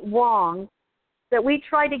insanely wrong, that we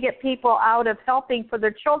try to get people out of helping for their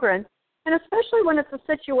children, and especially when it's a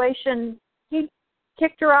situation, he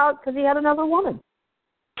kicked her out because he had another woman.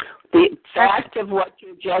 The fact of what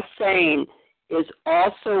you're just saying is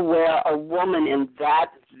also where a woman in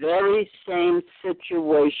that very same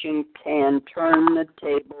situation can turn the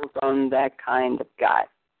tables on that kind of guy.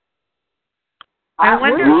 I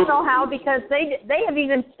wonder also how, because they have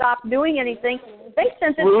even stopped doing anything. They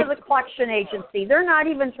sent it to the collection agency. They're not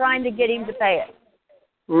even trying to get him to pay it.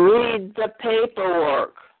 Read the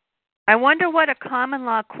paperwork. I wonder what a common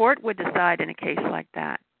law court would decide in a case like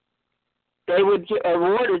that. They would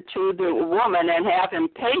award it to the woman and have him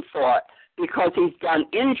pay for it because he's done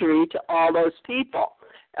injury to all those people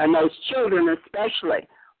and those children especially.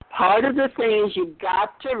 Part of the thing is you've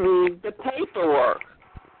got to read the paperwork.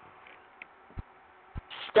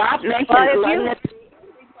 Stop letting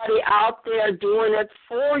everybody out there doing it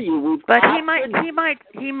for you. But he might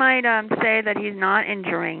say that he's not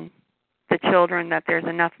injuring the children, that there's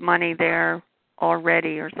enough money there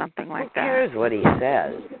already or something like that. Here's what he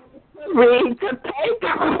says. Read the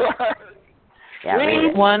paperwork. Yeah, read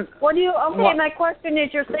it. My question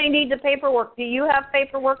is, you're saying need the paperwork. Do you have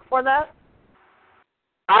paperwork for that?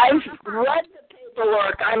 I've read the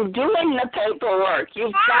paperwork. I'm doing the paperwork.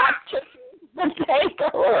 You've got to read the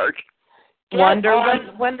paperwork. Wonder,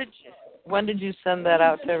 when did you send that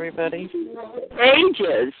out to everybody?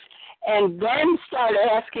 Pages, and then start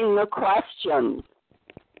asking the questions.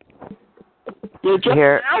 You just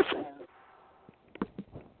ask.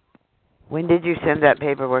 When did you send that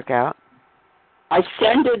paperwork out? I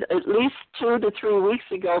sent it at least 2 to 3 weeks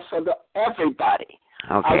ago for everybody.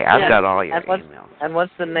 Okay, I've got all your emails. And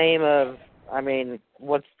what's the name of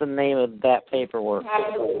that paperwork?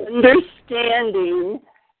 Understanding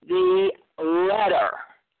the letter.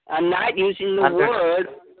 I'm not using the word.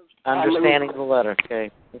 Understanding the letter. Okay.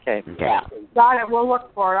 Yeah. Got it. We'll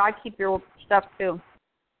look for it. I keep your stuff too.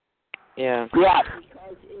 Yeah. Yeah,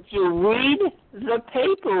 because if you read the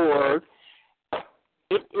paperwork,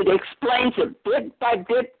 it explains it bit by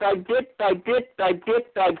bit by bit by bit by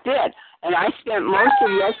bit by bit. And I spent most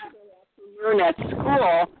of yesterday afternoon at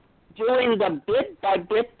school doing the bit by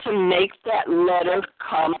bit to make that letter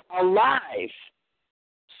come alive.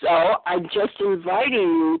 So I'm just inviting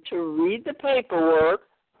you to read the paperwork.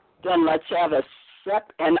 Then let's have a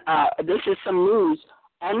this is some news.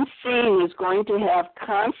 Unseen is going to have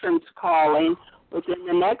conference calling within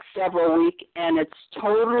the next several weeks, and it's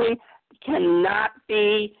totally cannot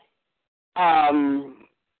be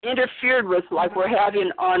interfered with like we're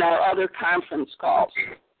having on our other conference calls.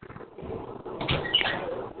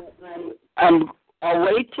 I'll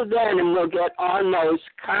wait till then, and we'll get on those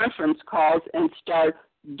conference calls and start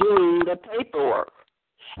doing the paperwork.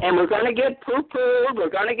 And we're going to get poo-pooed. We're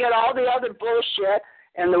going to get all the other bullshit.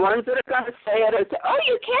 And the ones that are going to say it are say, oh,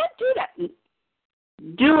 you can't do that.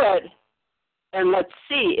 Do it, and let's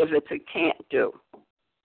see if it's a can't do.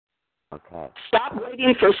 Okay. Stop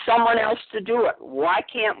waiting for someone else to do it. Why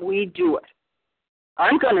can't we do it?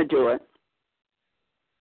 I'm going to do it.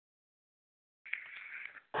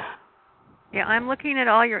 Yeah, I'm looking at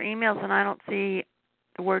all your emails, and I don't see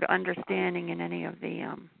the word understanding in any of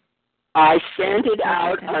the... I sent it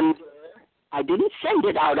out I didn't send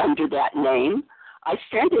it out under that name. I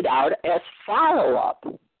sent it out as follow-up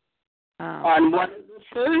on one of the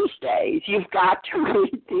Thursdays. You've got to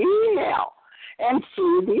read the email and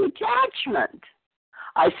see the attachment.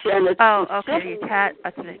 I sent it. Oh, okay.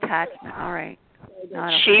 That's an attachment. All right.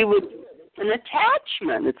 She would an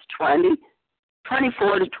attachment. It's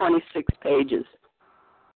 24 to 26 pages.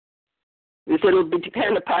 It'll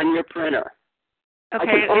depend upon your printer.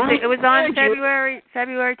 Okay, it was on February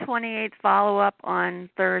 28th follow-up on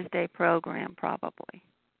Thursday program, probably.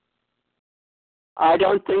 I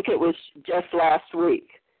don't think it was just last week.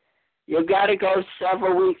 You've got to go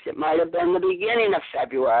several weeks. It might have been the beginning of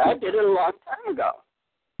February. I did it a long time ago.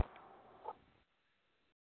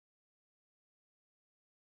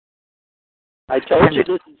 I told you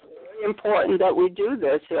this is very important that we do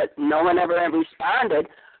this. That no one ever responded,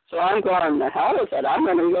 so I'm going, the hell with it. I'm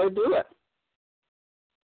going to go do it.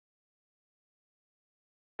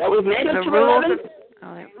 That we've made it to 11?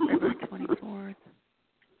 February 24th.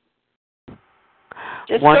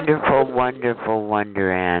 Wonderful, wonderful,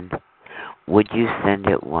 Wonder Ann. Would you send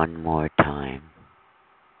it one more time?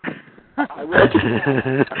 I will.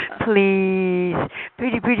 Please.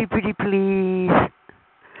 Pretty, please.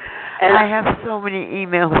 And I have so many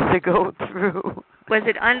emails to go through. Was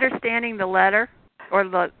it understanding the letter or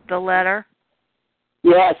the letter?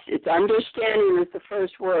 Yes, it's understanding is the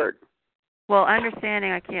first word. Well,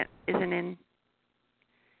 understanding isn't in.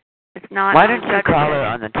 It's not. Why don't you call her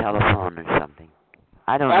on the telephone or something?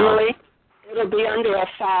 I don't know. Emily, it'll be under a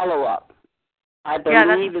follow-up. I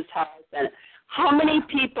believe is how I sent it. How many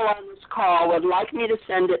people on this call would like me to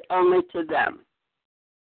send it only to them?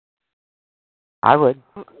 I would.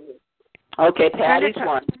 Okay, Patty's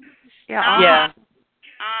one. Yeah.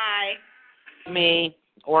 I. Me.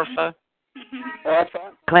 Orpha.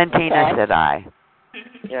 Orpha. Clintina said I.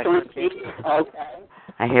 Yeah. Okay.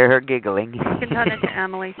 I hear her giggling. You can send it to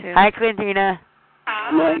Emily, too. Hi, Clintina.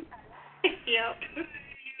 Emily. Yep.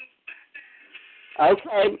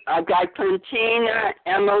 Okay, I've got Clintina,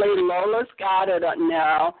 Emily, Lola's got it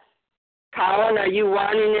now. Colin, are you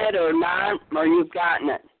wanting it or not, or you've gotten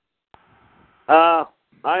it? I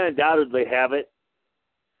undoubtedly have it.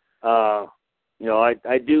 I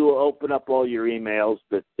do open up all your emails,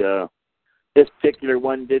 but this particular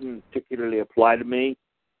one didn't particularly apply to me.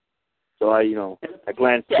 So I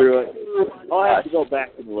glanced through it. I'll have to go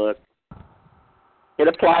back and look. It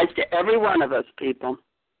applies to every one of us, people.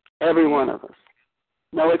 Every one of us.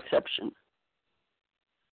 No exception.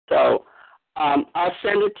 So I'll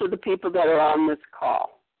send it to the people that are on this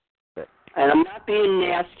call. And I'm not being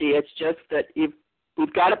nasty. It's just that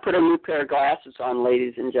we've got to put a new pair of glasses on,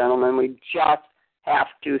 ladies and gentlemen. We just have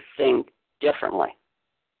to think differently.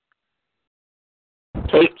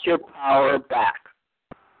 Take your power back.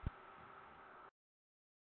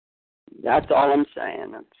 That's all I'm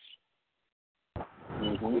saying.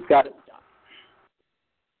 We've got to stop.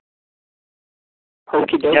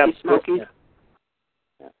 Hokey dokey smokies.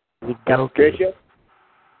 Tricia?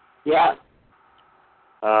 Yeah.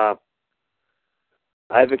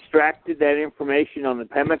 I've extracted that information on the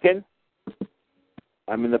pemmican.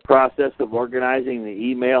 I'm in the process of organizing the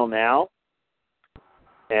email now,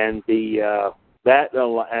 and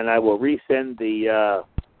and I will resend the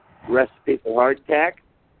recipe for hardtack.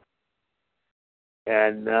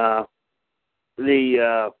 And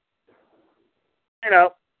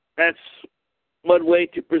that's one way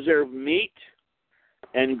to preserve meat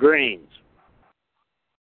and grains.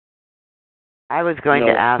 I was going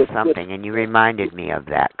to ask something, and you reminded me of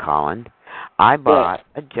that, Colin. I bought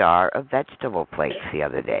a jar of vegetable flakes the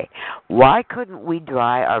other day. Why couldn't we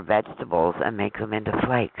dry our vegetables and make them into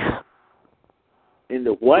flakes?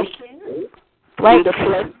 Into what? Flakes.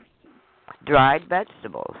 Dried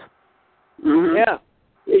vegetables. Mm-hmm. Yeah.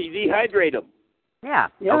 You dehydrate them. Yeah.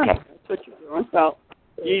 Okay. That's what you're doing. Well,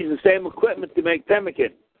 you use the same equipment to make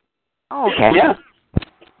pemmican. Oh, okay. Yeah.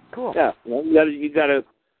 Cool. Yeah. Well, you gotta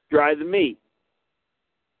dry the meat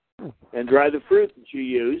and dry the fruit that you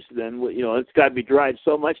use. Then it's got to be dried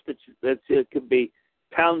so much that it can be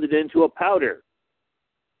pounded into a powder.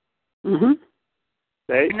 Mhm.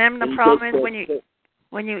 Okay? And then the problem is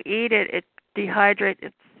when you eat it, it dehydrates.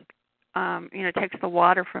 It's it takes the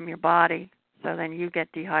water from your body, so then you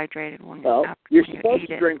get dehydrated you're supposed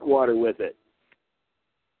to drink water with it.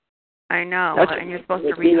 I know, and you're supposed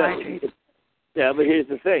to rehydrate. Yeah, but here's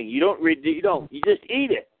the thing: you just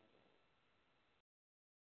eat it.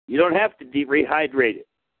 You don't have to rehydrate it.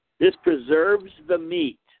 This preserves the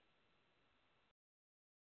meat,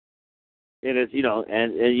 and it's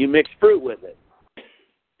and you mix fruit with it.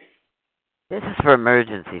 This is for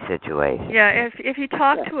emergency situations. Yeah, if you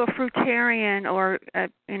talk to a fruitarian or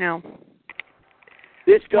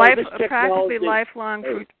practically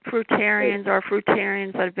lifelong fruitarians or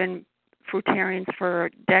fruitarians that have been fruitarians for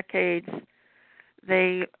decades,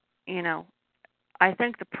 they I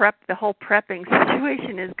think the whole prepping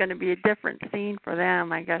situation is going to be a different scene for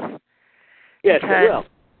them, I guess. Yes, it will.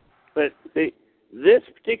 But this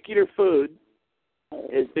particular food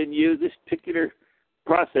has been used. This particular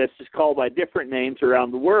process is called by different names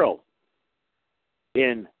around the world.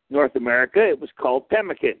 In North America, it was called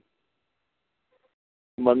pemmican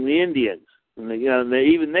among the Indians. And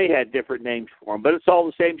they had different names for them, but it's all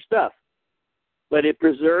the same stuff. But it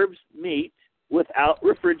preserves meat without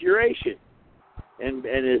refrigeration, and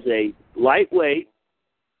is a lightweight,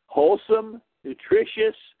 wholesome,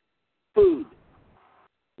 nutritious food.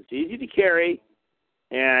 It's easy to carry,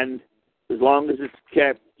 and as long as it's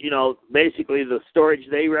kept, basically the storage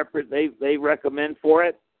they recommend for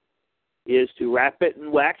it is to wrap it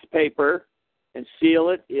in wax paper and seal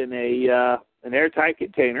it in an airtight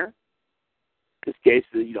container. In this case,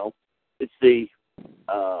 it's the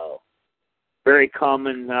very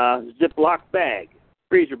common Ziploc bag,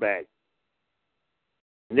 freezer bag.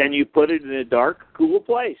 And then you put it in a dark, cool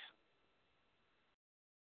place.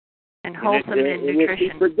 And wholesome in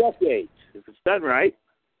nutrition. For decades, if it's done right.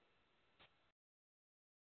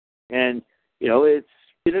 And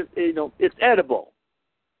it's edible.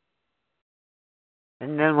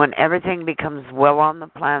 And then when everything becomes well on the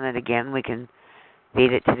planet again, we can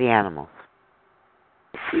feed it to the animals.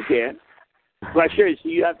 You can. Well, sure. So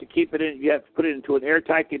you have to keep it in. You have to put it into an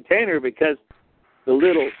airtight container because the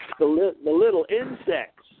little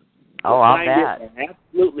insects. Oh, I'll bet. And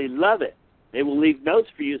absolutely love it. They will leave notes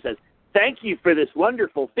for you that says, "Thank you for this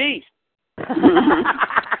wonderful feast."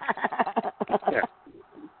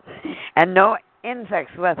 And no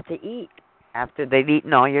insects left to eat after they've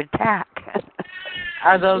eaten all your tack.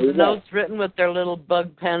 Are those notes written with their little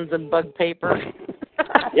bug pens and bug paper?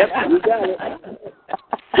 Yep, you got it.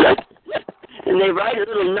 And they write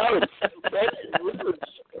little notes.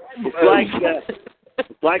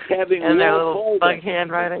 It's like having and their wool little clothing. bug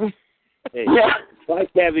handwriting. Yeah, it's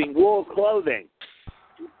like having wool clothing.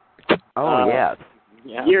 Oh, yes.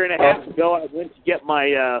 A year and a half ago, I went to get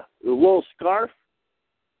my wool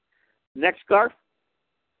neck scarf,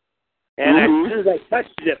 and as soon as I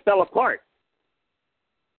touched it, it fell apart.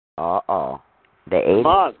 Uh-oh. They ate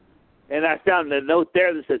it. And I found a note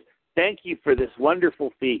there that says, "Thank you for this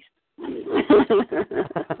wonderful feast."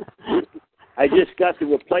 I just got the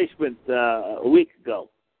replacement a week ago.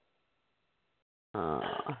 I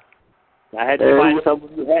had to find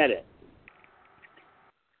someone who had it.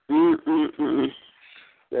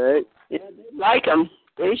 Right? Yeah, they like them.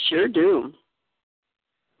 They sure do.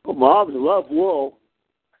 Well, moms love wool.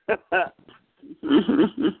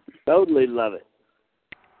 Totally love it.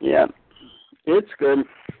 Yeah, it's good.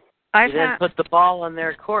 You didn't put the ball in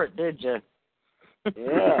their court, did you?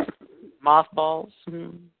 Yeah. Mothballs.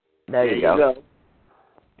 There you go.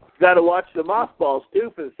 Got to watch the mothballs,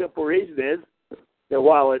 too, for the simple reason is that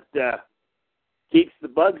while it keeps the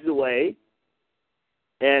bugs away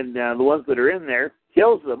and the ones that are in there,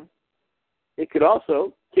 kills them, it could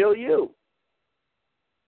also kill you.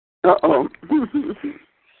 Uh-oh.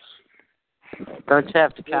 Don't you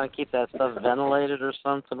have to kind of keep that stuff ventilated or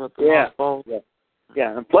something with the mothballs?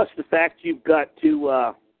 Yeah, and plus the fact you've got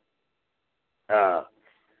to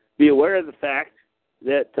be aware of the fact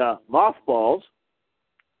that mothballs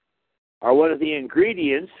are one of the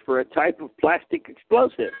ingredients for a type of plastic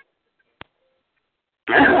explosive.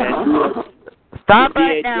 Stop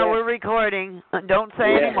right now. We're recording. Don't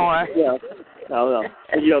say any more. Yeah. No.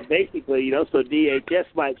 And, basically, so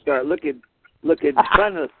DHS might start looking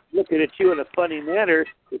at you in a funny manner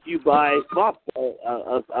if you buy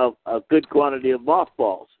a good quantity of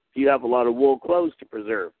mothballs. If you have a lot of wool clothes to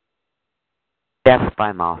preserve. Death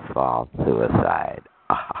by mothball, suicide.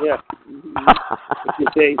 Yeah.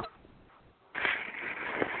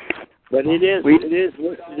 But it is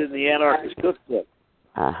listed in the Anarchist Cookbook.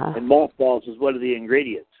 And mothballs is one of the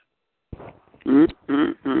ingredients.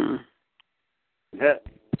 Yeah.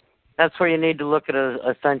 That's where you need to look at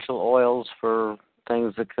essential oils for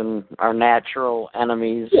things that are natural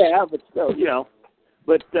enemies. Yeah, but still, you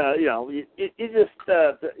just.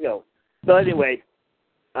 So anyway,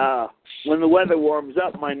 when the weather warms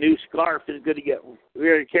up, my new scarf is going to get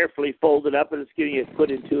very carefully folded up, and it's going to get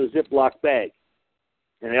put into a Ziploc bag,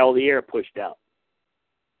 and all the air pushed out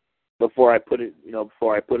before I put it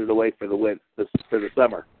away for the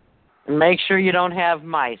summer. And make sure you don't have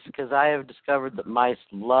mice, because I have discovered that mice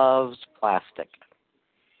loves plastic.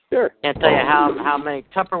 Sure. Can't tell you how many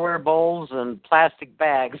Tupperware bowls and plastic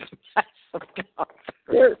bags.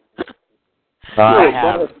 Sure.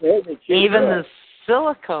 Even the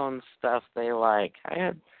silicone stuff they like.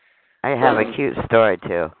 I have a cute story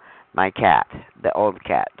too. My cat, the old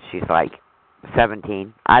cat, she's like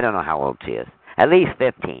 17. I don't know how old she is. At least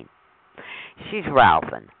 15. She's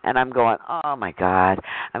ralphing, and I'm going, oh, my God,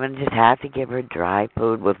 I'm going to just have to give her dry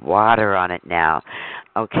food with water on it now.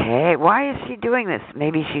 Okay, why is she doing this?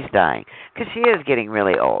 Maybe she's dying, because she is getting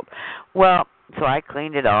really old. Well, so I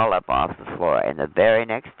cleaned it all up off the floor, and the very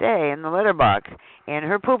next day in the litter box, in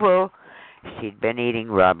her poo-poo, she'd been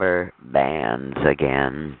eating rubber bands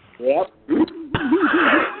again. Yep.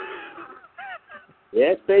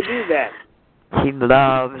 Yes, they do that. She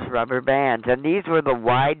loves rubber bands, and these were the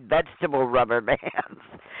wide vegetable rubber bands.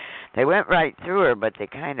 They went right through her, but they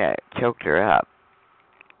kind of choked her up.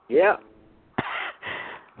 Yeah.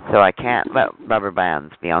 So I can't let rubber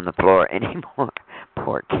bands be on the floor anymore.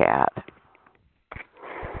 Poor cat.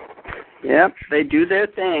 Yep, they do their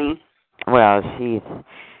thing. Well, it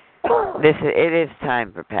is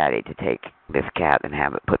time for Patty to take this cat and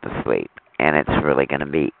have it put to sleep, and it's going to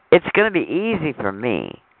be easy for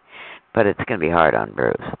me. But it's going to be hard on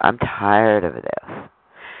Bruce. I'm tired of this.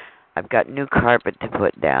 I've got new carpet to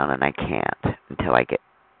put down, and I can't until I get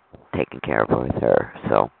taken care of with her.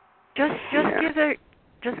 So just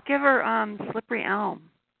give her slippery elm.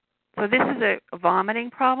 So this is a vomiting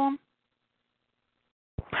problem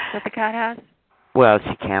that the cat has. Well,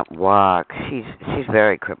 she can't walk. She's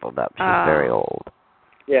very crippled up. She's very old.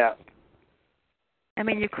 Yeah. I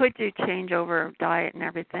mean, you could do change over diet and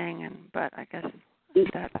everything, but I guess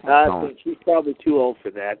She's probably too old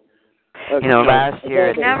for that. Last year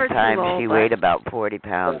at never this time too old, she weighed about 40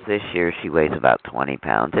 pounds. This year she weighs about 20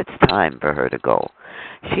 pounds. It's time for her to go.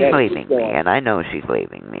 She's leaving me, and I know she's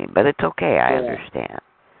leaving me, but it's okay. I understand.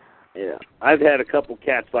 Yeah. I've had a couple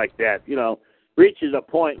cats like that. Reaches a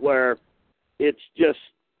point where it's just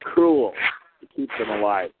cruel to keep them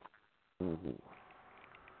alive. Mm-hmm.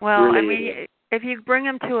 Well, really I mean, if you bring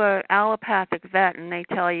them to an allopathic vet and they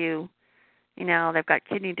tell you, they've got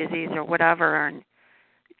kidney disease or whatever, and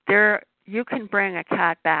you can bring a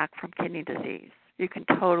cat back from kidney disease. You can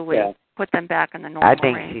totally put them back in the normal I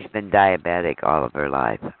think range. she's been diabetic all of her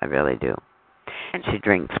life. I really do. And she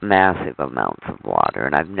drinks massive amounts of water,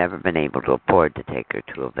 and I've never been able to afford to take her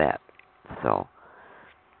to a vet. So,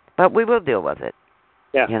 but we will deal with it.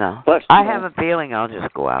 Yeah. Plus, I have a feeling I'll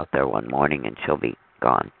just go out there one morning and she'll be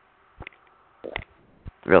gone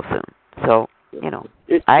real soon. So,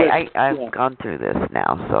 I've gone through this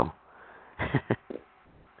now, so.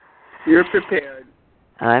 You're prepared.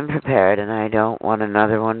 I'm prepared, and I don't want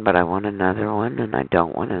another one, but I want another one, and I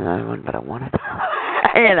don't want another one, but I want another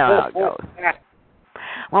one. You know how it goes.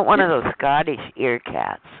 I want one of those Scottish ear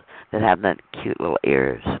cats that have that cute little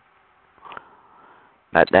ears.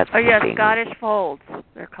 But that's Scottish folds,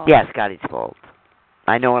 they're called. Yeah, Scottish folds.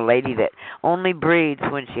 I know a lady that only breeds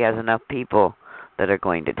when she has enough people that are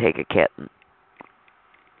going to take a kitten.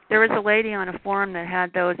 There was a lady on a forum that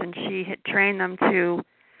had those, and she had trained them to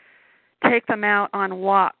take them out on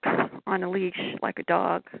walks on a leash like a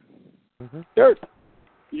dog. Mm-hmm. Sure.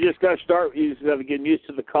 You just got to get used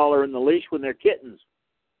to the collar and the leash when they're kittens.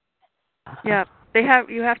 Yeah,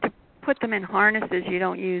 you have to put them in harnesses. You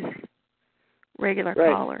don't use regular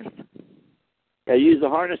collars. Yeah, use a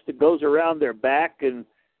harness that goes around their back and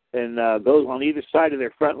goes on either side of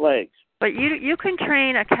their front legs. But you can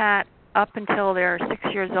train a cat up until they're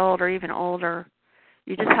 6 years old or even older.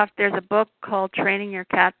 You just there's a book called Training Your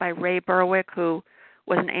Cat by Ray Berwick, who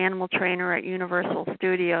was an animal trainer at Universal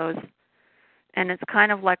Studios. And it's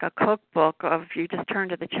kind of like a cookbook of you just turn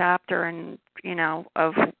to the chapter and,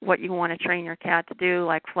 of what you want to train your cat to do,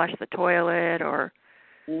 like flush the toilet or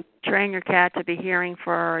train your cat to be hearing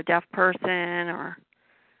for a deaf person or...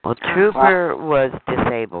 Well, Trooper was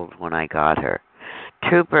disabled when I got her.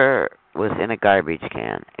 Trooper was in a garbage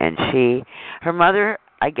can, and her mother,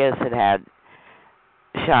 I guess, had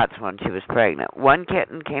shots when she was pregnant. One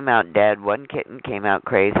kitten came out dead, one kitten came out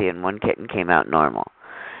crazy, and one kitten came out normal.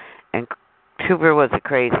 And Trooper was a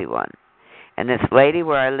crazy one. And this lady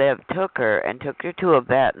where I lived took her to a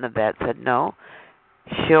vet, and the vet said, no,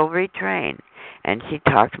 she'll retrain. And she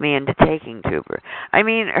talked me into taking Trooper. I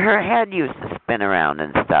mean, her head used to spin around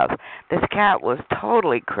and stuff. This cat was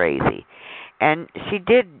totally crazy. And she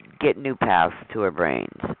did get new paths to her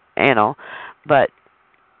brains, but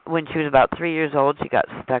when she was about 3 years old, she got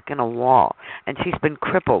stuck in a wall, and she's been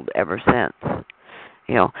crippled ever since,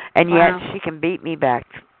 and yet she can beat me back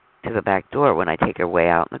to the back door when I take her way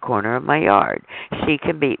out in the corner of my yard. She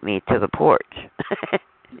can beat me to the porch.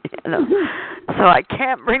 So I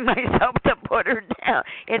can't bring myself to put her down.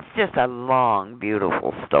 It's just a long,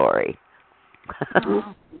 beautiful story.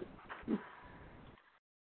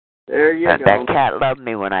 There you go. That cat loved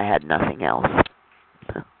me when I had nothing else.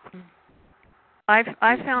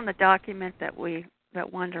 I found the document that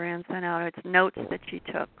Wonder Ann sent out. It's notes that she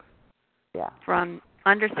took. Yeah. From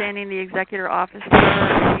understanding the executor officer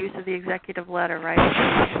and use of the executive letter,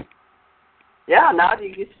 right? Yeah, now that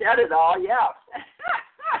you said it all, yeah.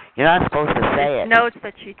 You're not supposed to say it. Notes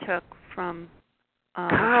that she took from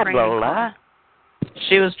God, Lola.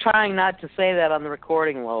 She was trying not to say that on the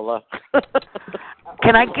recording, Lola.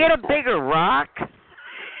 Can I get a bigger rock?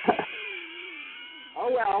 Oh,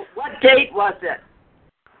 well, what date was it?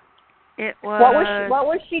 It was... What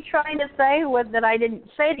was she trying to say that I didn't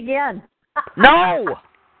say it again? No!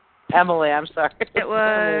 Emily, I'm sorry. It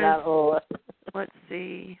was... Let's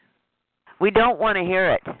see. We don't want to hear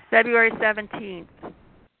it. February 17th.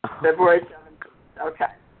 February 17th. Okay.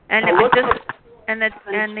 And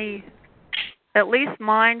at least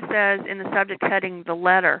mine says in the subject heading the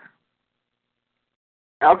letter.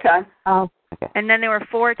 Okay. Oh. And then there were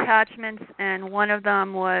 4 attachments, and one of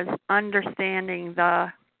them was understanding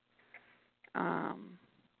the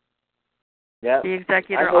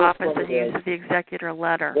executor office and use of the executor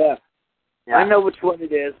letter. Yeah. I know which one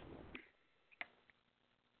it is.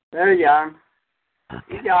 There you are.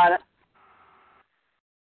 Okay. You got it.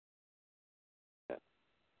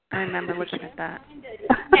 I remember looking at that.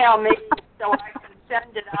 Email me so I can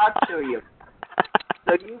send it out to you.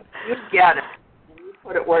 So you get it. And you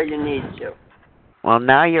put it where you need to. Well,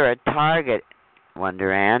 now you're a target,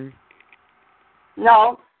 Wonder Ann.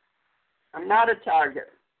 No. I'm not a target.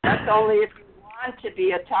 That's only if you want to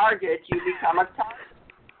be a target, you become a target.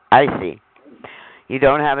 I see. You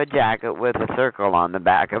don't have a jacket with a circle on the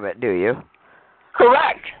back of it, do you?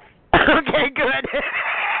 Correct. Okay, good.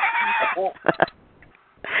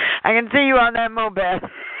 I can see you on that moped.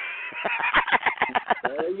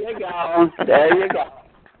 There you go. There you go.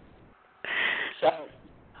 So,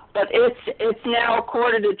 but it's now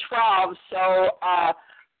 11:45, so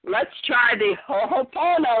let's try the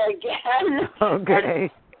Ho'oponopono again.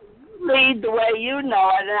 Okay. Lead the way you know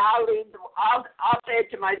it, and I'll say it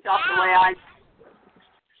to myself the way I,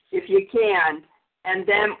 if you can, and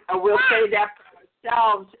then we'll say that for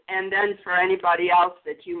ourselves, and then for anybody else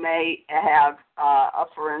that you may have,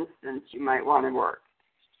 for instance, you might want to work.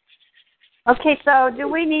 Okay, so do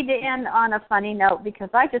we need to end on a funny note? Because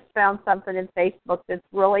I just found something in Facebook that's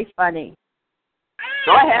really funny.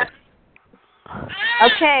 Go ahead.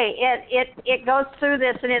 Okay, it goes through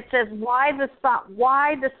this, and it says why the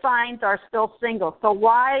signs are still single. So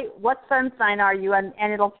what sun sign are you? And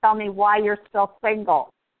it'll tell me why you're still single.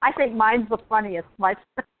 I think mine's the funniest. My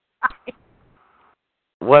sign.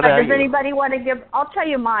 What are does you? anybody want to give? I'll tell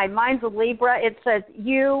you mine. Mine's a Libra. It says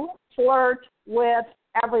you flirt with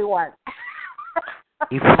everyone.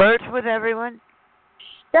 You flirt with everyone?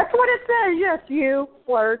 That's what it says. Yes, you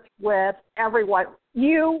flirt with everyone.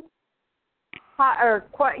 You. Or,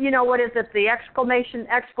 you know, what is it? The exclamation,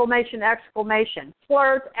 exclamation, exclamation.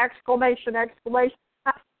 Flirt, exclamation, exclamation.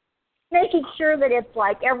 Making sure that it's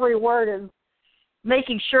like every word is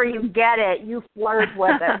making sure you get it. You flirt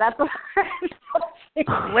with it. That's what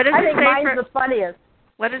What does I it think say mine's for, the funniest.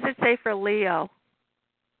 What does it say for Leo?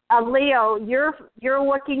 Leo, you're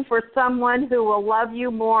looking for someone who will love you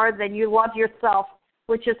more than you love yourself,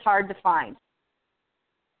 which is hard to find.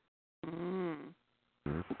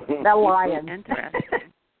 The lion. Interesting.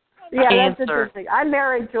 Yeah, Cancer. that's interesting. I'm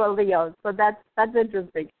married to a Leo, so that's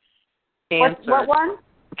interesting. Cancer. What one?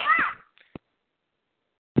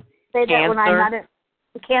 Say that when I'm not in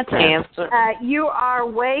Cancer. Cancer. You are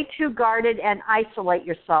way too guarded and isolate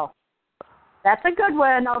yourself. That's a good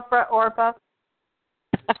one, Orpha.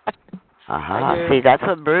 See, that's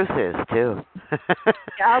what Bruce is, too.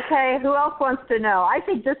 Okay, who else wants to know? I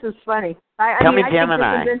think this is funny. Tell me I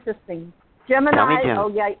Gemini. think this is interesting. Gemini? Tell me Gemini. Oh,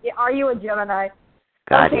 yeah. Are you a Gemini?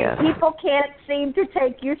 God, okay, yes. people can't seem to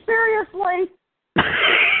take you seriously.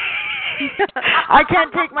 I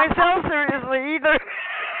can't take myself seriously either.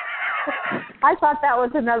 I thought that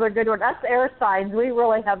was another good one. Us air signs, we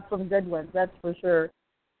really have some good ones, that's for sure.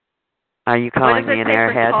 Are you calling me an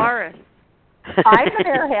airhead? Taurus? I'm an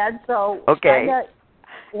airhead, so... Okay.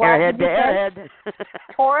 Airhead to airhead.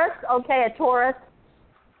 Taurus? Okay, a Taurus.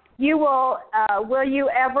 You will you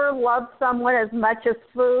ever love someone as much as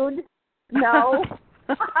food? No.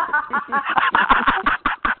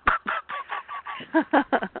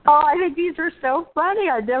 Oh, I think these are so funny.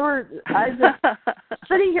 I was just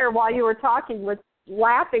sitting here while you were talking with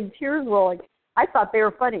laughing, tears rolling. I thought they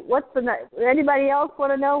were funny. Anybody else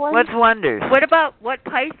want to know one? What's Wonders? What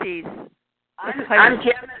Pisces? I'm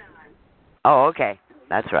Gemini. Oh, okay.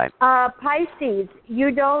 That's right. Pisces,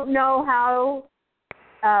 you don't know how...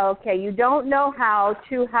 you don't know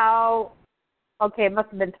okay, it must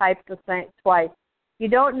have been typed twice. You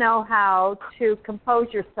don't know how to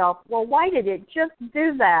compose yourself. Well, why did it just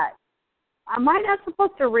do that? Am I not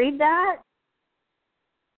supposed to read that?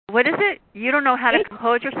 What is it? You don't know how to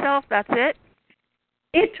compose yourself? That's it?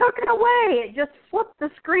 It took it away. It just flipped the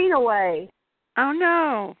screen away. Oh,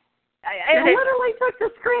 no. It literally took the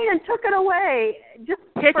screen and took it away. Just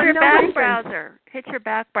hit for your no back reason. browser. Hit your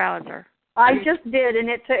back browser. I just did, and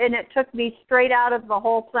it took me straight out of the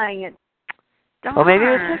whole thing. Well, maybe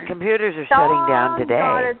it's just computers are shutting down today.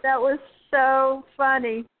 God, that was so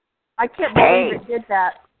funny. I can't believe it did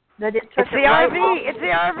that. That it took it's the RV. It's the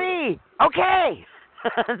RV. Okay.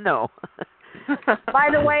 No. By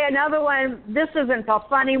the way, another one. This isn't a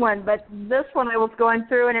funny one, but this one I was going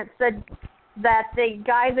through, and it said that the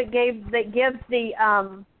guy that gives the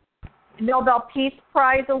Nobel Peace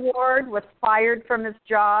Prize award was fired from his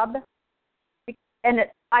job. And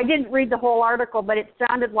I didn't read the whole article, but it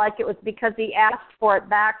sounded like it was because he asked for it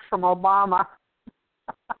back from Obama.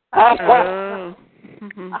 I'm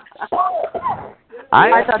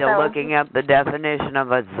still looking up the definition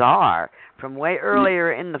of a czar from way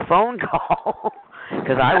earlier in the phone call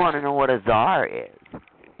because I want to know what a czar is.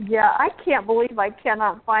 Yeah, I can't believe I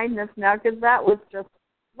cannot find this now because that was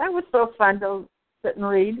so fun to sit and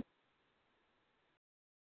read.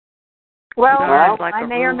 Well, I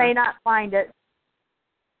may or may not find it.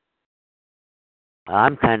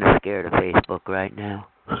 I'm kind of scared of Facebook right now.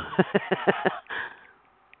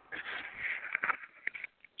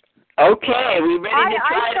 Okay, we ready to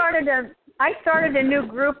try I started a new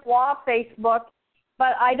group law Facebook,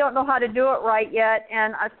 but I don't know how to do it right yet,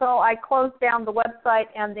 and so I closed down the website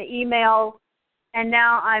and the email, and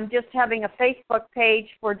now I'm just having a Facebook page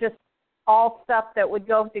for just all stuff that would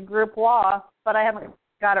go to group law, but I haven't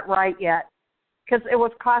got it right yet because it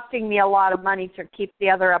was costing me a lot of money to keep the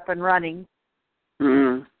other up and running.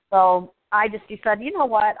 Mm. So I just decided, you know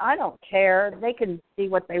what, I don't care. They can see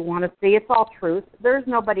what they want to see. It's all truth. There's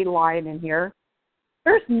nobody lying in here.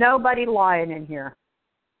 There's nobody lying in here.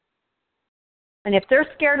 And if they're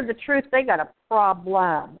scared of the truth, they got a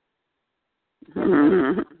problem.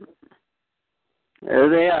 There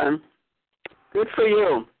they are. Good for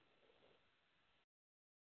you.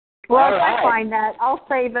 Well, if I find that, I'll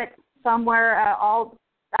save it somewhere.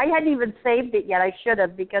 I hadn't even saved it yet. I should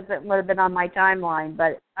have because it would have been on my timeline,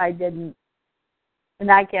 but I didn't. And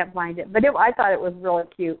I can't find it. But I thought it was really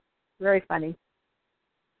cute. Very funny.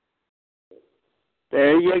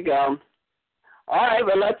 There you go. All right,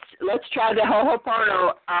 well, let's try the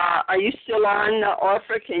Ho'oponopono. Are you still on,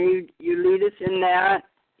 Orpha? Can you lead us in that?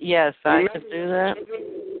 Yes, I can do that.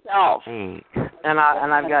 Yourself. And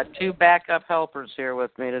I've got 2 backup helpers here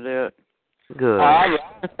with me to do it. Good. All right.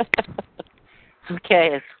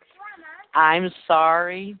 Okay. I'm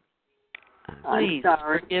sorry. Please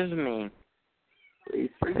forgive me. Please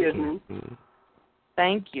forgive me.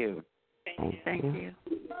 Thank you. Thank you.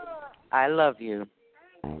 I love you.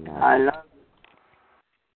 I love you.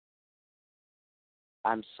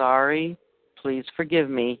 I'm sorry. Please forgive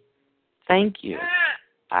me. Thank you.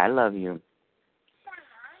 I love you.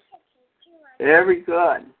 Very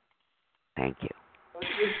good. Thank you.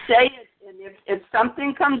 You say it, and if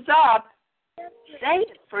something comes up, say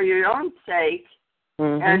it for your own sake,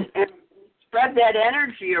 and spread that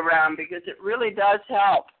energy around because it really does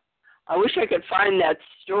help. I wish I could find that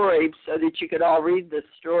story so that you could all read the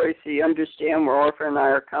story so you understand where Orpha and I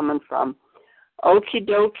are coming from. Okie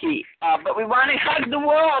dokie. But we want to hug the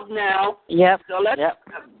world now. Yep. So let's. Yep.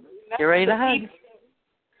 You're ready to hug.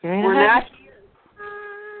 We're not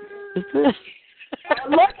here.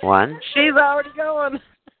 One. She's already going.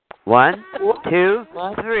 1, 2,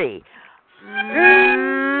 3.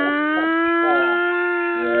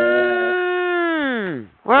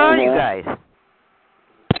 Where are you guys?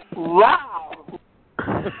 Wow.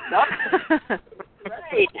 That's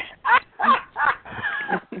great.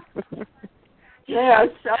 Yeah,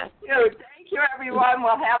 so cute. Thank you, everyone.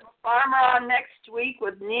 We'll have a farmer on next week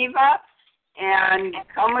with Neva, and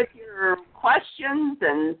come with your questions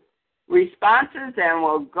and responses, and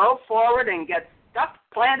we'll go forward and get stuff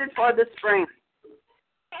planted for the spring.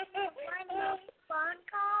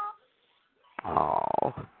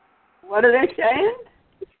 Oh. What are they saying?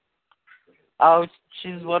 Oh,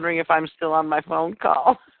 she's wondering if I'm still on my phone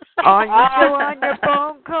call. Are you still on your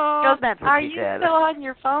phone call? That's what Are she you said. still on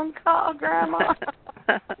your phone call, Grandma?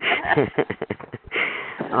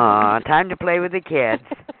 Aw, time to play with the kids.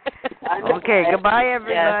 Okay, goodbye,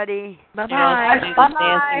 everybody. Yes. Bye-bye.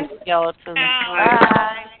 Bye-bye. Skeletons.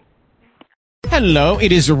 Bye. Hello,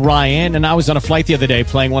 it is Ryan, and I was on a flight the other day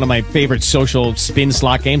playing one of my favorite social spin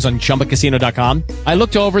slot games on ChumbaCasino.com. I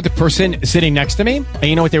looked over at the person sitting next to me, and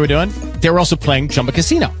you know what they were doing? They were also playing Chumba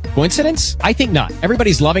Casino. Coincidence? I think not.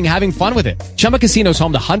 Everybody's loving having fun with it. Chumba Casino is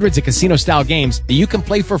home to hundreds of casino-style games that you can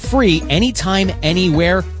play for free anytime,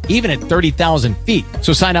 anywhere, even at 30,000 feet.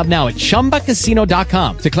 So sign up now at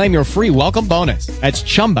ChumbaCasino.com to claim your free welcome bonus. That's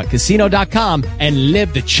ChumbaCasino.com and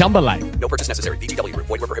live the Chumba life. No purchase necessary. VGW. Void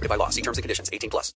where prohibited by law. See terms and conditions. 18+.